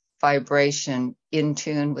 vibration in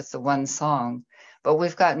tune with the one song, but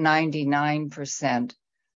we've got 99%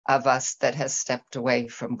 of us that has stepped away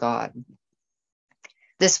from God.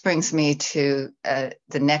 This brings me to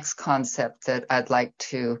the next concept that I'd like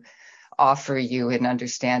to offer you in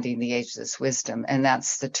understanding the Ageless Wisdom, and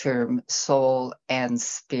that's the term soul and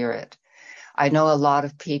spirit. I know a lot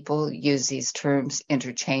of people use these terms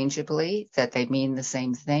interchangeably, that they mean the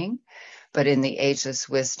same thing, but in the Ageless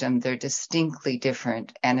Wisdom, they're distinctly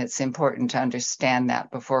different, and it's important to understand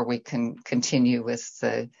that before we can continue with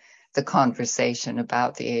the conversation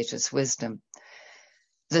about the Ageless Wisdom.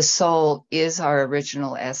 The soul is our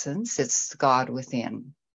original essence. It's God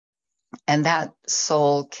within. And that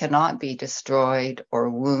soul cannot be destroyed or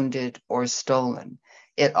wounded or stolen.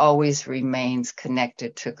 It always remains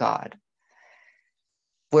connected to God.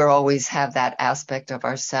 We'll always have that aspect of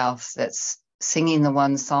ourselves that's singing the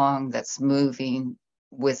one song, that's moving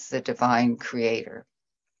with the divine creator.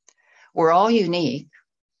 We're all unique,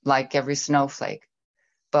 like every snowflake,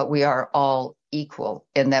 but we are all equal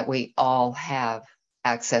in that we all have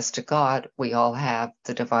access to God. We all have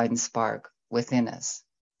the divine spark within us.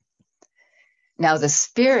 Now, the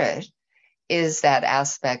spirit is that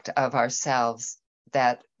aspect of ourselves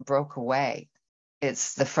that broke away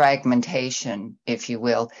It's the fragmentation, if you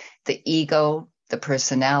will, the ego, the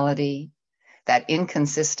personality, that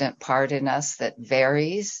inconsistent part in us that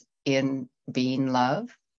varies in being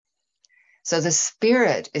love. So the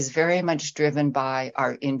spirit is very much driven by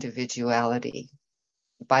our individuality,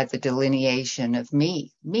 by the delineation of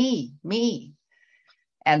me, me, me.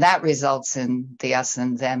 And that results in the us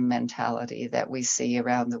and them mentality that we see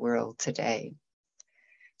around the world today.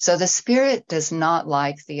 So the spirit does not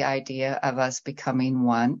like the idea of us becoming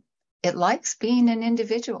one. It likes being an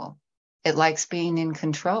individual. It likes being in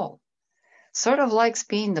control. Sort of likes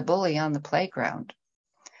being the bully on the playground.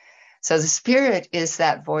 So the spirit is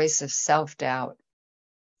that voice of self-doubt.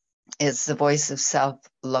 It's the voice of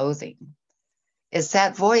self-loathing. It's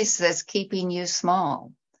that voice that's keeping you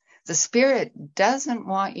small. The spirit doesn't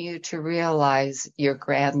want you to realize your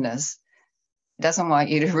grandness, doesn't want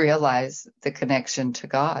you to realize the connection to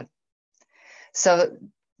God. So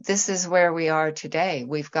this is where we are today.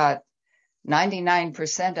 We've got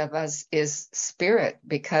 99% of us is spirit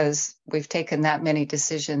because we've taken that many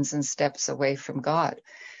decisions and steps away from God.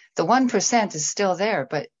 The 1% is still there,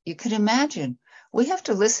 but you can imagine we have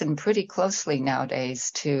to listen pretty closely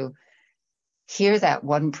nowadays to hear that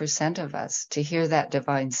 1% of us, to hear that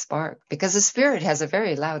divine spark, because the spirit has a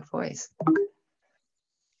very loud voice.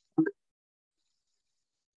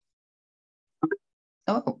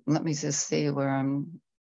 Oh, let me just see where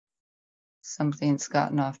something's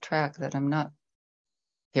gotten off track that I'm not.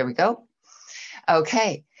 Here we go.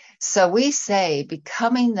 Okay, so we say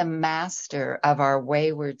becoming the master of our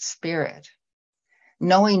wayward spirit,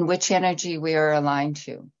 knowing which energy we are aligned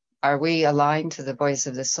to. Are we aligned to the voice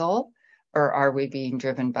of the soul, or are we being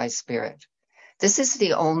driven by spirit? This is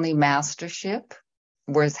the only mastership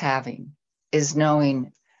worth having, is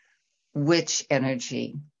knowing which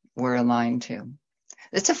energy we're aligned to.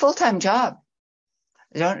 It's a full-time job.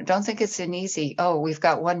 Don't think it's an easy, we've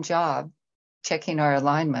got one job, checking our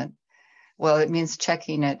alignment. Well, it means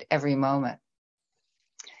checking it every moment.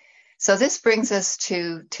 So this brings us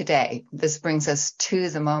to today. This brings us to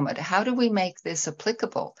the moment. How do we make this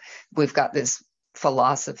applicable? We've got this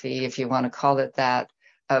philosophy, if you want to call it that,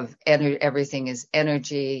 of everything is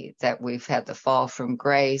energy, that we've had the fall from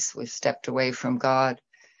grace, we've stepped away from God.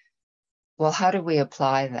 Well, how do we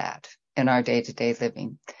apply that in our day-to-day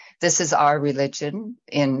living? This is our religion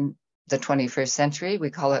in the 21st century. We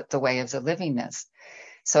call it the way of the livingness.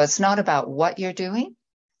 So it's not about what you're doing,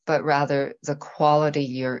 but rather the quality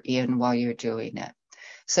you're in while you're doing it.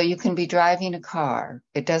 So you can be driving a car.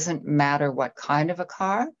 It doesn't matter what kind of a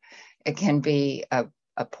car. It can be a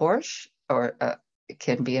Porsche, or it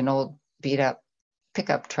can be an old beat-up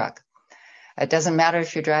pickup truck. It doesn't matter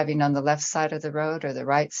if you're driving on the left side of the road or the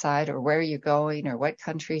right side, or where you're going or what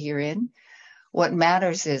country you're in. What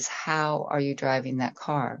matters is how are you driving that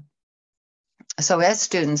car. So as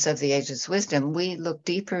students of the Ageless Wisdom, we look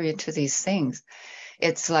deeper into these things.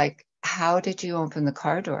 It's like, how did you open the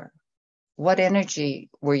car door? What energy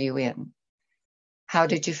were you in? How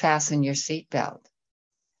did you fasten your seatbelt?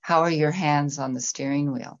 How are your hands on the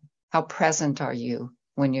steering wheel? How present are you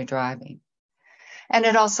when you're driving? And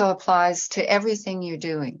it also applies to everything you're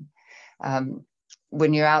doing.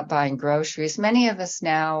 When you're out buying groceries, many of us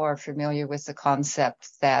now are familiar with the concept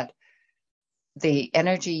that the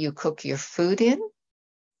energy you cook your food in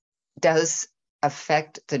does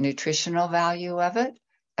affect the nutritional value of it,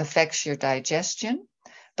 affects your digestion.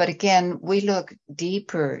 But again, we look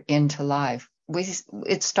deeper into life.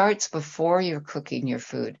 It starts before you're cooking your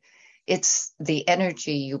food. It's the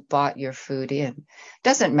energy you bought your food in.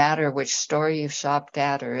 Doesn't matter which store you've shopped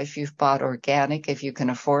at, or if you've bought organic, if you can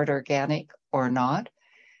afford organic or not.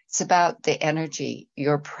 It's about the energy,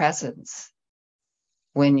 your presence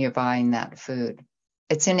when you're buying that food.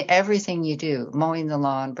 It's in everything you do, mowing the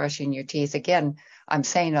lawn, brushing your teeth. Again, I'm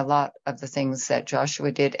saying a lot of the things that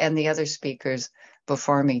Joshua did and the other speakers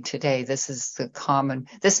before me today. This is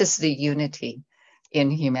the unity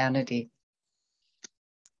in humanity.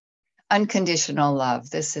 Unconditional love.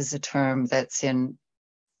 This is a term that's in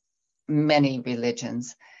many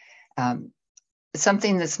religions.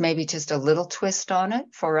 Something that's maybe just a little twist on it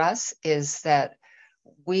for us is that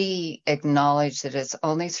we acknowledge that it's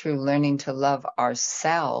only through learning to love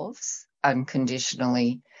ourselves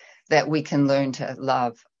unconditionally that we can learn to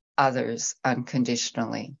love others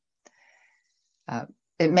unconditionally.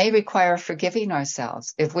 It may require forgiving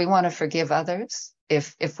ourselves. If we want to forgive others,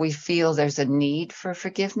 if we feel there's a need for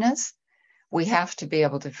forgiveness, we have to be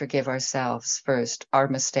able to forgive ourselves first, our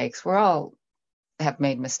mistakes. We all have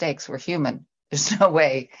made mistakes. We're human. There's no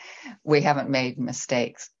way we haven't made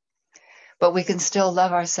mistakes. But we can still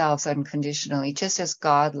love ourselves unconditionally, just as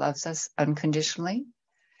God loves us unconditionally.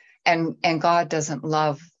 And God doesn't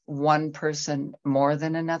love one person more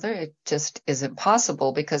than another. It just isn't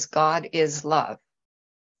possible because God is love.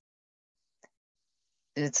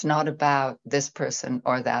 It's not about this person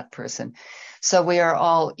or that person. So we are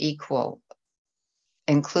all equal,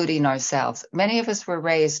 including ourselves. Many of us were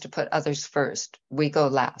raised to put others first. We go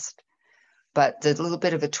last. But the little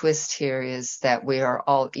bit of a twist here is that we are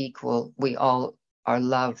all equal. We all are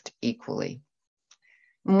loved equally.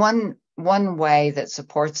 One way that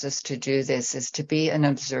supports us to do this is to be an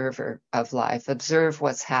observer of life, observe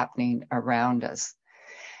what's happening around us.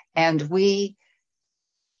 And we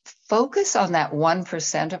focus on that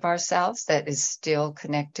 1% of ourselves that is still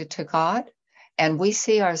connected to God. And we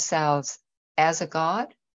see ourselves as a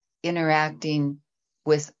God interacting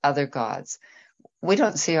with other gods. We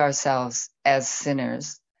don't see ourselves as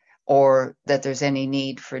sinners or that there's any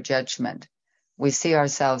need for judgment. We see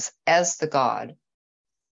ourselves as the God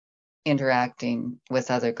interacting with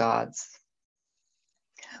other gods.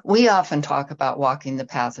 We often talk about walking the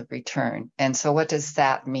path of return. And so what does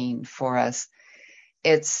that mean for us?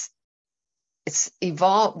 It's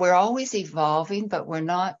evolve. We're always evolving, but we're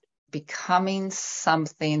not becoming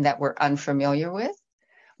something that we're unfamiliar with.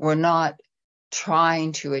 We're not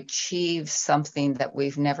trying to achieve something that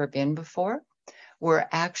we've never been before. We're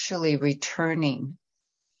actually returning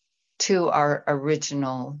to our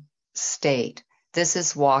original state. This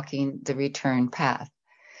is walking the return path.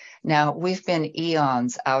 Now, we've been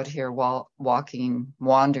eons out here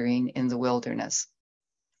wandering in the wilderness.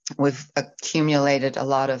 We've accumulated a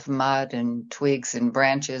lot of mud and twigs and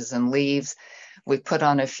branches and leaves. We put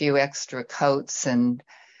on a few extra coats and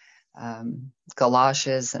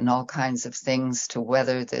galoshes and all kinds of things to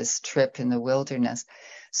weather this trip in the wilderness.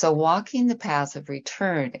 So walking the path of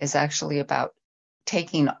return is actually about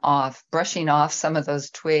brushing off some of those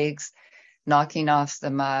twigs, knocking off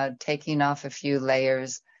the mud, taking off a few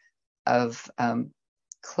layers of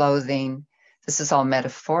clothing. This is all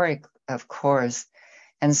metaphoric, of course.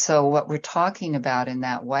 And so what we're talking about in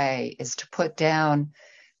that way is to put down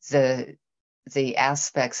the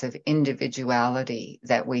aspects of individuality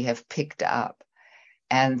that we have picked up.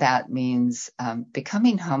 And that means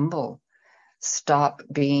becoming humble, stop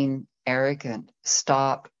being arrogant,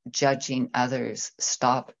 stop judging others,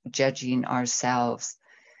 stop judging ourselves,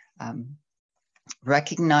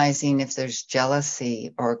 recognizing if there's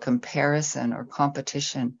jealousy or comparison or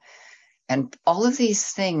competition. And all of these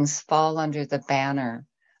things fall under the banner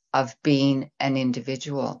of being an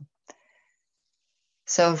individual.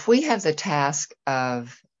 So if we have the task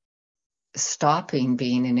of stopping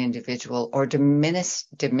being an individual or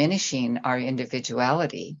diminishing our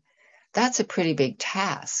individuality, that's a pretty big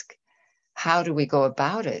task. How do we go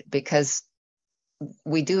about it? Because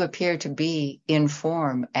we do appear to be in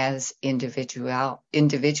form as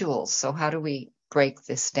individuals. So how do we break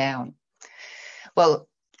this down? Well,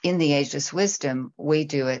 in the Ageless Wisdom, we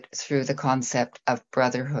do it through the concept of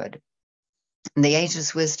brotherhood. And the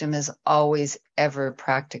Ageless Wisdom is always ever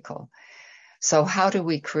practical. So how do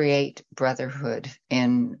we create brotherhood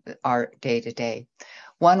in our day-to-day?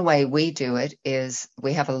 One way we do it is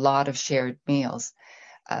we have a lot of shared meals.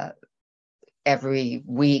 Every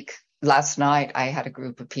week, last night, I had a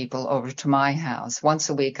group of people over to my house. Once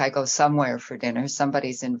a week, I go somewhere for dinner.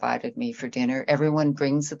 Somebody's invited me for dinner. Everyone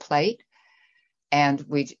brings a plate. And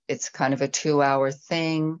it's kind of a 2-hour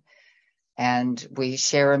thing. And we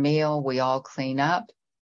share a meal. We all clean up.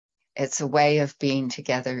 It's a way of being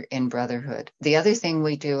together in brotherhood. The other thing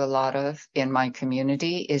we do a lot of in my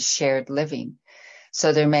community is shared living.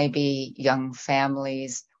 So there may be young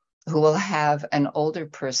families who will have an older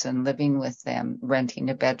person living with them, renting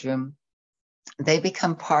a bedroom. They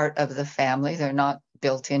become part of the family. They're not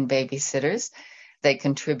built-in babysitters. They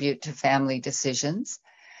contribute to family decisions.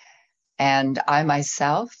 And I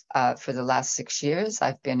myself, for the last 6 years,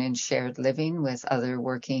 I've been in shared living with other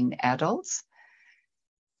working adults.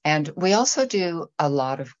 And we also do a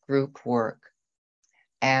lot of group work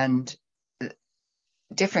and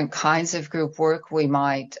different kinds of group work.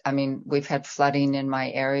 We've had flooding in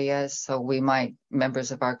my area, so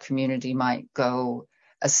members of our community might go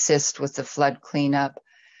assist with the flood cleanup.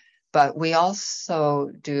 But we also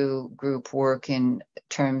do group work in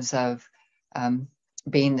terms of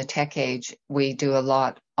being the tech age. We do a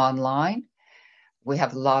lot online. We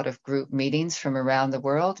have a lot of group meetings from around the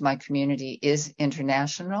world. My community is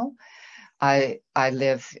international. I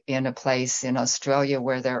live in a place in Australia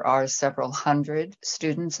where there are several hundred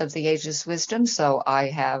students of the Ageless Wisdom, so I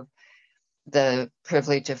have the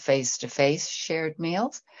privilege of face-to-face shared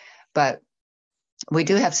meals. But we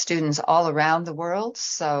do have students all around the world,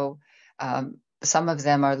 so some of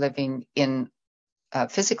them are living in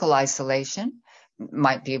physical isolation,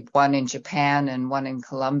 might be one in Japan and one in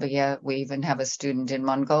Colombia. We even have a student in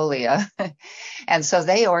Mongolia. And so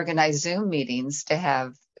they organize Zoom meetings to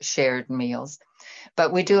have shared meals.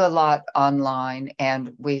 But we do a lot online,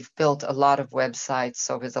 and we've built a lot of websites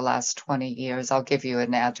over the last 20 years. I'll give you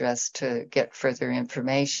an address to get further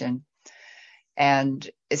information. And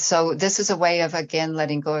so this is a way of, again,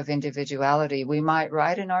 letting go of individuality. We might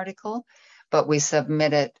write an article, but we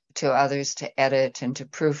submit it to others to edit and to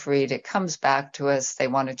proofread. It comes back to us. They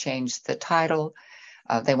want to change the title.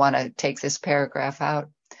 They want to take this paragraph out.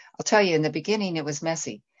 I'll tell you, in the beginning, it was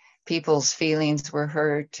messy. People's feelings were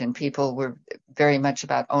hurt, and people were very much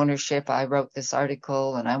about ownership. I wrote this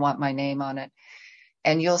article and I want my name on it.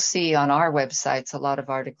 And you'll see on our websites, a lot of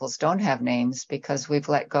articles don't have names because we've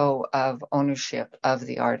let go of ownership of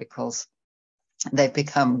the articles. They've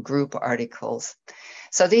become group articles.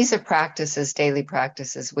 So these are practices, daily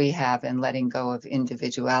practices we have in letting go of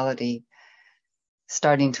individuality,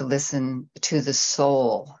 starting to listen to the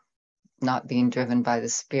soul, not being driven by the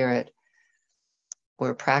spirit.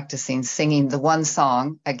 We're practicing singing the one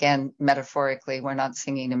song. Again, metaphorically, we're not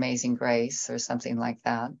singing Amazing Grace or something like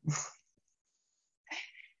that.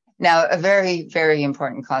 Now, a very, very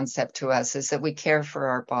important concept to us is that we care for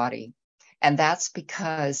our body. And that's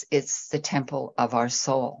because it's the temple of our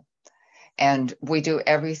soul. And we do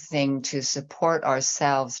everything to support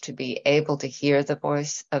ourselves to be able to hear the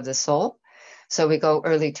voice of the soul. So we go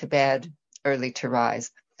early to bed, early to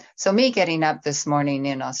rise. So me getting up this morning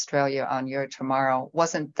in Australia on your tomorrow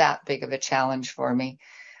wasn't that big of a challenge for me.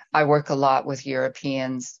 I work a lot with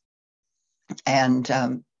Europeans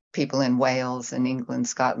and people in Wales and England,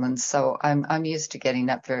 Scotland. So I'm used to getting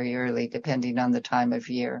up very early, depending on the time of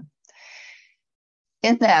year.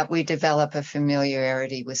 In that, we develop a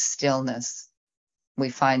familiarity with stillness. We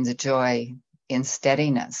find the joy in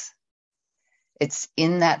steadiness. It's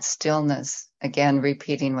in that stillness, again,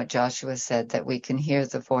 repeating what Joshua said, that we can hear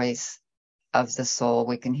the voice of the soul.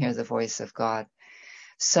 We can hear the voice of God.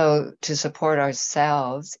 So to support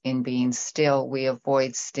ourselves in being still, we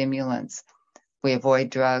avoid stimulants. We avoid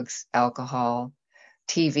drugs, alcohol.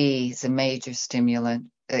 TV is a major stimulant,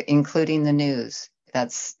 including the news.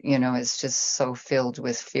 That's, it's just so filled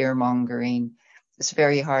with fear mongering. It's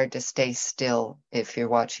very hard to stay still if you're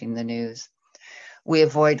watching the news. We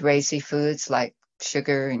avoid racy foods like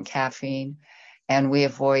sugar and caffeine, and we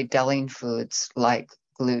avoid dulling foods like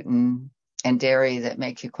gluten and dairy that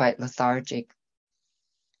make you quite lethargic.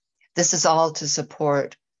 This is all to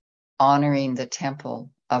support honoring the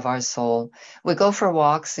temple of our soul. We go for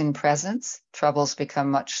walks in presence. Troubles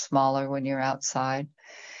become much smaller when you're outside.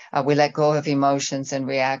 We let go of emotions and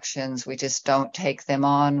reactions. We just don't take them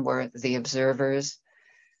on. We're the observers,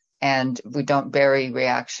 and we don't bury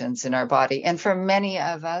reactions in our body. And for many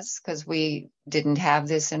of us, because we didn't have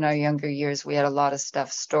this in our younger years, we had a lot of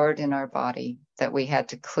stuff stored in our body that we had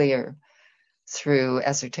to clear through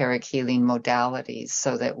esoteric healing modalities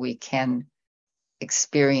so that we can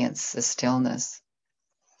experience the stillness.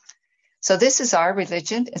 So this is our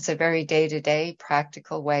religion. It's a very day-to-day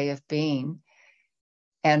practical way of being.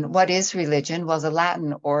 And what is religion? Well, the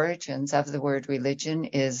Latin origins of the word religion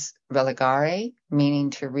is religare,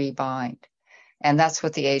 meaning to rebind. And that's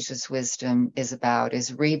what the ageless wisdom is about,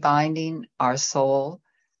 is rebinding our soul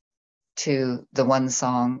to the one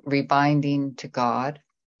song, rebinding to God.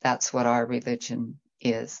 That's what our religion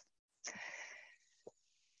is.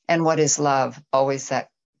 And what is love? Always that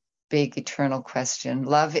big eternal question.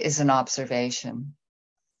 Love is an observation.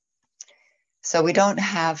 So we don't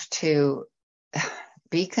have to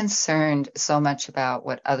be concerned so much about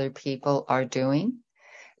what other people are doing.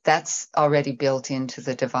 That's already built into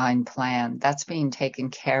the divine plan. That's being taken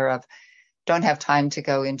care of. Don't have time to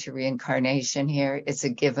go into reincarnation here. It's a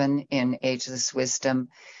given in ageless wisdom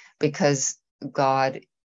because God,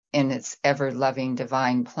 in its ever-loving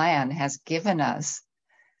divine plan, has given us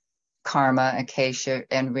karma, acacia,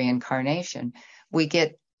 and reincarnation. We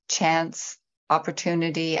get chance,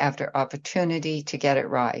 opportunity after opportunity to get it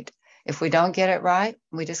right. If we don't get it right,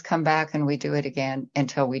 we just come back and we do it again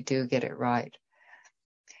until we do get it right.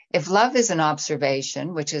 If love is an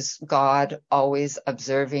observation, which is God always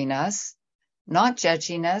observing us, not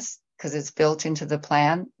judging us, because it's built into the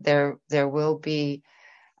plan, there will be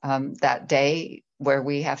that day where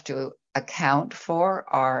we have to account for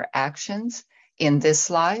our actions in this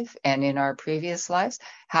life and in our previous lives.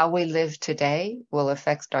 How we live today will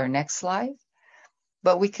affect our next life,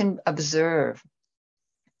 but we can observe.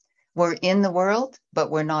 We're in the world, but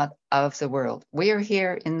we're not of the world. We are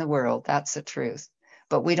here in the world. That's the truth.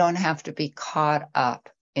 But we don't have to be caught up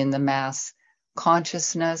in the mass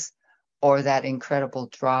consciousness or that incredible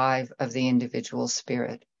drive of the individual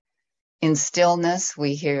spirit. In stillness,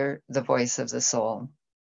 we hear the voice of the soul.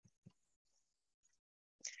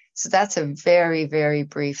 So that's a very, very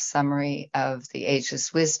brief summary of the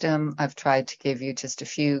Ageless Wisdom. I've tried to give you just a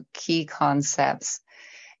few key concepts.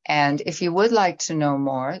 And if you would like to know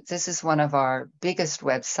more, this is one of our biggest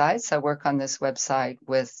websites. I work on this website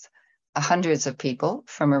with hundreds of people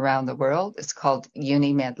from around the world. It's called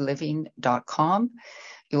unimedliving.com.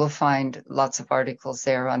 You will find lots of articles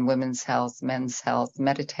there on women's health, men's health,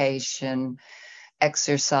 meditation,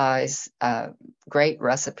 exercise, great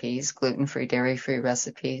recipes, gluten-free, dairy-free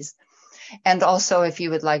recipes. And also, if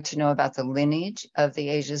you would like to know about the lineage of the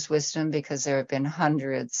Ageless Wisdom, because there have been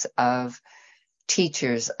hundreds of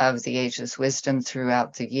teachers of the Ageless Wisdom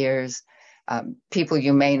throughout the years, people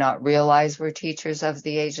you may not realize were teachers of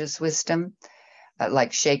the Ageless Wisdom,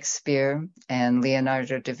 like Shakespeare and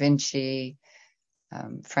Leonardo da Vinci,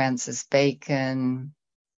 Francis Bacon.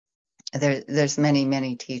 There's many,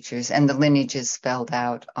 many teachers, and the lineage is spelled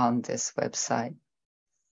out on this website.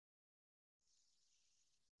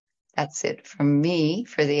 That's it from me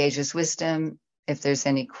for the Ageless Wisdom. If there's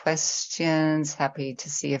any questions, happy to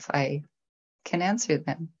see if I can answer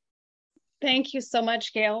them. Thank you so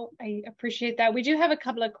much, Gail. I appreciate that. We do have a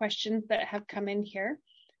couple of questions that have come in here.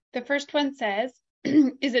 The first one says,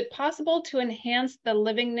 is it possible to enhance the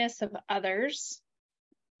livingness of others?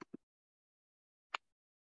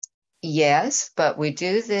 Yes, but we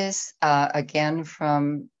do this again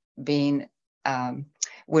from being,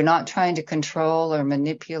 we're not trying to control or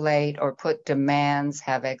manipulate or put demands,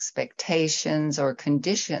 have expectations or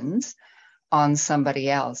conditions on somebody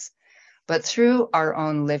else. But through our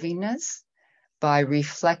own livingness, by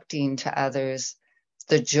reflecting to others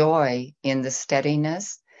the joy in the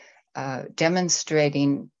steadiness,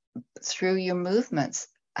 demonstrating through your movements,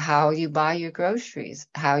 how you buy your groceries,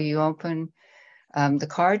 how you open the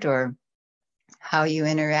car door, how you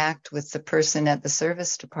interact with the person at the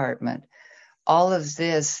service department. All of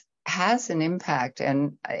this has an impact.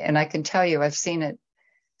 And I can tell you, I've seen it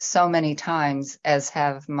so many times, as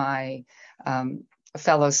have my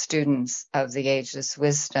fellow students of the Ageless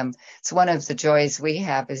Wisdom. It's one of the joys we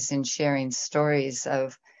have is in sharing stories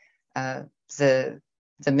of the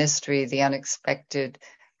mystery, the unexpected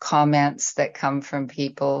comments that come from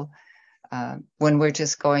people when we're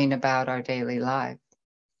just going about our daily life.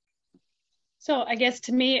 So I guess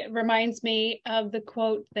to me, it reminds me of the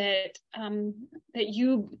quote that that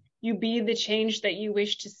you be the change that you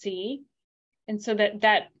wish to see. And so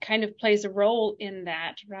that kind of plays a role in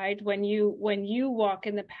that, right? When you walk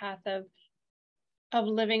in the path of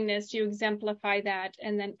livingness, you exemplify that,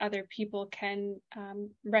 and then other people can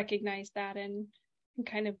recognize that and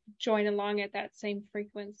kind of join along at that same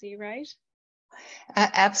frequency, right?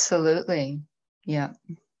 Absolutely. Yeah.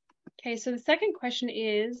 Okay, so the second question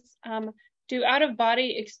is, do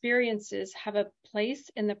out-of-body experiences have a place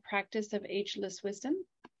in the practice of ageless wisdom?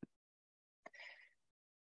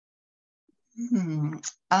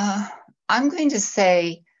 I'm going to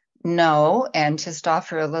say no, and just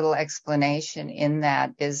offer a little explanation in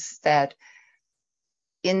that is that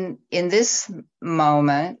in this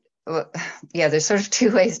moment, there's sort of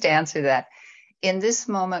two ways to answer that. In this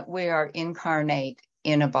moment, we are incarnate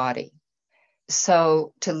in a body.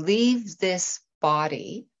 So to leave this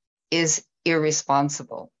body is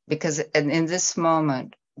irresponsible, because in this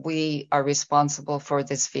moment, we are responsible for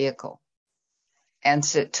this vehicle. And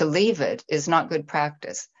to leave it is not good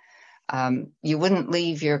practice. You wouldn't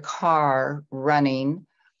leave your car running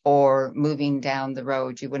or moving down the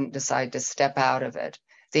road. You wouldn't decide to step out of it.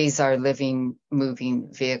 These are living,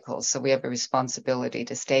 moving vehicles. So we have a responsibility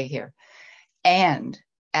to stay here. And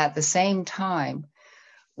at the same time,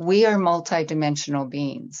 we are multidimensional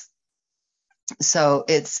beings. So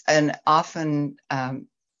it's often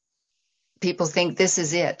people think this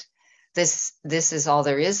is it. This is all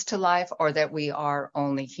there is to life, or that we are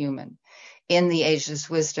only human. In the Ageless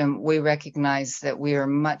Wisdom, we recognize that we are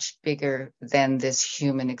much bigger than this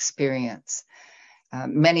human experience.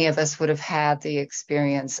 Many of us would have had the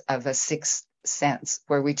experience of a sixth sense,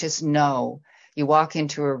 where we just know. You walk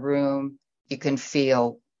into a room, you can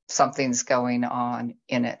feel something's going on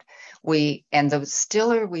in it. And the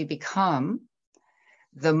stiller we become,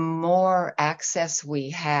 the more access we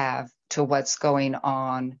have to what's going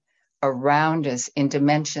on around us in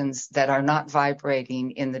dimensions that are not vibrating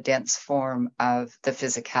in the dense form of the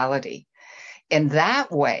physicality. In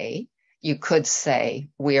that way, you could say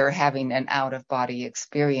we are having an out-of-body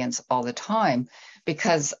experience all the time,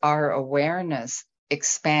 because our awareness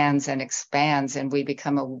expands and expands, and we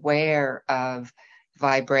become aware of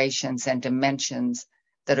vibrations and dimensions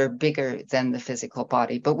that are bigger than the physical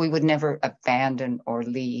body. But we would never abandon or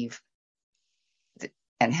leave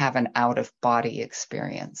and have an out-of-body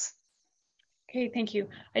experience. Okay, thank you.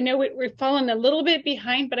 I know we're falling a little bit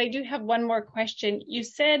behind, but I do have one more question. You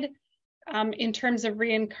said in terms of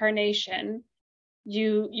reincarnation,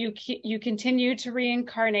 you continue to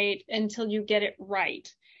reincarnate until you get it right.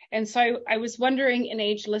 And so I was wondering in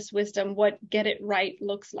Ageless Wisdom what get it right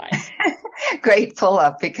looks like. Great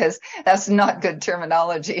pull-up, because that's not good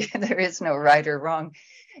terminology. There is no right or wrong,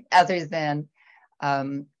 other than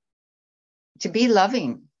to be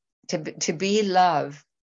loving, to be love.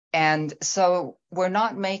 And so we're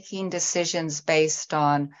not making decisions based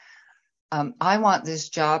on, I want this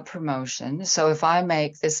job promotion. So if I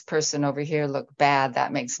make this person over here look bad,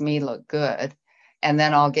 that makes me look good. And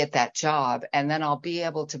then I'll get that job, and then I'll be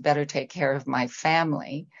able to better take care of my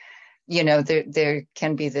family. You know, there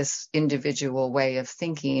can be this individual way of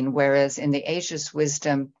thinking, whereas in the Ageless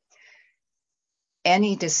Wisdom,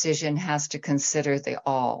 any decision has to consider the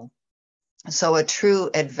all. So a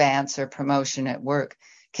true advance or promotion at work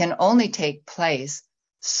can only take place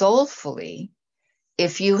soulfully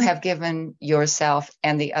if you have given yourself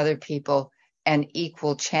and the other people an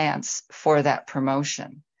equal chance for that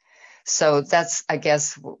promotion. So that's, I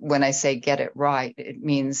guess, when I say get it right, it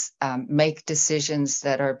means make decisions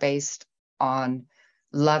that are based on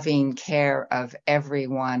loving care of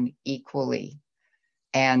everyone equally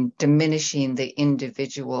and diminishing the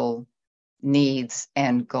individual needs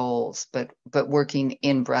and goals, but working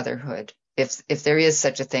in brotherhood. If there is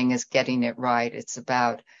such a thing as getting it right, it's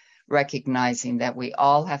about recognizing that we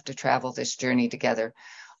all have to travel this journey together.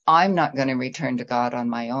 I'm not going to return to God on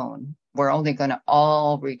my own. We're only going to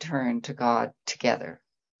all return to God together.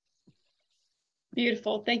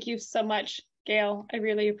 Beautiful. Thank you so much, Gail. I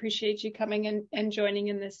really appreciate you coming and joining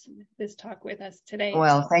in this talk with us today.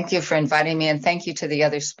 Well, thank you for inviting me, and thank you to the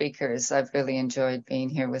other speakers. I've really enjoyed being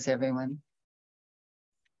here with everyone.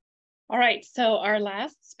 All right, so our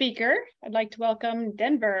last speaker, I'd like to welcome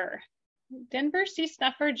Denver C.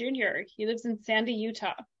 Snuffer Jr. He lives in Sandy,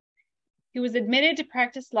 Utah. He was admitted to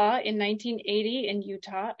practice law in 1980 in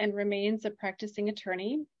Utah and remains a practicing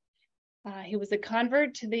attorney. He was a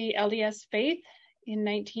convert to the LDS faith in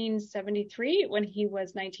 1973 when he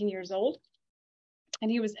was 19 years old. And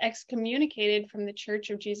he was excommunicated from the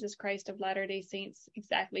Church of Jesus Christ of Latter-day Saints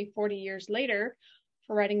exactly 40 years later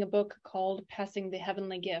for writing a book called Passing the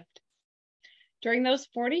Heavenly Gift. During those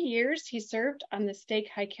 40 years, he served on the Stake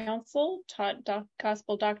High Council, taught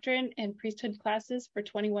gospel doctrine and priesthood classes for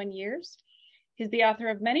 21 years. He's the author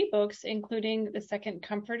of many books, including The Second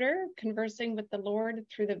Comforter, Conversing with the Lord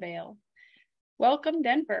Through the Veil. Welcome,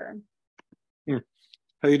 Denver.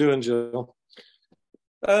 How you doing, Jill?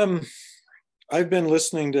 I've been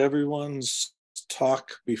listening to everyone's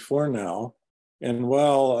talk before now, and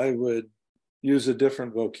while I would use a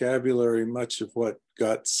different vocabulary, much of what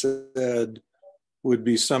got said would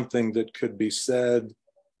be something that could be said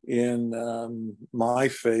in my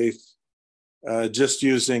faith, just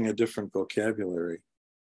using a different vocabulary.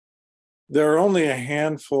 There are only a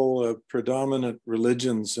handful of predominant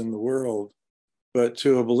religions in the world, but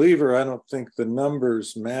to a believer, I don't think the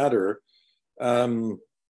numbers matter. The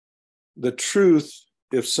truth,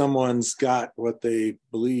 if someone's got what they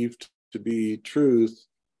believe to be truth,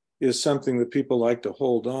 is something that people like to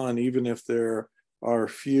hold on, even if there are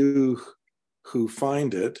few who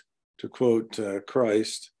find it, to quote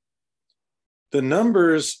Christ. The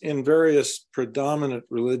numbers in various predominant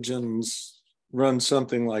religions run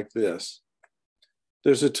something like this.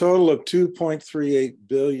 There's a total of 2.38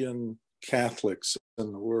 billion Catholics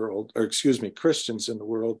in the world, or excuse me, Christians in the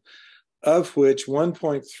world, of which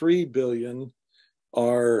 1.3 billion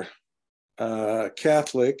are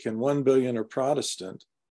Catholic and 1 billion are Protestant.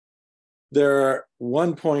 There are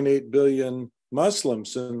 1.8 billion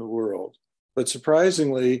Muslims in the world, but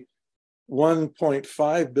surprisingly,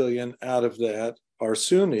 1.5 billion out of that are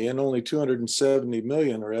Sunni, and only 270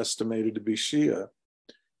 million are estimated to be Shia.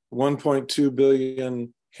 1.2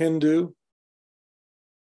 billion Hindu,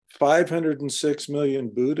 506 million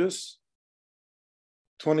Buddhists,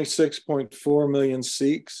 26.4 million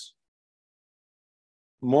Sikhs.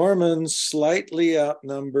 Mormons slightly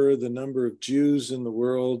outnumber the number of Jews in the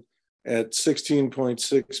world at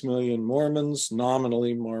 16.6 million Mormons,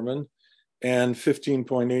 nominally Mormon, and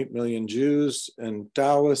 15.8 million Jews. And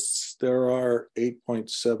Taoists, there are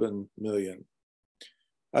 8.7 million.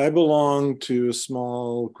 I belong to a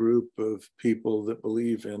small group of people that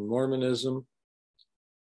believe in Mormonism.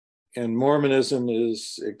 And Mormonism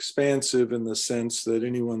is expansive in the sense that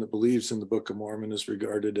anyone that believes in the Book of Mormon is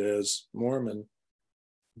regarded as Mormon.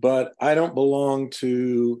 But I don't belong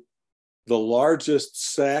to the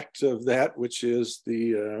largest sect of that, which is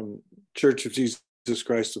the Church of Jesus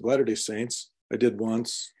Christ of Latter-day Saints. I did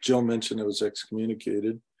once. Jill mentioned I was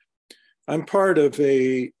excommunicated. I'm part of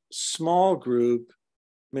a small group,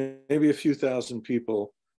 maybe a few thousand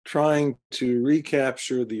people, trying to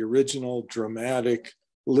recapture the original dramatic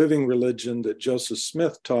living religion that Joseph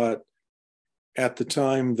Smith taught at the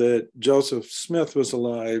time that Joseph Smith was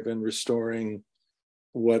alive, and restoring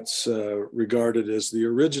what's regarded as the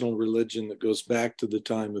original religion that goes back to the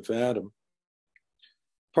time of Adam.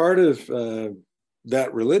 Part of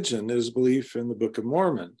that religion is belief in the Book of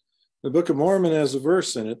Mormon. The Book of Mormon has a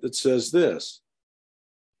verse in it that says this: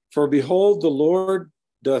 "For behold, the Lord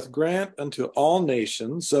doth grant unto all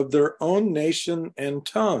nations of their own nation and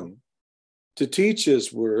tongue to teach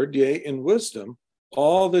his word, yea, in wisdom,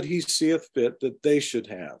 all that he seeth fit that they should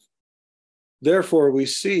have. Therefore we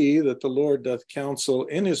see that the Lord doth counsel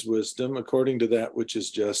in his wisdom according to that which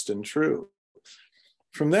is just and true."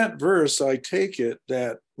 From that verse, I take it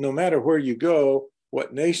that no matter where you go,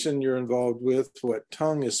 what nation you're involved with, what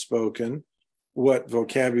tongue is spoken, what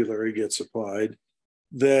vocabulary gets applied,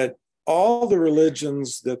 that all the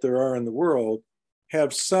religions that there are in the world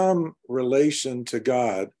have some relation to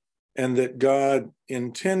God, and that God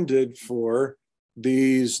intended for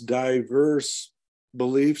these diverse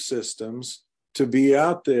belief systems to be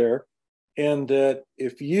out there, and that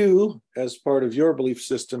if you, as part of your belief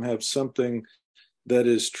system, have something that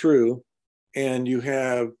is true, and you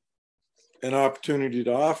have an opportunity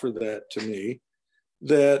to offer that to me,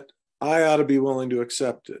 that I ought to be willing to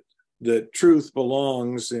accept it, that truth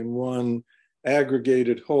belongs in one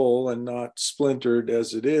aggregated whole and not splintered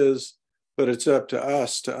as it is, but it's up to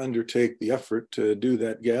us to undertake the effort to do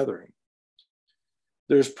that gathering.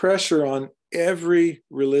 There's pressure on every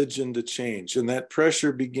religion to change, and that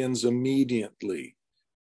pressure begins immediately.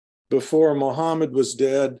 Before Muhammad was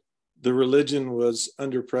dead, the religion was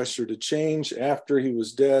under pressure to change. After he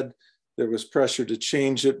was dead, there was pressure to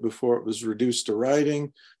change it before it was reduced to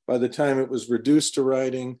writing. By the time it was reduced to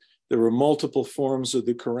writing, there were multiple forms of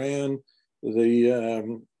the Quran.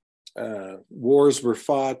 The wars were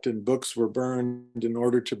fought and books were burned in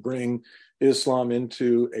order to bring Islam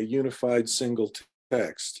into a unified single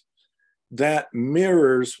text. That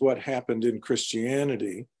mirrors what happened in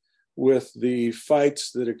Christianity with the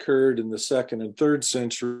fights that occurred in the 2nd and 3rd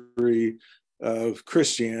century of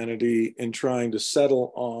Christianity in trying to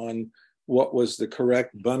settle on what was the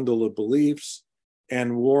correct bundle of beliefs,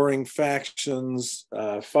 and warring factions,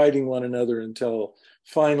 fighting one another until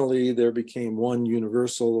finally there became one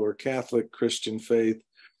universal or Catholic Christian faith,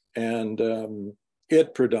 and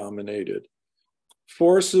it predominated.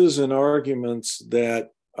 Forces and arguments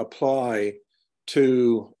that apply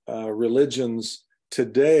to religions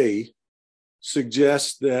today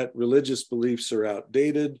suggest that religious beliefs are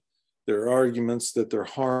outdated. There are arguments that they're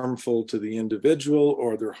harmful to the individual,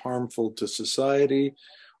 or they're harmful to society,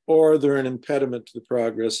 or they're an impediment to the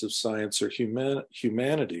progress of science or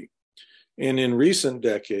humanity. And in recent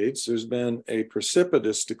decades, there's been a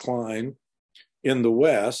precipitous decline in the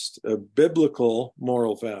West of biblical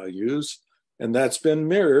moral values, and that's been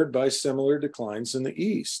mirrored by similar declines in the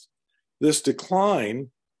East. This decline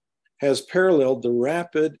has paralleled the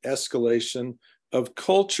rapid escalation of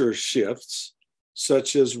culture shifts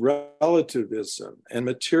such as relativism and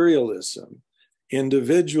materialism,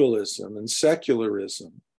 individualism and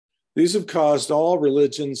secularism. These have caused all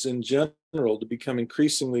religions in general to become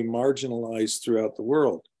increasingly marginalized throughout the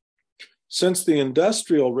world. Since the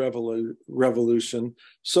Industrial Revolution,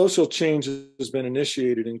 social change has been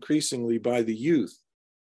initiated increasingly by the youth.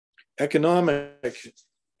 Economic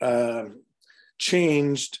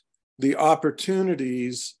changed the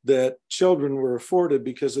opportunities that children were afforded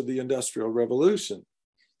because of the Industrial Revolution,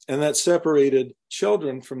 and that separated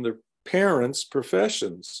children from their parents'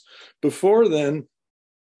 professions. Before then,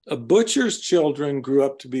 a butcher's children grew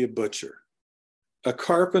up to be a butcher. A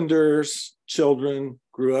carpenter's children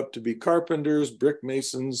grew up to be carpenters, brick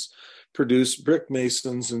masons produced brick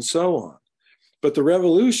masons, and so on. But the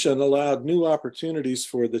revolution allowed new opportunities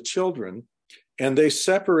for the children, and they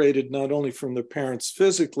separated not only from their parents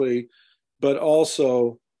physically, but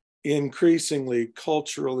also increasingly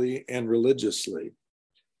culturally and religiously.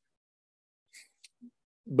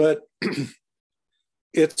 But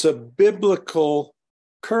it's a biblical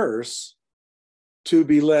curse to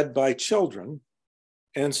be led by children.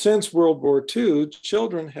 And since World War II,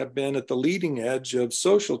 children have been at the leading edge of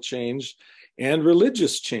social change and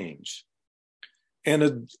religious change. And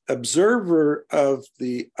an observer of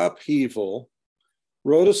the upheaval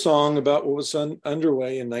wrote a song about what was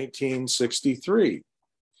underway in 1963.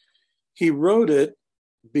 He wrote it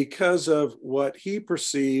because of what he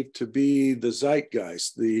perceived to be the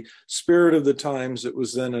zeitgeist, the spirit of the times that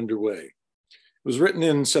was then underway. was written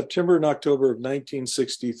in September and October of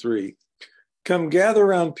 1963. Come gather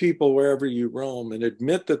around people wherever you roam and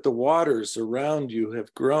admit that the waters around you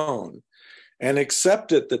have grown, and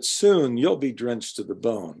accept it that soon you'll be drenched to the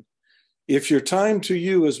bone. If your time to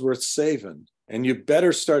you is worth saving, and you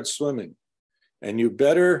better start swimming, and you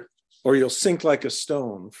better, or you'll sink like a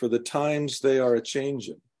stone, for the times they are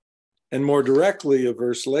a-changing. And more directly, a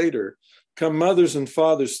verse later, come mothers and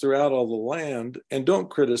fathers throughout all the land, and don't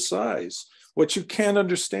criticize what you can't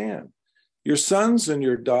understand. Your sons and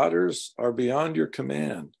your daughters are beyond your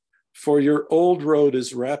command, for your old road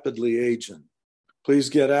is rapidly aging. Please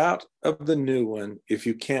get out of the new one if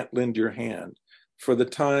you can't lend your hand, for the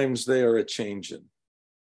times they are a-changing.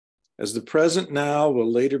 As the present now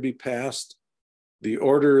will later be past, the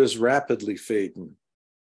order is rapidly fading,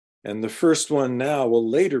 and the first one now will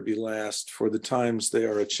later be last, for the times they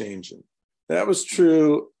are a-changing. That was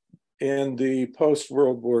true in the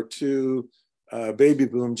post-World War II baby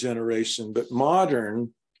boom generation, but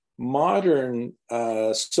modern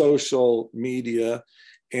social media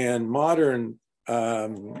and modern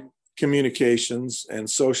communications and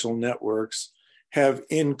social networks have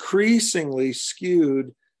increasingly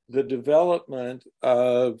skewed the development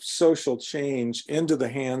of social change into the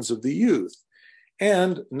hands of the youth.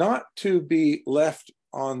 And not to be left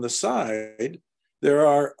on the side, there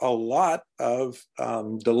are a lot of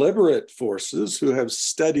deliberate forces who have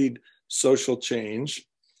studied social change,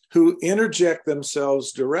 who interject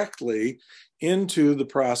themselves directly into the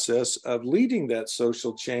process of leading that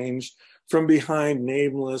social change from behind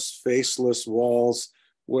nameless, faceless walls,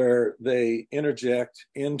 where they interject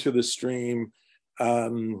into the stream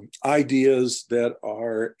ideas that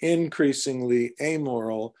are increasingly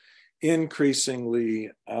amoral,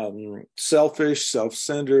 increasingly selfish,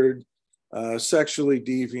 self-centered, sexually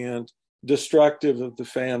deviant, destructive of the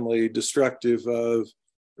family, destructive of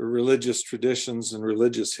religious traditions and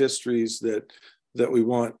religious histories that we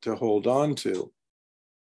want to hold on to.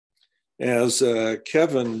 As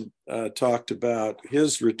Kevin talked about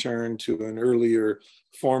his return to an earlier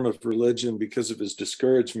form of religion because of his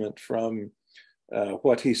discouragement from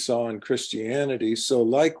what he saw in Christianity, so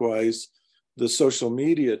likewise, the social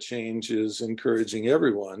media change is encouraging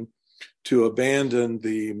everyone to abandon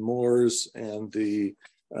the mores and the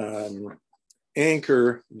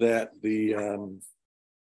anchor that the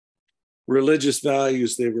religious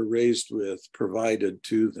values they were raised with provided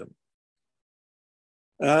to them.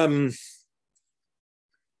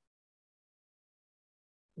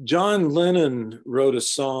 John Lennon wrote a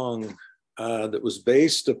song that was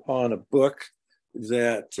based upon a book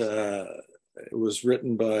that was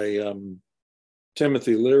written by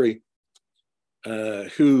Timothy Leary,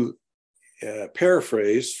 who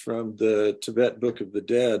paraphrased from the Tibet Book of the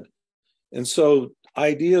Dead. And so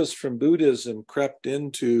ideas from Buddhism crept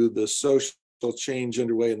into the social change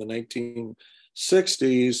underway in the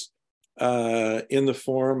 1960s in the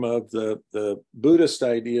form of the Buddhist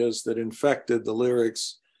ideas that infected the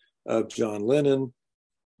lyrics of John Lennon.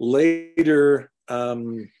 Later,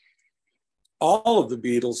 all of the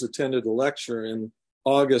Beatles attended a lecture in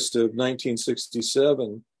August of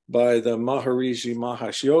 1967 by the Maharishi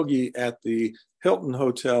Mahesh Yogi at the Hilton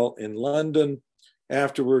Hotel in London.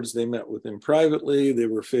 Afterwards, they met with him privately. They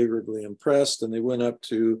were favorably impressed, and they went up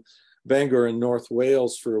to Bangor in North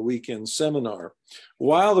Wales for a weekend seminar.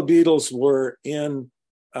 While the Beatles were in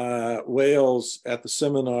Wales at the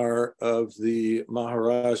seminar of the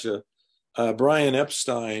Maharaja, Brian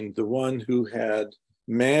Epstein, the one who had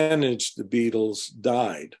managed the Beatles,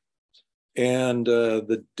 died. And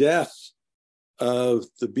the death of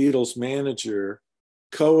the Beatles manager,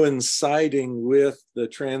 coinciding with the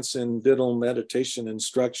transcendental meditation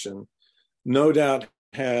instruction, no doubt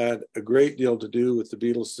had a great deal to do with the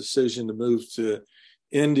Beatles' decision to move to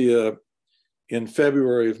India in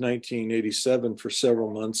February of 1987 for several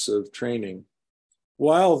months of training.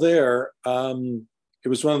 While there, it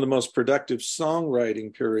was one of the most productive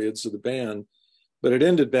songwriting periods of the band, but it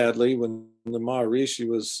ended badly when the Maharishi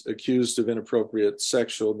was accused of inappropriate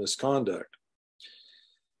sexual misconduct.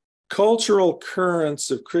 Cultural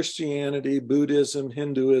currents of Christianity, Buddhism,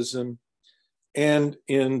 Hinduism, and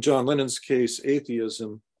in John Lennon's case,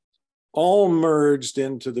 atheism, all merged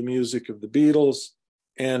into the music of the Beatles,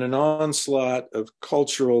 and an onslaught of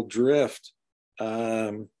cultural drift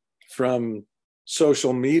from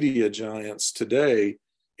social media giants today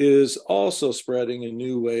is also spreading a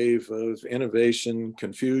new wave of innovation,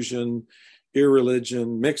 confusion,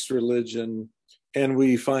 irreligion, mixed religion, and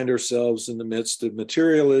we find ourselves in the midst of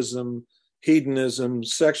materialism, hedonism,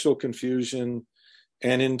 sexual confusion,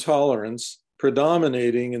 and intolerance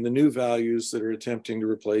predominating in the new values that are attempting to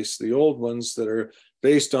replace the old ones that are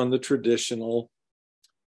based on the traditional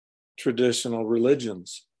traditional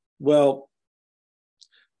religions. Well,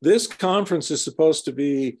 this conference is supposed to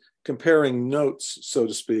be comparing notes, so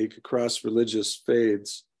to speak, across religious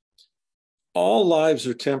faiths. All lives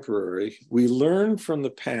are temporary. We learn from the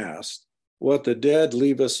past what the dead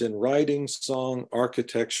leave us in writing, song,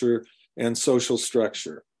 architecture, and social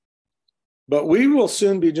structure. But we will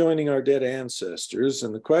soon be joining our dead ancestors,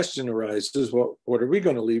 and the question arises, what are we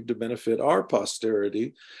going to leave to benefit our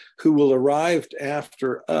posterity who will arrive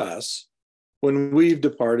after us when we've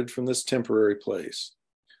departed from this temporary place?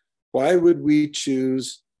 Why would we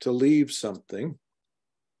choose to leave something?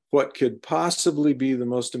 What could possibly be the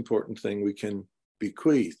most important thing we can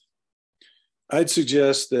bequeath? I'd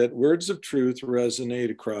suggest that words of truth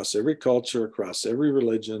resonate across every culture, across every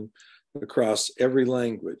religion, across every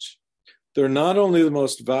language. They're not only the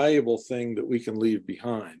most valuable thing that we can leave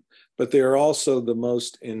behind, but they are also the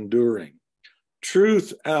most enduring.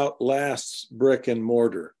 Truth outlasts brick and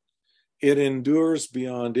mortar. It endures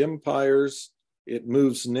beyond empires, it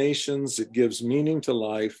moves nations, it gives meaning to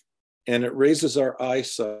life, and it raises our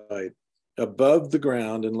eyesight above the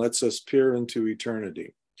ground and lets us peer into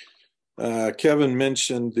eternity. Kevin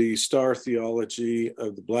mentioned the star theology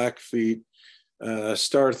of the Blackfeet.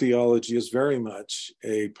 Star theology is very much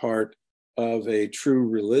a part of a true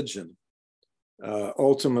religion.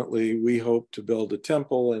 Ultimately, we hope to build a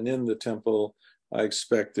temple, and in the temple, I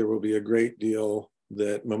expect there will be a great deal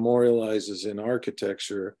that memorializes in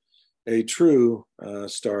architecture a true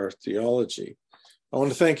star theology. I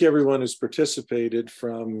want to thank everyone who's participated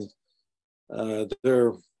from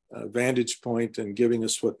their vantage point and giving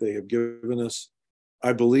us what they have given us.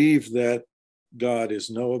 I believe that God is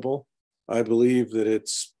knowable. I believe that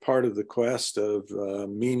it's part of the quest of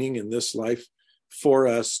meaning in this life for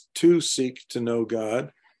us to seek to know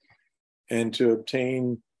God and to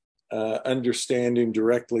obtain understanding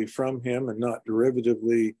directly from Him and not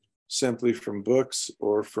derivatively simply from books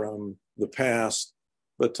or from the past,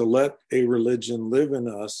 but to let a religion live in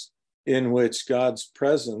us in which God's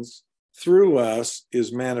presence through us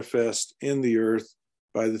is manifest in the earth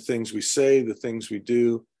by the things we say, the things we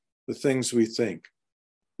do, the things we think.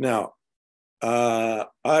 Now,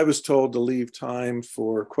 I was told to leave time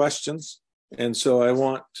for questions, and so I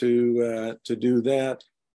want to do that.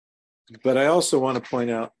 But I also want to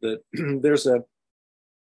point out that there's a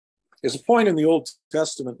point in the Old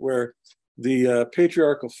Testament where the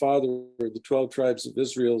patriarchal father of the 12 tribes of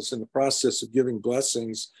Israel is in the process of giving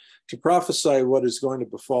blessings to prophesy what is going to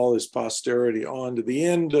befall his posterity on to the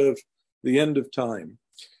end of time.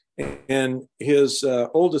 And his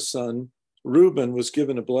oldest son, Reuben, was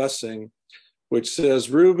given a blessing which says,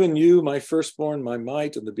 Reuben, you, my firstborn, my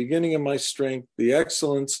might, and the beginning of my strength, the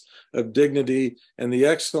excellence of dignity and the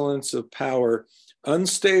excellence of power,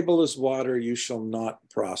 unstable as water, you shall not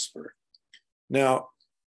prosper. Now,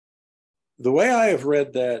 the way I have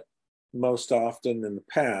read that most often in the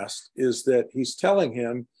past is that he's telling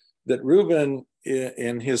him that Reuben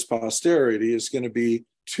in his posterity is going to be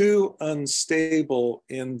too unstable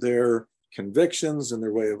in their convictions and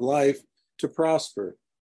their way of life to prosper.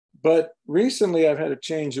 But recently I've had a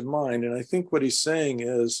change of mind, and I think what he's saying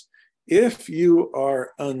is, if you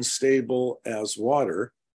are unstable as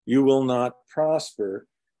water, you will not prosper.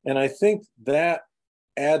 And I think that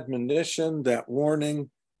admonition, that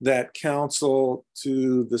warning, that counsel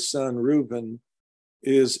to the son Reuben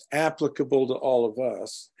is applicable to all of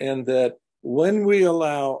us, and that when we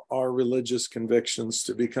allow our religious convictions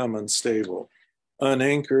to become unstable,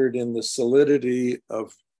 unanchored in the solidity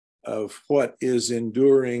of what is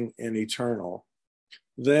enduring and eternal,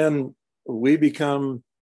 then we become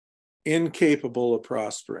incapable of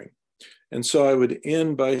prospering. And so I would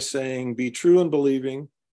end by saying, be true in believing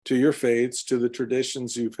to your faiths, to the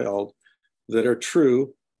traditions you've held that are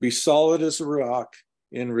true. Be solid as a rock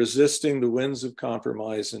in resisting the winds of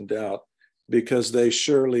compromise and doubt, because they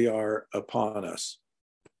surely are upon us.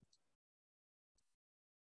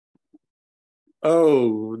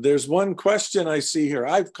 Oh, there's one question I see here.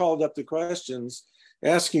 I've called up the questions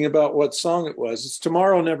asking about what song it was. It's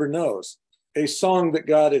Tomorrow Never Knows, a song that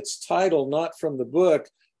got its title not from the book,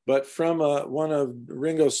 but from one of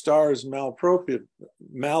Ringo Starr's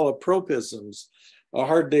malapropisms, A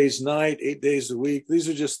Hard Day's Night, 8 Days a Week. These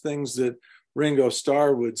are just things that Ringo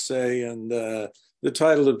Starr would say. And the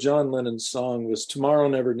title of John Lennon's song was Tomorrow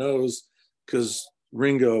Never Knows, because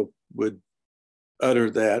Ringo would utter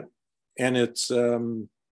that. And it's one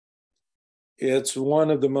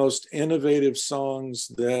of the most innovative songs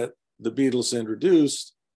that the Beatles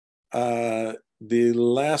introduced. The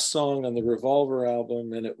last song on the Revolver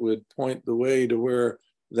album, and it would point the way to where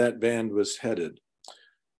that band was headed.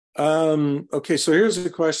 Okay, so here's a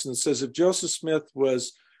question that says, if Joseph Smith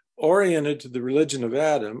was oriented to the religion of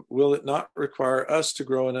Adam, will it not require us to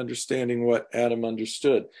grow in understanding what Adam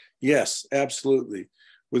understood? Yes, absolutely.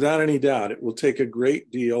 Without any doubt, it will take a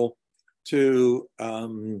great deal to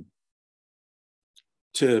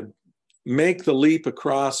make the leap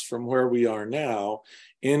across from where we are now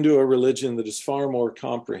into a religion that is far more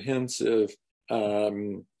comprehensive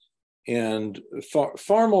and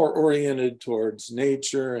far more oriented towards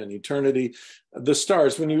nature and eternity. The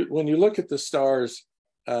stars, when you look at the stars,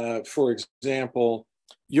 for example,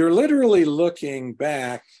 you're literally looking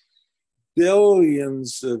back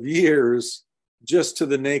billions of years just to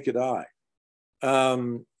the naked eye.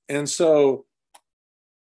 And so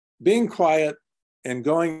being quiet and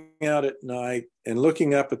going out at night and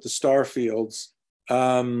looking up at the star fields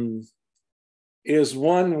is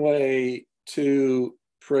one way to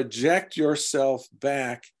project yourself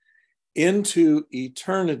back into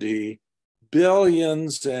eternity,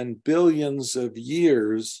 billions and billions of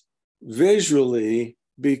years visually,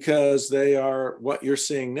 because they are, what you're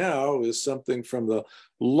seeing now is something from the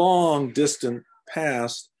long distant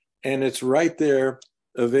past, and it's right there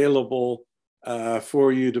available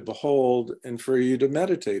for you to behold and for you to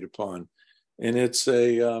meditate upon. And it's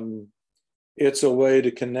a way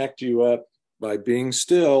to connect you up by being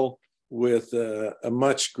still with a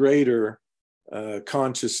much greater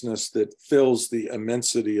consciousness that fills the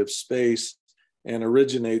immensity of space and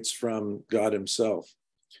originates from God himself.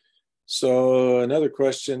 So another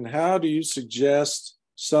question, how do you suggest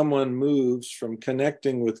someone moves from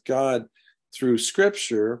connecting with God through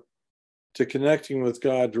scripture to connecting with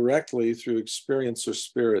God directly through experience or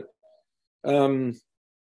spirit?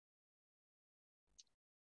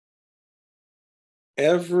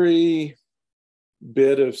 Every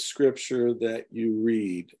bit of scripture that you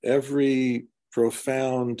read, every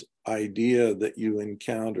profound idea that you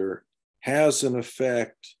encounter has an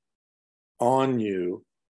effect on you.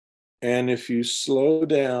 And if you slow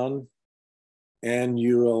down and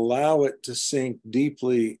you allow it to sink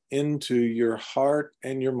deeply into your heart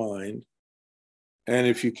and your mind, and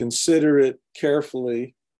if you consider it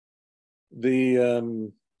carefully,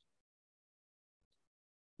 the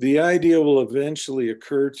idea will eventually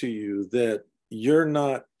occur to you that you're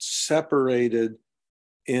not separated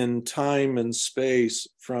in time and space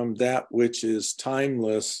from that which is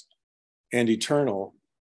timeless and eternal,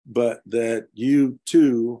 but that you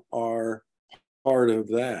too are part of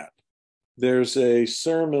that. There's a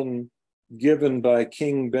sermon given by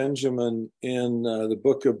King Benjamin in the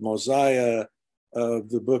book of Mosiah of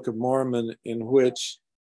the Book of Mormon, in which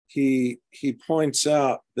he points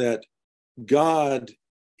out that God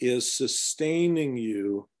is sustaining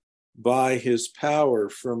you by his power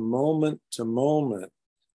from moment to moment,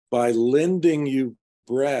 by lending you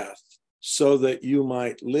breath so that you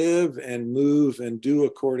might live and move and do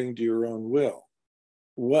according to your own will.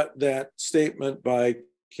 What that statement by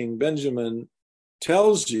King Benjamin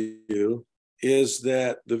tells you is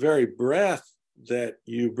that the very breath that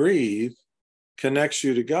you breathe connects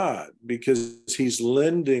you to God because he's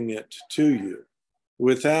lending it to you.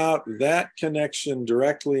 Without that connection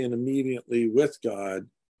directly and immediately with God,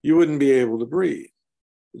 you wouldn't be able to breathe.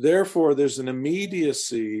 Therefore, there's an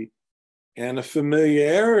immediacy and a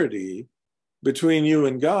familiarity between you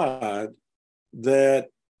and God that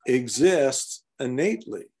exists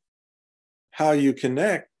innately. How you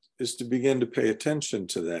connect is to begin to pay attention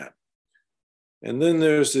to that. And then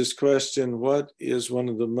there's this question, what is one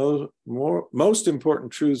of the most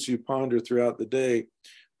important truths you ponder throughout the day?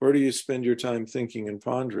 Where do you spend your time thinking and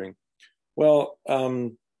pondering? Well,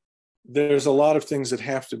 there's a lot of things that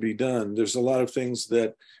have to be done. There's a lot of things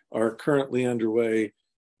that are currently underway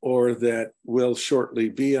or that will shortly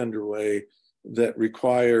be underway that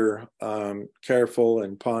require careful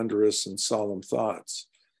and ponderous and solemn thoughts.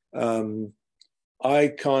 I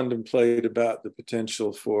contemplate about the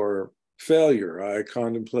potential for failure. I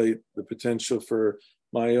contemplate the potential for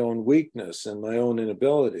my own weakness and my own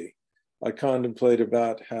inability. I contemplate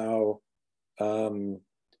about how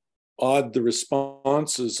odd the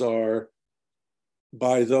responses are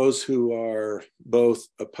by those who are both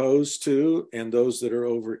opposed to and those that are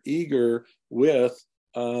over-eager with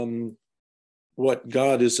what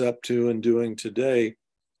God is up to and doing today,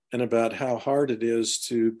 and about how hard it is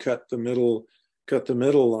to cut the middle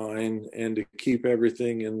line and to keep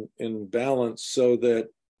everything in balance so that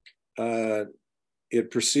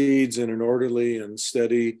it proceeds in an orderly and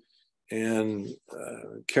steady and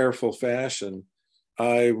careful fashion.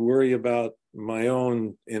 I worry about my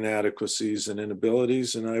own inadequacies and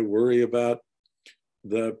inabilities, and I worry about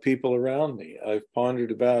the people around me. I've pondered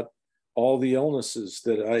about all the illnesses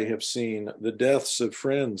that I have seen, the deaths of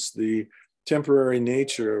friends, the temporary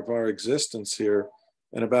nature of our existence here.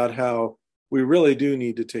 and about how we really do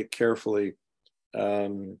need to take carefully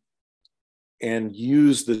and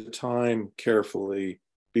use the time carefully,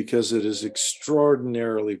 because it is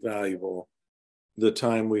extraordinarily valuable, the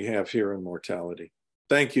time we have here in mortality.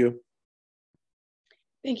 Thank you.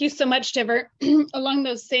 Thank you so much, Deborah. Along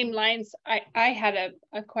those same lines, I had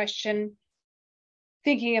a question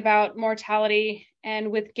thinking about mortality,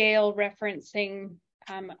 and with Gail referencing,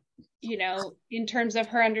 in terms of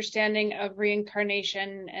her understanding of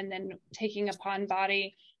reincarnation and then taking upon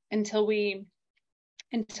body until we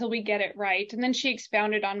get it right. And then she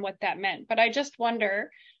expounded on what that meant. But I just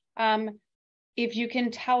wonder if you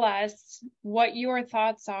can tell us what your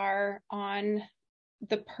thoughts are on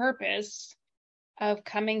the purpose of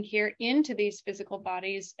coming here into these physical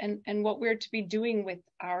bodies, and what we're to be doing with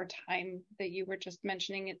our time that you were just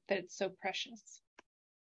mentioning, that it's so precious.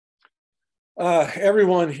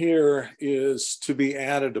 Everyone here is to be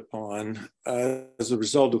added upon as a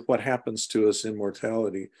result of what happens to us in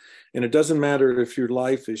mortality. And it doesn't matter if your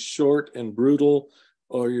life is short and brutal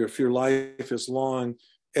or if your life is long.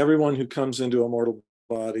 Everyone who comes into a mortal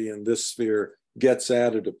body in this sphere gets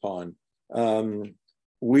added upon.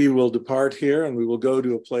 We will depart here and we will go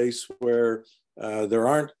to a place where there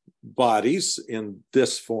aren't bodies in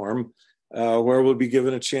this form, where we'll be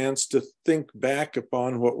given a chance to think back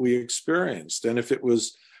upon what we experienced. And if it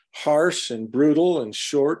was harsh and brutal and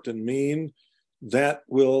short and mean, that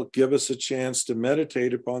will give us a chance to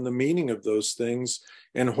meditate upon the meaning of those things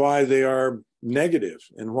and why they are negative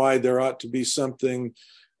and why there ought to be something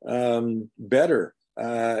better.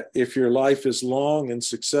 If your life is long and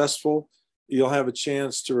successful, you'll have a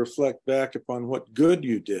chance to reflect back upon what good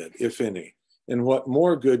you did, if any, and what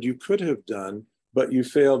more good you could have done, but you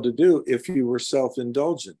failed to do if you were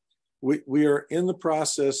self-indulgent. We are in the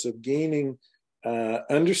process of gaining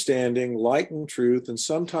understanding, light, and truth, and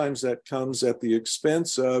sometimes that comes at the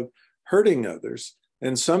expense of hurting others,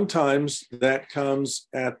 and sometimes that comes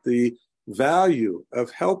at the value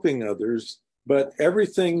of helping others, but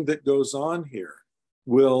everything that goes on here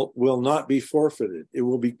will not be forfeited. It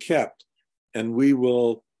will be kept. And we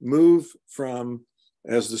will move from,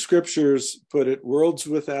 as the scriptures put it, worlds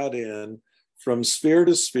without end, from sphere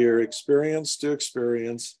to sphere, experience to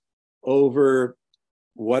experience, over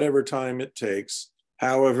whatever time it takes,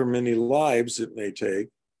 however many lives it may take,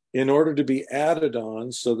 in order to be added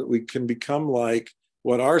on so that we can become like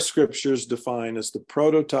what our scriptures define as the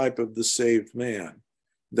prototype of the saved man.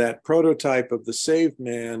 That prototype of the saved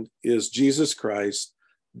man is Jesus Christ,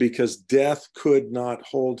 because death could not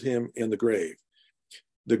hold him in the grave.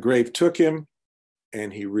 The grave took him,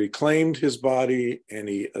 and he reclaimed his body, and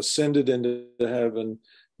he ascended into heaven,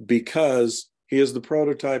 because he is the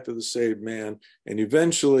prototype of the saved man. And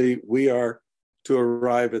eventually we are to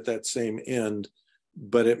arrive at that same end,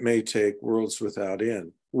 but it may take worlds without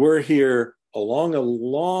end. We're here along a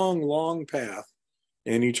long, long path,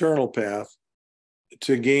 an eternal path,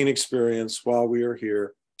 to gain experience while we are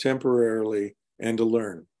here temporarily and to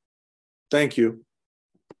learn. Thank you.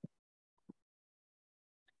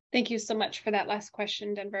 Thank you so much for that last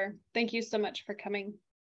question, Denver. Thank you so much for coming.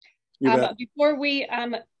 Before we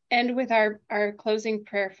end with our closing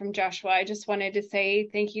prayer from Joshua, I just wanted to say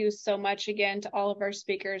thank you so much again to all of our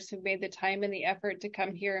speakers who've made the time and the effort to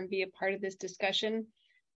come here and be a part of this discussion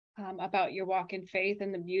about your walk in faith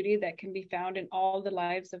and the beauty that can be found in all the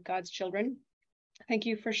lives of God's children. Thank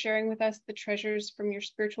you for sharing with us the treasures from your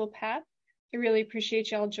spiritual path. I really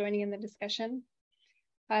appreciate y'all joining in the discussion.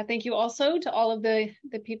 Thank you also to all of the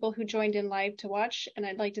people who joined in live to watch. And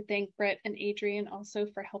I'd like to thank Brett and Adrian also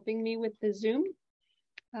for helping me with the Zoom.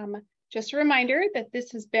 Just a reminder that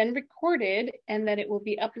this has been recorded and that it will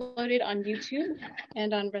be uploaded on YouTube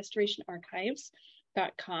and on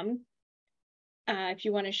restorationarchives.com if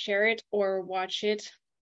you want to share it or watch it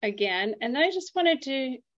again. And then I just wanted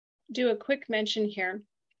to do a quick mention here.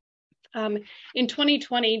 In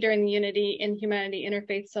 2020, during the Unity in Humanity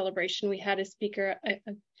Interfaith celebration, we had a speaker, a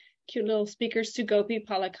cute little speaker, Sugopi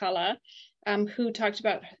Palakala, who talked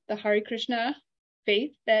about the Hare Krishna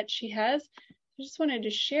faith that she has. I just wanted to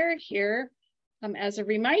share here as a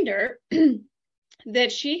reminder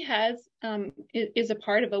that she has is a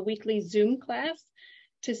part of a weekly Zoom class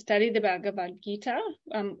to study the Bhagavad Gita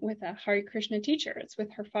with a Hare Krishna teacher. It's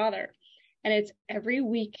with her father. And it's every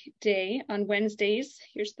weekday on Wednesdays.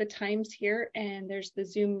 Here's the times here, and there's the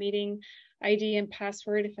Zoom meeting ID and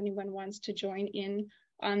password if anyone wants to join in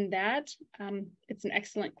on that. It's an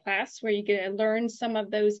excellent class where you get to learn some of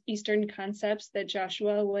those Eastern concepts that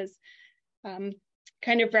Joshua was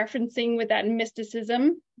kind of referencing with that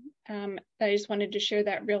mysticism. I just wanted to share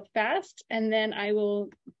that real fast, and then I will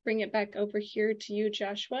bring it back over here to you,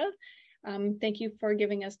 Joshua. Thank you for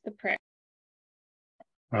giving us the prayer.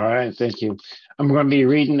 All right, thank you. I'm going to be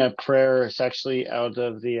reading a prayer. It's actually out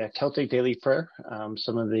of the Celtic Daily Prayer.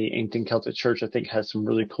 Some of the ancient Celtic Church, I think, has some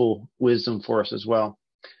really cool wisdom for us as well.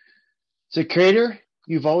 So, Creator,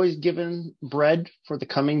 you've always given bread for the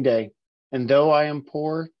coming day, and though I am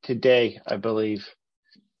poor, today I believe.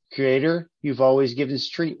 Creator, you've always given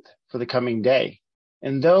strength for the coming day,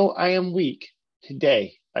 and though I am weak,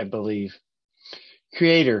 today I believe.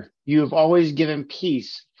 Creator, you have always given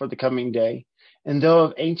peace for the coming day, and though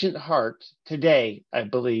of ancient heart, today I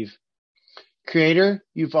believe. Creator,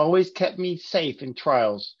 you've always kept me safe in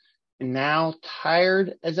trials, and now,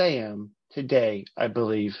 tired as I am, today I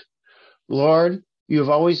believe. Lord, you have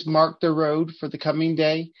always marked the road for the coming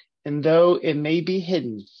day, and though it may be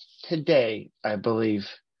hidden, today I believe.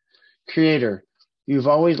 Creator, you've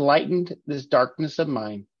always lightened this darkness of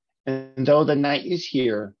mine, and though the night is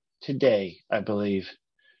here, today I believe.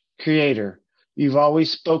 Creator, you've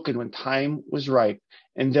always spoken when time was ripe,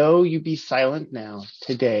 and though you be silent now,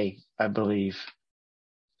 today I believe.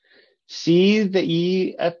 See that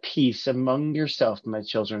ye at peace among yourself, my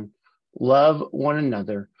children. Love one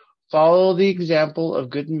another. Follow the example of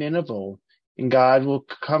good men of old, and God will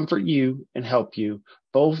comfort you and help you,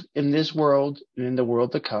 both in this world and in the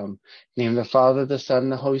world to come. In the name of the Father, the Son,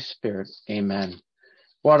 and the Holy Spirit. Amen.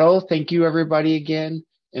 Well, thank you, everybody, again,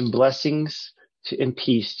 and blessings and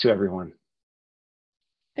peace to everyone.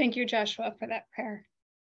 Thank you, Joshua, for that prayer.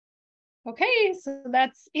 Okay, so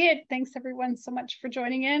that's it. Thanks, everyone, so much for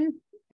joining in.